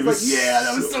excited. It He's like, was yeah,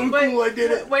 that was so But cool. I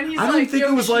did it. when he's I don't like, think "Yo,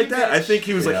 it was like she that. I bitch," think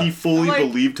he was like Yeah. he fully Like-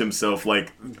 believed himself.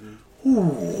 Like,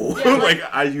 ooh, Yeah, like, like-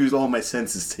 I used all my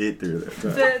senses to hit through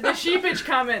that. the she bitch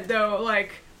comment though,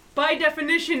 like by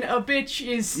definition, a bitch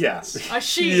is Yes. a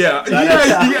she. Yeah,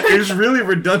 yeah, it's really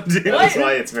redundant. That's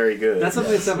why it's very good. That's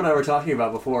something that Seb and I were talking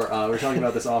about before. We were talking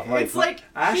about this off mic. It's like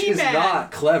Ash is He-Man.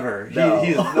 not clever. No.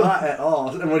 He is not at all.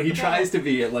 And when he tries to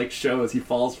be, it like shows he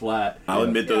falls flat. I'll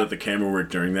admit though Yeah. that the camera work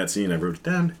during that scene, I wrote it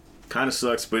down. Kind of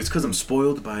sucks, but it's because I'm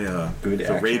spoiled by Good the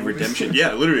action Raid movies. Redemption.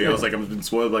 Yeah, literally, I was like, I've been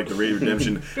spoiled by like the Raid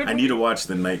Redemption. Good I need to watch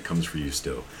The Night Comes for You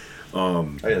still. Oh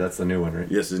yeah, that's the new one, right?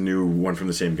 Yes, the new one from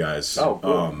the same guys. Oh,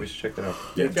 cool. We should check that out.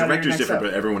 Yeah, We've got director's your next different,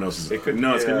 up. but everyone else is. It could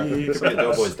no, it's gonna be. It's gonna be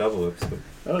Doughboys double episode.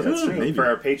 Oh, that's true. maybe. For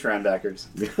our Patreon backers.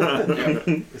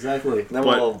 Exactly. Then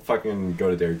But- we'll fucking go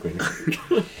to Dairy Queen.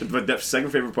 But the second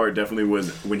favorite part definitely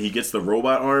was when he gets the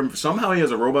robot arm. Somehow he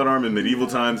has a robot arm in medieval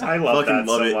times. I love Fucking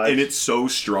that love so it, much. and it's so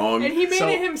strong. And he made So-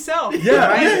 it himself. Yeah,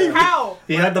 Right? yeah. How?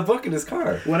 He had the book in his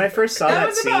car. When I first saw That that,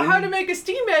 was scene, about how to make a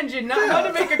steam engine, not how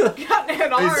to make a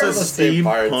goddamn arm. It's a the same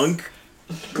parts. steampunk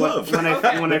glove. when I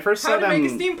Okay. when I first How saw to make a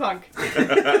them steampunk.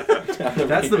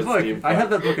 That's the book. I have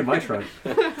that book in my trunk.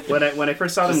 when I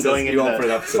first saw them Just going says into you won't put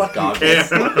it up the says goggles. Yeah.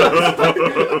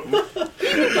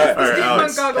 Alright. All right, Steampunk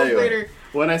Alex. goggles anyway. later.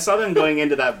 when I saw them going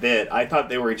into that bit, I thought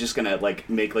they were just gonna like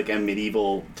make like a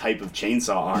medieval type of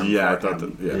chainsaw arm. Yeah, I for thought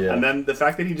him. that. Yeah. Yeah. And then the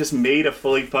fact that he just made a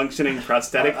fully functioning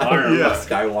prosthetic arm. Yeah.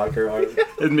 Skywalker arm.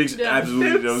 It makes Yeah.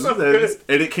 absolutely no It's so sense, good.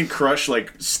 and it can crush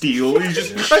like steel. He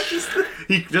just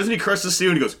he doesn't he crush the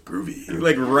steel and he goes groovy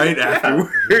like right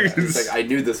afterwards. It's like I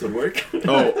knew this would work.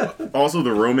 Oh, also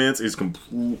the romance is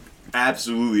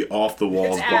absolutely off the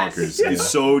walls It's ass. bonkers. It's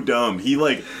so dumb. He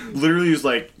like literally is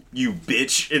like, "You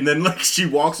bitch," and then like she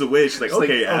walks away. She's like, It's like,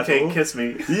 "Okay, asshole." okay, kiss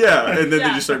me. Yeah, and then they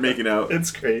Yeah. just start making out.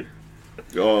 It's great.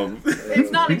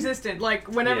 It's non-existent. Like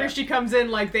whenever Yeah. she comes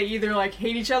in, like they either like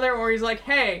hate each other or he's like,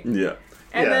 "Hey, Yeah.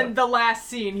 And Yeah. then the last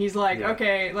scene, he's like, Yeah.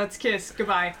 "Okay, let's kiss.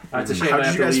 Goodbye." It's a shame How I did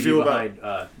have you to guys leave feel you about-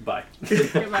 behind. Bye.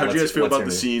 Goodbye. How do you guys feel What's about her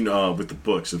the scene with the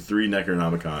books, the 3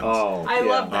 Necronomicons? Oh, I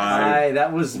love that.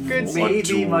 That was Good maybe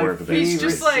scene. my Adore that. favorite He's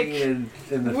just like, scene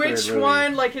in the Which third movie.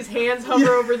 one? Like his hands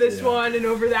hover over this one and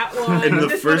over that one. And the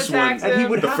this first one- attacks And he him.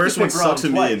 would The have first to one pick Ron sucks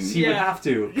him twice. in. He would Yeah. have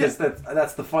to, because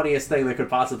that's the funniest thing that could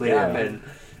possibly Yeah. happen,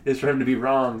 is for him to be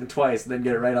wrong twice and then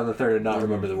get it right on the third and not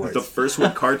remember the words. The first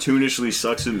one cartoonishly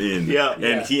sucks him in. Yeah. And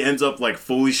Yeah. he ends up like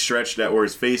fully stretched out, or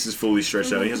his face is fully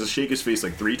stretched out. He has to shake his face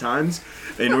like 3 times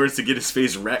in order to get his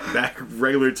face back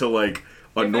regular to like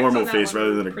a The effects normal on that face one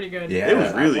rather were than a. pretty good. Yeah. It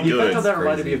was really the effect good. on that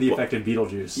reminded me of the Crazy. effect in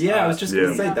Beetlejuice. Yeah, I was just gonna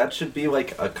Yeah. say that should be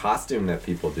like a costume that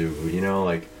people do. You know,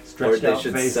 like or Stretched they out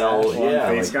should face, sell, long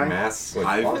face like guy? masks, like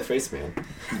I've- long face man.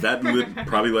 That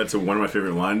probably led to one of my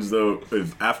favorite lines though.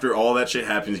 If after all that shit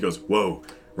happens, he goes, "Whoa,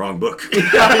 wrong book." There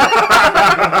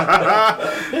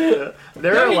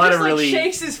No, are a he lot just of like really.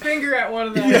 shakes his finger at one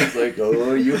of them. It's like,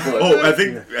 oh, you book. Oh, I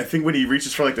think when he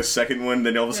reaches for like the second one,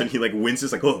 then all of a sudden he like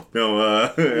winces, like, "Oh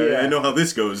no, I know how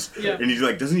this goes." Yeah. And he's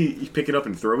like, doesn't he pick it up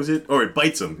and throws it, or it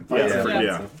bites him? Bites him.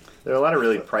 yeah. There are a lot of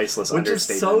really priceless Which is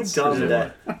so understatements. dumb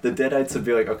that the Deadites would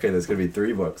be like, okay, there's gonna be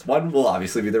 3 books. One will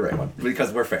obviously be the right one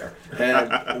because we're fair,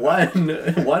 and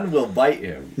one will bite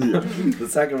him. The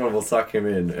second one will suck him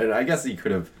in, and I guess he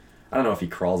could have. I don't know if he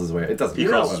crawls his way. It doesn't. He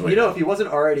matter. crawls his way. You know, if he wasn't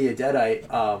already a Deadite,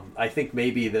 I think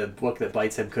maybe the book that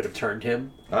bites him could have turned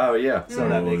him. Oh yeah. So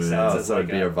that makes sense. Oh, It's so like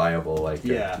it'd be a viable like.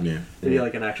 yeah. Yeah. It'd be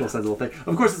like an actual sensible thing.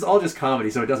 Of course, it's all just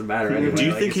comedy, so it doesn't matter anyway. Do you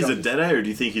Like, think it's he's a all- Deadite, or do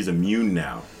you think he's immune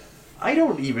now? I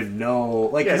don't even know.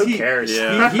 Like, Yeah, 'cause who cares?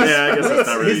 Yeah. He, he's Yeah, I guess that's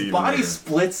not really his even body there.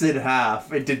 splits in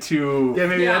half into 2. Yeah,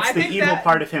 maybe Yeah, that's I the think evil that-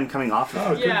 part of him coming off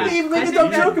of it. Yeah. They even I make a think dumb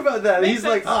that joke about that. makes He's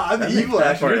like, sense. I'm the That evil that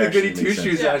Ash. part You're the actually goody makes two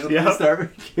shoes sense. Ash. Let's Yeah. just start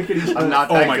kicking each other. I'm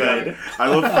not Oh that my good. god,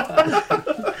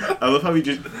 I love how he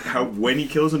just when he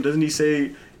kills him, doesn't he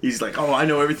say he's like, "Oh, I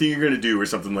know everything you're gonna do," or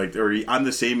something like, or I'm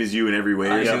the same as you in every way,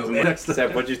 or I know. something. Like,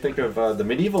 Seb, what'd you think of the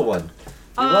medieval one?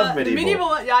 You love The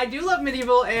medieval. yeah, I do love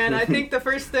medieval, and I think the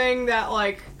first thing that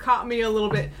like caught me a little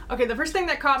bit. Okay, the first thing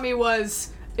that caught me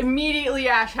was immediately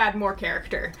Ash had more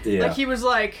character. Yeah. Like he was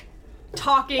like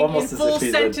talking Almost in as full if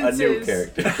he's sentences. a new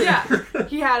character. Yeah,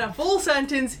 he had a full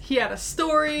sentence. He had a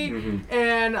story, Mm-hmm.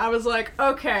 and I was like,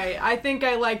 okay, I think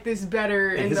I like this better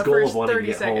And in his the goal first of wanting to 30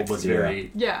 get seconds. home was Yeah.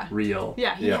 very Yeah. real.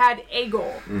 Yeah, he Yeah. had a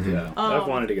goal. Yeah, Um, I've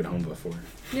wanted to get home before.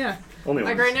 Yeah, Only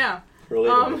like once. right now.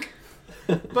 Relatable.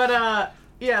 But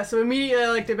yeah, so immediately I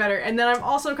liked it better. And then I'm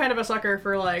also kind of a sucker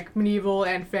for like medieval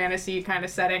and fantasy kind of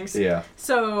settings. Yeah.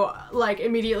 So like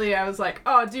immediately I was like,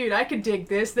 oh dude, I could dig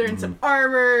this. They're in some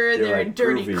armor, they're like, in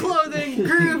dirty groovy. clothing,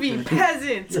 groovy,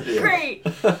 peasants, great.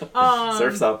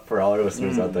 Surf's up for all our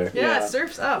listeners out there. Yeah, Yeah.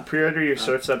 surf's up. Pre-order your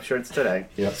Surf's Up shirts today.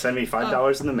 Yep. Send me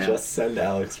 $5 in the mail. Just send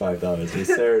Alex $5. We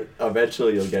said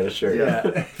eventually you'll get a shirt.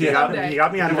 Yeah. Yeah. You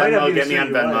got me on It might not Venmo. be the Get me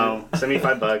shirt on you Venmo. Send me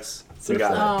 $5. We Surf's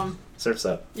got Up. it. Surf's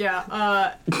Up.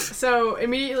 Yeah. So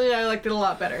immediately I liked it a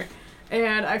lot better.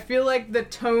 And I feel like the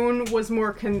tone was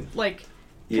more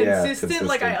Yeah, consistent.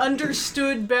 Like I consistent.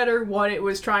 understood better what it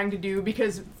was trying to do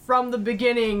because from the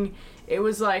beginning it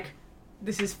was like,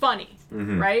 this is funny,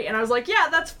 right? And I was like, yeah,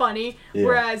 that's funny. Yeah.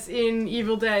 Whereas in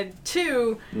Evil Dead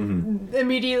 2,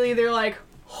 immediately they're like,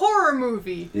 horror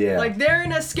movie. Yeah. Like they're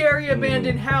in a scary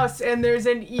abandoned house and there's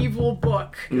an evil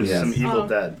book. There's Yes. some Evil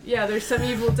Dead. Yeah, there's some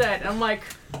Evil Dead. I'm like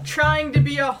trying to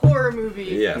be a horror movie.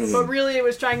 Yes. But really it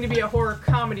was trying to be a horror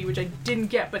comedy, which I didn't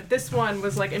get. But this one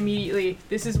was like immediately,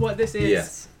 this is what this is.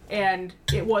 Yes. And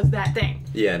it was that thing.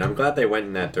 Yeah, and I'm glad they went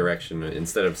in that direction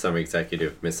instead of some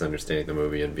executive misunderstanding the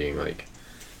movie and being like,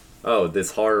 "Oh,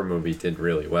 this horror movie did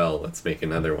really well. Let's make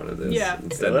another one of this." Yeah.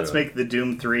 Instead Let's of, make the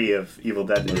Doom 3 of Evil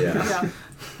Dead movies. Yeah.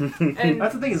 Yeah. And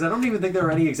That's the thing is, I don't even think there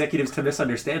were any executives to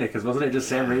misunderstand it because wasn't it just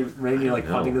Sam Raimi like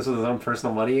No. funding this with his own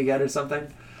personal money again or something?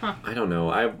 I don't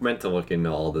know. I meant to look into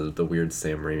all the weird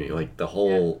Sam Raimi, like the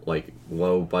whole like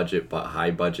low budget but high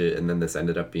budget, and then this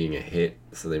ended up being a hit.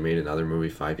 So they made another movie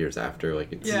 5 years after. Like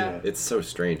it's so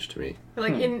strange to me.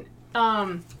 like in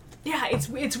yeah,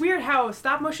 it's weird how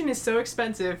stop motion is so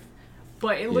expensive,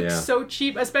 but it looks Yeah. so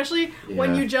cheap, especially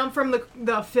when Yeah. you jump from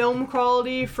the film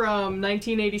quality from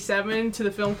 1987 to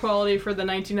the film quality for the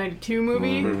 1992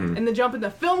 movie, and the jump in the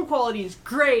film quality is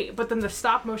great, but then the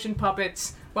stop motion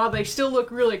puppets, while they still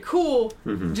look really cool,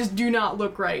 just do not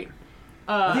look right.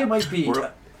 I think it might be. We're-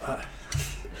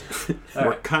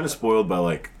 We're kind of spoiled by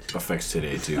like effects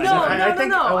today too. No, I think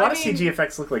no. a lot I of mean- CG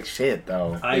effects look like shit,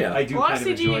 though. Yeah. I do A lot kind of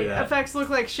of enjoy CG that. effects look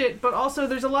like shit, but also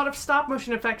there's a lot of stop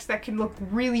motion effects that can look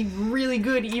really, really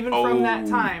good even from that Oh.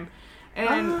 time.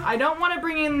 And I don't want to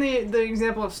bring in the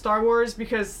example of Star Wars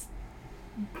because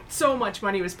so much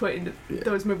money was put into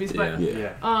those movies, but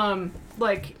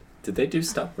like. Did they do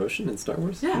stop motion in Star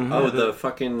Wars? Yeah. Oh, the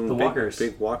fucking the walkers.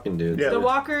 big walking dudes. Yeah. The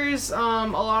walkers, a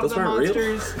lot Those of the aren't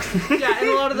real? monsters. Yeah, and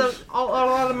a lot of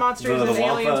the monsters The and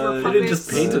aliens were Wampa- They didn't just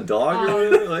puppets. paint a dog or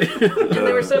anything? Like, And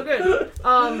they were so good.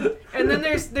 And then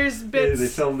there's They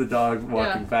bits. filmed the dog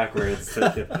walking Yeah. backwards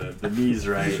to get the knees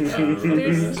right.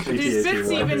 There's PTSD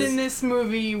bits even walkers. in this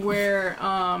movie where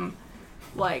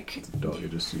like Dog, you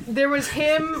just see. there was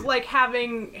him like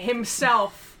having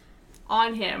himself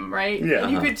on him, right? Yeah.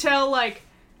 And you could tell like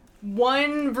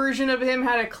one version of him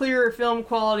had a clearer film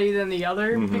quality than the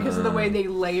other because of the way they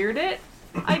layered it,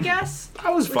 I guess.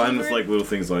 I was Which fine is with weird. like little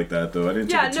things like that though. I didn't.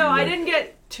 Yeah, take it no, too, I like- didn't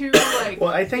get too like. Well,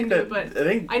 I think into that it,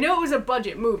 but I know it was a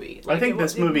budget movie. Like, think it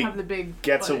this didn't movie have the big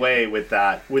gets budget. away with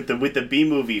that with the B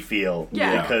movie feel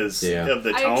Yeah. because Yeah. of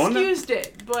the I tone. excused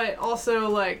it, but also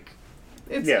like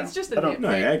it's Yeah, it's just a I don't- nitpick, no,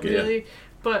 I get it. really.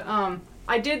 But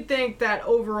I did think that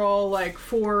overall, like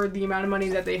for the amount of money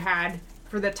that they had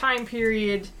for the time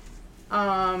period,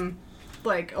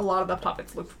 like a lot of the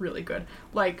puppets looked really good.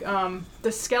 Like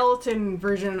the skeleton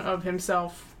version of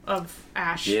himself of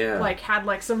Ash, Yeah. like had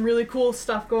like some really cool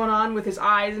stuff going on with his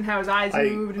eyes and how his eyes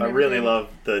moved. And I really everything. love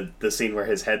the scene where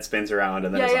his head spins around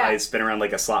and then Yeah, his yeah. eyes spin around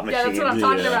like a slot machine. Yeah, that's what I'm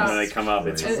talking Yeah. about. And then they come up.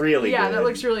 It's And- really yeah, good. that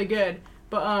looks really good.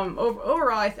 But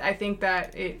overall, I think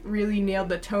that it really nailed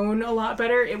the tone a lot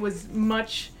better. It was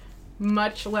much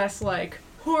less like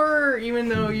horror, even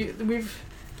though we've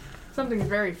something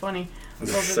very funny.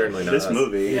 over certainly not this us.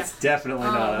 movie. Yeah. It's definitely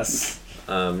not us.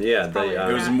 Yeah, Probably they.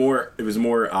 It was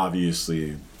more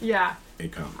obviously Yeah, a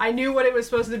comedy. I knew what it was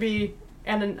supposed to be,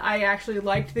 and I actually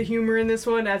liked the humor in this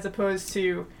one as opposed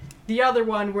to the other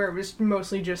one where it was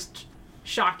mostly just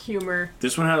shock humor.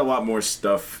 This one had a lot more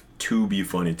stuff to be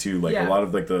funny too, like Yeah. a lot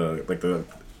of like the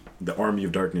Army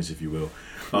of Darkness, if you will.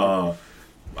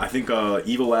 I think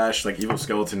Evil Ash, like Evil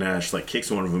Skeleton Ash, like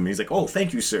kicks one of them. And he's like, "Oh,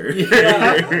 thank you, sir."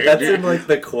 That's in like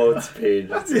the quotes page.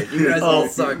 It's like, you guys all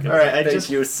suck. All right, I Thank just-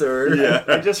 you, sir. Yeah.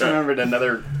 I just remembered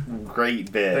another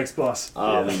great bit. Thanks, boss.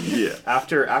 Yeah.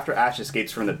 After Ash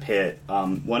escapes from the pit,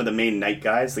 one of the main night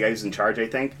guys, the guy who's in charge, I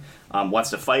think, wants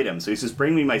to fight him. So he says,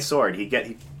 "Bring me my sword." He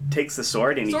takes the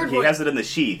sword and Sword he boy. has it in the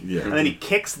sheath, Yeah. and then he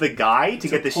kicks the guy to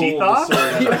get the Pull sheath the off. sword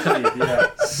out of the sheath,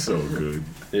 yeah. So good.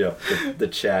 Yeah, the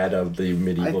Chad of the I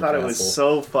medieval thought castle. it was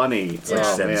so funny. It's like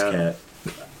Yeah. Seb's man. cat.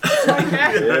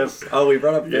 Yes. Oh, we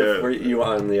brought up Biff. Yeah. Were you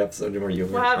on the episode where you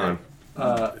were What happened?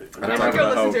 on? Yeah, I'm we talking go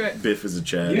about how listen to it. Biff is a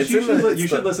Chad. You, It's you in should, the- you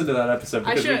should listen to that episode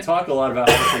I because we should. talk a lot about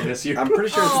everything this year. I'm pretty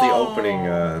sure it's the Oh. opening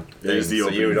It is thing, the so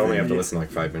you would opening only have to thing. listen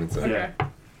like 5 minutes. Okay.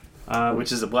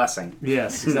 Which is a blessing.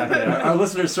 Yes, exactly. Our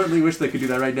listeners certainly wish they could do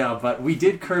that right now, but we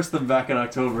did curse them back in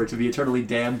October to be eternally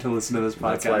damned to listen to this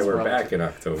podcast. That's why we're for all- back in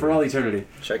October. for all eternity.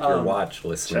 Check your Um, watch,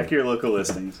 listener. Check your local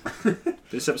listings.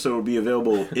 This episode will be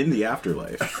available in the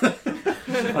afterlife.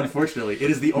 Unfortunately,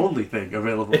 it is the only thing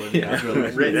available in the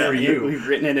afterlife for you. We've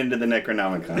written it into the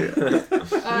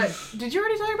Necronomicon. Did you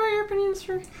already talk about your opinions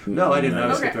for? No, I didn't. I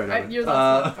was Okay, skipped right over it. you're the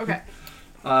last one. Okay.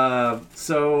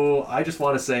 So I just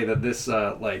want to say that this,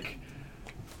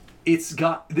 it's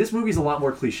got this movie's a lot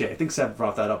more cliche. I think Seb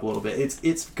brought that up a little bit.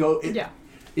 Yeah.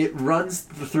 It runs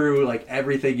through like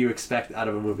everything you expect out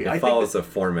of a movie. I It think follows that- a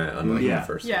format unlike Yeah. the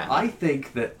first Yeah. one. I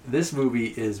think that this movie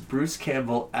is Bruce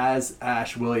Campbell as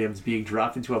Ash Williams being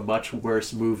dropped into a much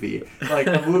worse movie, like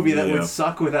a movie that Yeah. would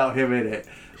suck without him in it,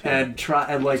 and try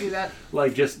and like Do that.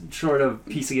 just sort of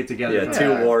piecing it together. Yeah, Yeah.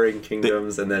 two warring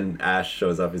kingdoms, and then Ash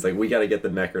shows up. He's like, "We got to get the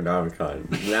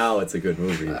Necronomicon." Now it's a good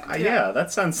movie. Yeah,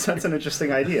 that's an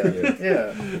interesting idea.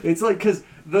 Yeah. It's like because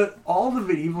all the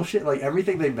medieval shit, like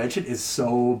everything they mention, is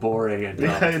so boring and dumb.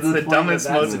 Yeah, To it's the the point dumbest,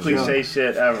 that that's most a joke. cliche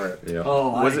shit ever. Yeah.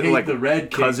 Oh, Was I it hate like the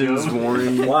Red Cousins Kingdom.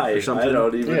 Warring? Why? Or something? I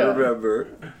don't even Yeah. remember.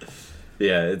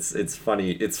 Yeah, it's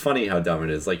funny. It's funny how dumb it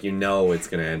is. Like you know, it's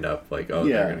gonna end up like, oh,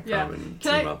 Yeah. they're gonna Yeah. come and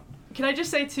Can team I- up. Can I just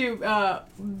say too,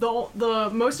 the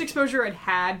most exposure I'd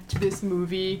had to this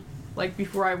movie, like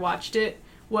before I watched it,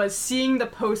 was seeing the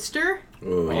poster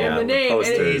Ooh, and yeah, the name. And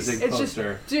posters. Amazing it's just,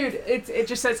 poster. dude, it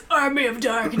just says Army of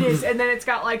Darkness, and then it's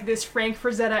got like this Frank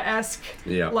Frazetta-esque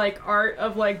Yeah. like art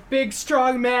of like big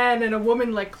strong man and a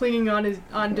woman like clinging onto his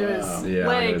Yeah, on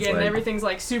leg, his and leg. everything's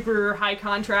like super high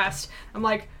contrast. I'm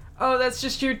like, oh, that's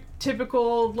just your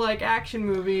typical like action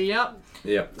movie. Yep.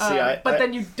 Yep. But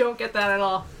then you don't get that at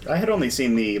all. I had only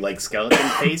seen the like skeleton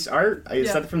face art.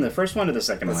 Is that from the first one or the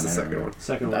second one? That's the second one.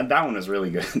 Second one. That one was really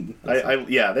good.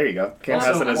 Yeah, there you go. Can't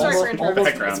Also, pass it as sorry for a interrupting.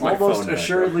 background. Almost phone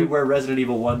assuredly where Resident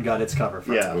Evil 1 got its cover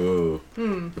from. Yeah, Ooh.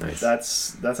 Nice.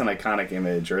 that's an iconic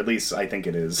image, or at least I think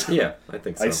it is. Yeah, I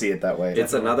think so. I see it that way.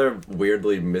 It's another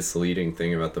weirdly misleading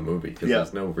thing about the movie because Yeah.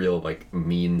 there's no real like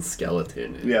mean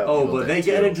skeleton. in Yeah. Oh, Evil but Dead they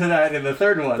get 2. into that in the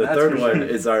third one. The that's third for one sure.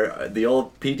 is the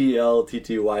old PDL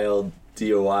TTYL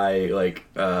DOI like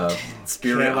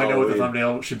spirit. Damn, I know what the Halloween.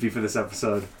 thumbnail should be for this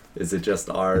episode. Is it just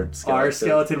our skeleton? Our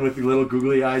skeleton with the little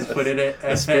googly eyes put in it.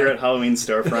 a Spirit Halloween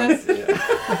storefront.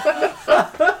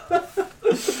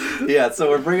 Yeah, so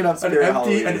we're bringing up An Spirit empty,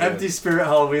 Halloween. an empty Spirit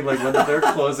Halloween, like when they're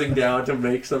closing down to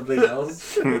make something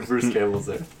else. With Bruce Campbell's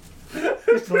there.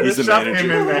 He's the Shove him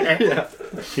manager. in there. Yeah,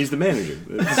 He's the manager.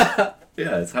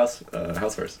 yeah, it's house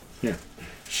first.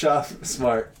 Shop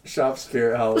smart. Shop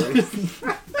Spirit Halloween.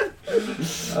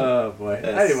 Oh boy.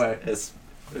 Anyway, S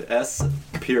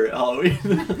Spirit Halloween.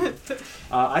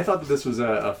 I thought that this was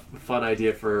a fun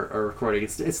idea for a recording.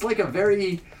 It's like a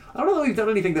very. I don't know that we've done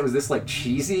anything that was this like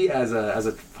cheesy as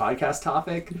a podcast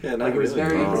topic. Yeah, not like it was really.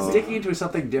 very Oh. sticking into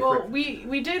something different. Well,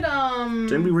 we did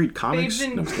Didn't we read comics? Babes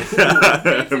in, No, I'm Babes kidding.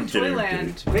 in I'm kidding.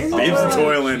 Toyland. Babes Babes in in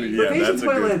Toyland. Yeah, Babes in that's a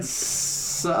good. Toyland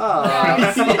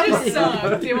sucks. It just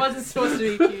sucked. It wasn't supposed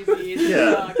to be cheesy. It just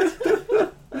Yeah.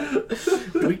 sucked.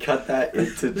 Can we cut that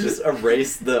into just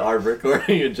erase our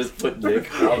recording and just put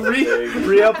Nick out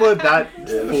Re-upload that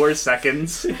 4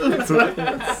 seconds.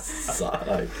 Suck.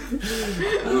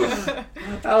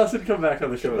 Allison, come back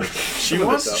on the show. She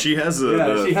wants. She has a. Yeah,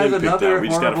 the she has thing picked out. another We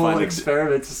just gotta horrible find it.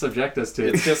 experiment to subject us to.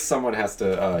 It's just someone has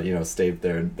to, stave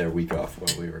their week off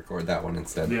while we record that one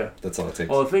instead. Yeah. That's all it takes.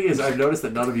 Well, the thing is, I've noticed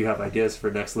that none of you have ideas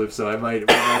for next loop, so I might.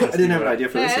 I didn't have an idea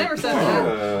for Yeah, this I one. never said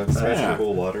that. Smash Yeah. the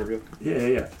cool water wheel.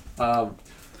 Yeah.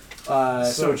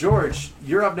 So George,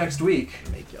 you're up next week.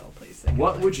 Make y'all play second.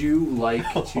 What would you like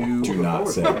to Do not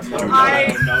say. forward? Do not.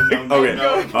 I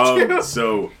Okay.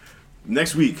 So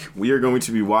next week we are going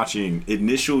to be watching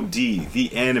Initial D,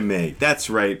 the anime. That's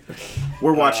right.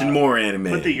 We're watching more anime.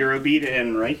 Put the Eurobeat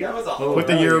in, right? Put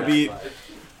the Eurobeat.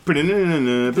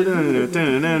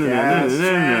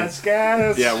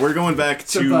 Yeah, we're going back to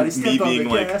Somebody me step on being the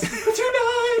like gas.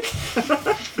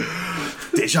 Tonight,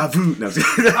 deja vu. No,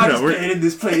 I've no, we're, been in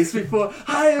this place before.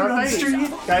 Higher on the street.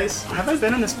 Guys, have I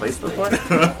been in this place before?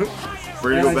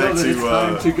 we're And gonna I go back know that it's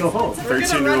time to to go home. We're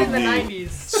gonna run in the 13-year-old me 90s.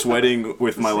 sweating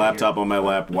with my laptop on my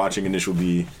lap, watching Initial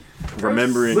D,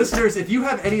 remembering. Listeners, if you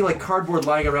have any like cardboard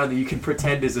lying around that you can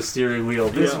pretend is a steering wheel,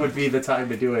 this would be the time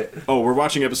to do it. Oh, we're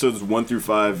watching episodes 1 through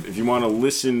 5. If you want to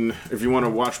listen, if you want to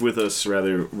watch with us,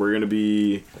 rather, we're gonna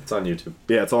be. It's on YouTube.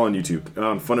 Yeah, it's all on YouTube.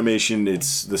 On Funimation,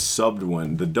 it's the subbed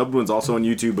one. The dubbed one's also on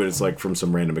YouTube, but it's like from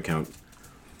some random account.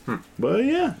 But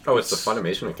yeah. Oh, it's the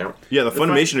Funimation account. Yeah, the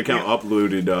Funimation Fun- account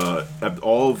uploaded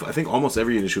I think almost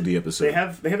every Initial D episode. They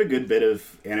have a good bit of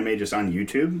anime just on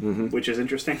YouTube, which is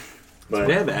interesting. But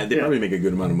They have ad. They yeah. probably make a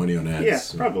good amount of money on ads. Yeah,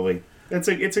 so. probably. It's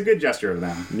a good gesture of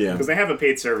them. Yeah. Because they have a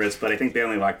paid service, but I think they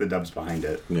only lock the dubs behind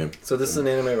it. Yeah. So this is an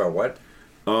anime about what?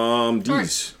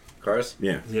 D's. Cars?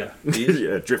 Yeah. Yeah.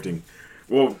 Yeah, drifting.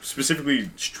 Well, specifically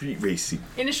street racing.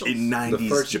 Initials. In 90s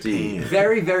first Japan. D.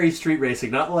 Very, very street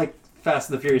racing. Not like Fast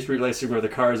and the Furious street racing where the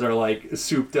cars are like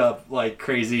souped up like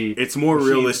crazy. It's more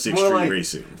machines. realistic It's more street like-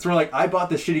 racing. It's more like I bought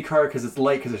this shitty car because it's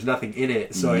light because there's nothing in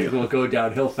it, so Yeah. it will go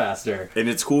downhill faster. And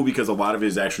it's cool because a lot of it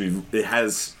is actually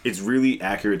it's really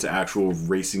accurate to actual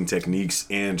racing techniques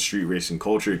and street racing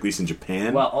culture, at least in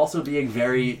Japan. While also being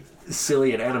very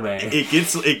silly and anime. It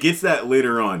gets that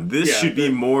later on. This Yeah, should be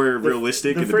more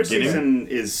realistic The in the first beginning. season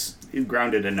is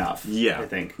grounded enough. Yeah, I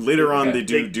think later on Okay.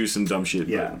 they do some dumb shit.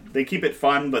 Yeah, they keep it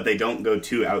fun, but they don't go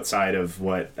too outside of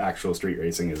what actual street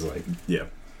racing is like. but yeah,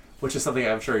 Which is something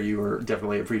I'm sure you were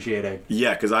definitely appreciating.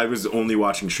 yeah. Because I was only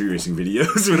watching street racing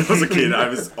videos when I was a kid. I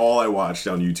was all I watched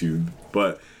on YouTube.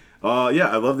 But yeah,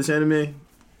 I love this anime,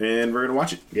 and we're gonna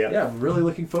watch it. Yeah, I'm really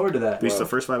looking forward to that. At least the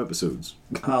first 5 episodes.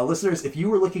 Listeners, if you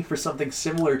were looking for something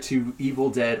similar to Evil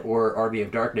Dead or Army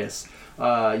of Darkness,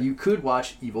 you could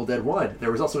watch Evil Dead 1.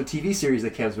 There was also a TV series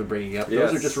that Cam's been bringing up.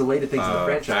 Those are just related things in the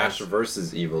franchise. Ash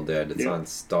versus Evil Dead. It's Yeah. on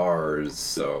Stars,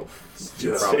 so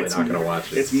you're It's- probably it's- not gonna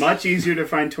watch it. It's much easier to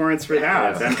find torrents for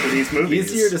that than for these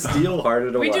movies. easier to steal,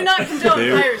 harder to We watch. do not condone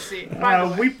They- piracy. By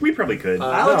the way. we probably could.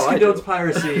 Alex no, I condones do.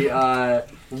 piracy.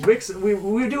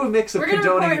 we do a mix of We're gonna condoning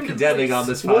report and him to condemning police. on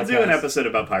this podcast. We'll do an episode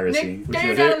about piracy. Nick, get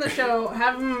your dad on the show.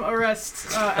 Have him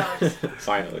arrest Alex.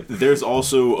 Finally. There's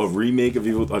also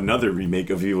another remake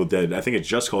of Evil Dead. I think it's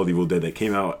just called Evil Dead that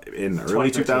came out in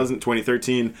early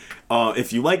 2013.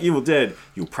 If you like Evil Dead,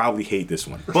 you'll probably hate this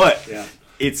one. But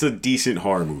it's a decent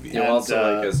horror movie. You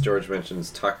also like, as George mentions,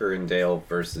 Tucker and Dale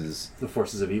versus The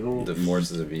Forces of Evil. The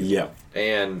Forces of Evil. Yeah.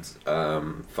 And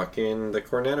fucking the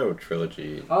Cornetto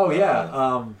trilogy. Oh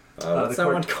yeah. What's that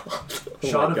one called?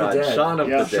 Shaun of the Dead. Shaun of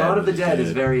the Dead. Shaun of the Dead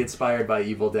is very inspired by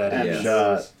Evil Dead.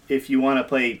 And if you want to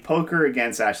play poker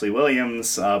against Ashley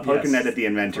Williams, PokerNet at the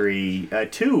Inventory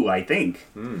 2, I think.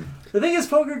 The thing is,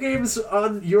 poker games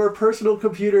on your personal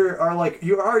computer are like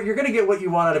you're gonna get what you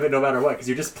want out of it no matter what because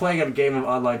you're just playing a game of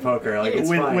online poker. Like it's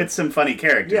fine. With some funny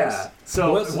characters. Yeah.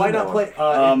 So why not play?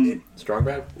 Strong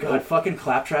Bad? God, fucking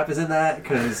Claptrap is in that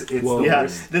because it's the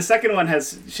worst. The second one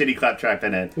has shitty Claptrap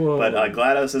in it, but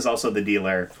GLaDOS is also the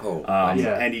dealer.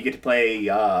 And you get to play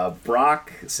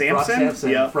Brock Samson. Brock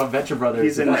Samson from Venture Brothers.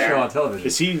 He's in that there. show on television.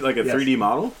 Is he like a 3D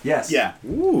model? Yes. Yeah.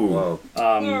 Ooh. All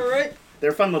right.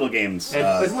 They're fun little games.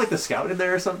 And isn't like the Scout in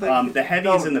there or something? The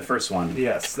Heavy's in the first one.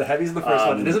 Yes, the Heavy's in the first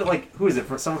one. And isn't it like who is it?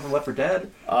 For someone from Left 4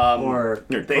 Dead? Or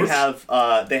they have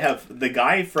the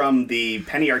guy from the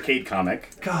Penny Arcade comic.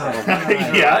 God.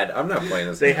 Yeah. I'm not playing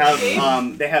this. They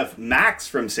have Max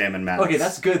from Sam and Max. Okay,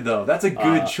 that's good though. That's a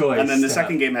good choice. And then the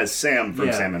second game has Sam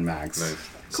from Sam and Max. Nice.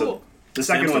 Cool. The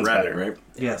second Sam's one's the rabbit, better. right?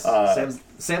 Yes.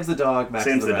 Sam's the dog. Max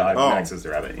Sam's is the rabbit. dog. Max is the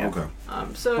rabbit. Yeah. Okay.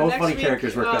 So Both next funny week,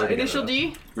 characters work better together, Initial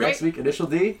D, right? Next week, Initial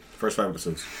D. First 5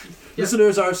 episodes.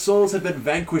 Listeners, our souls have been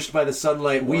vanquished by the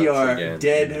sunlight. We Once are again.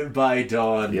 dead by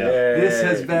dawn. Yeah. This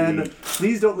has been.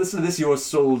 Please don't listen to this. Your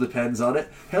soul depends on it.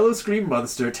 Hello, Scream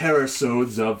Monster. Terror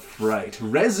Sodes of Fright.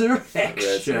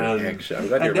 Resurrection. I'm glad And you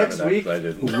remember next that, week 'cause I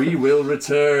didn't. we will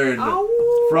return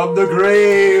from the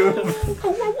grave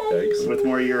Thanks. With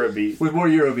more Eurobeat. with more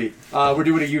Eurobeat. We're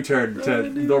doing a U-turn to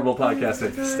normal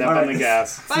podcasting. Step on the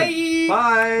gas. Bye.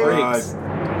 Bye.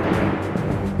 Bye.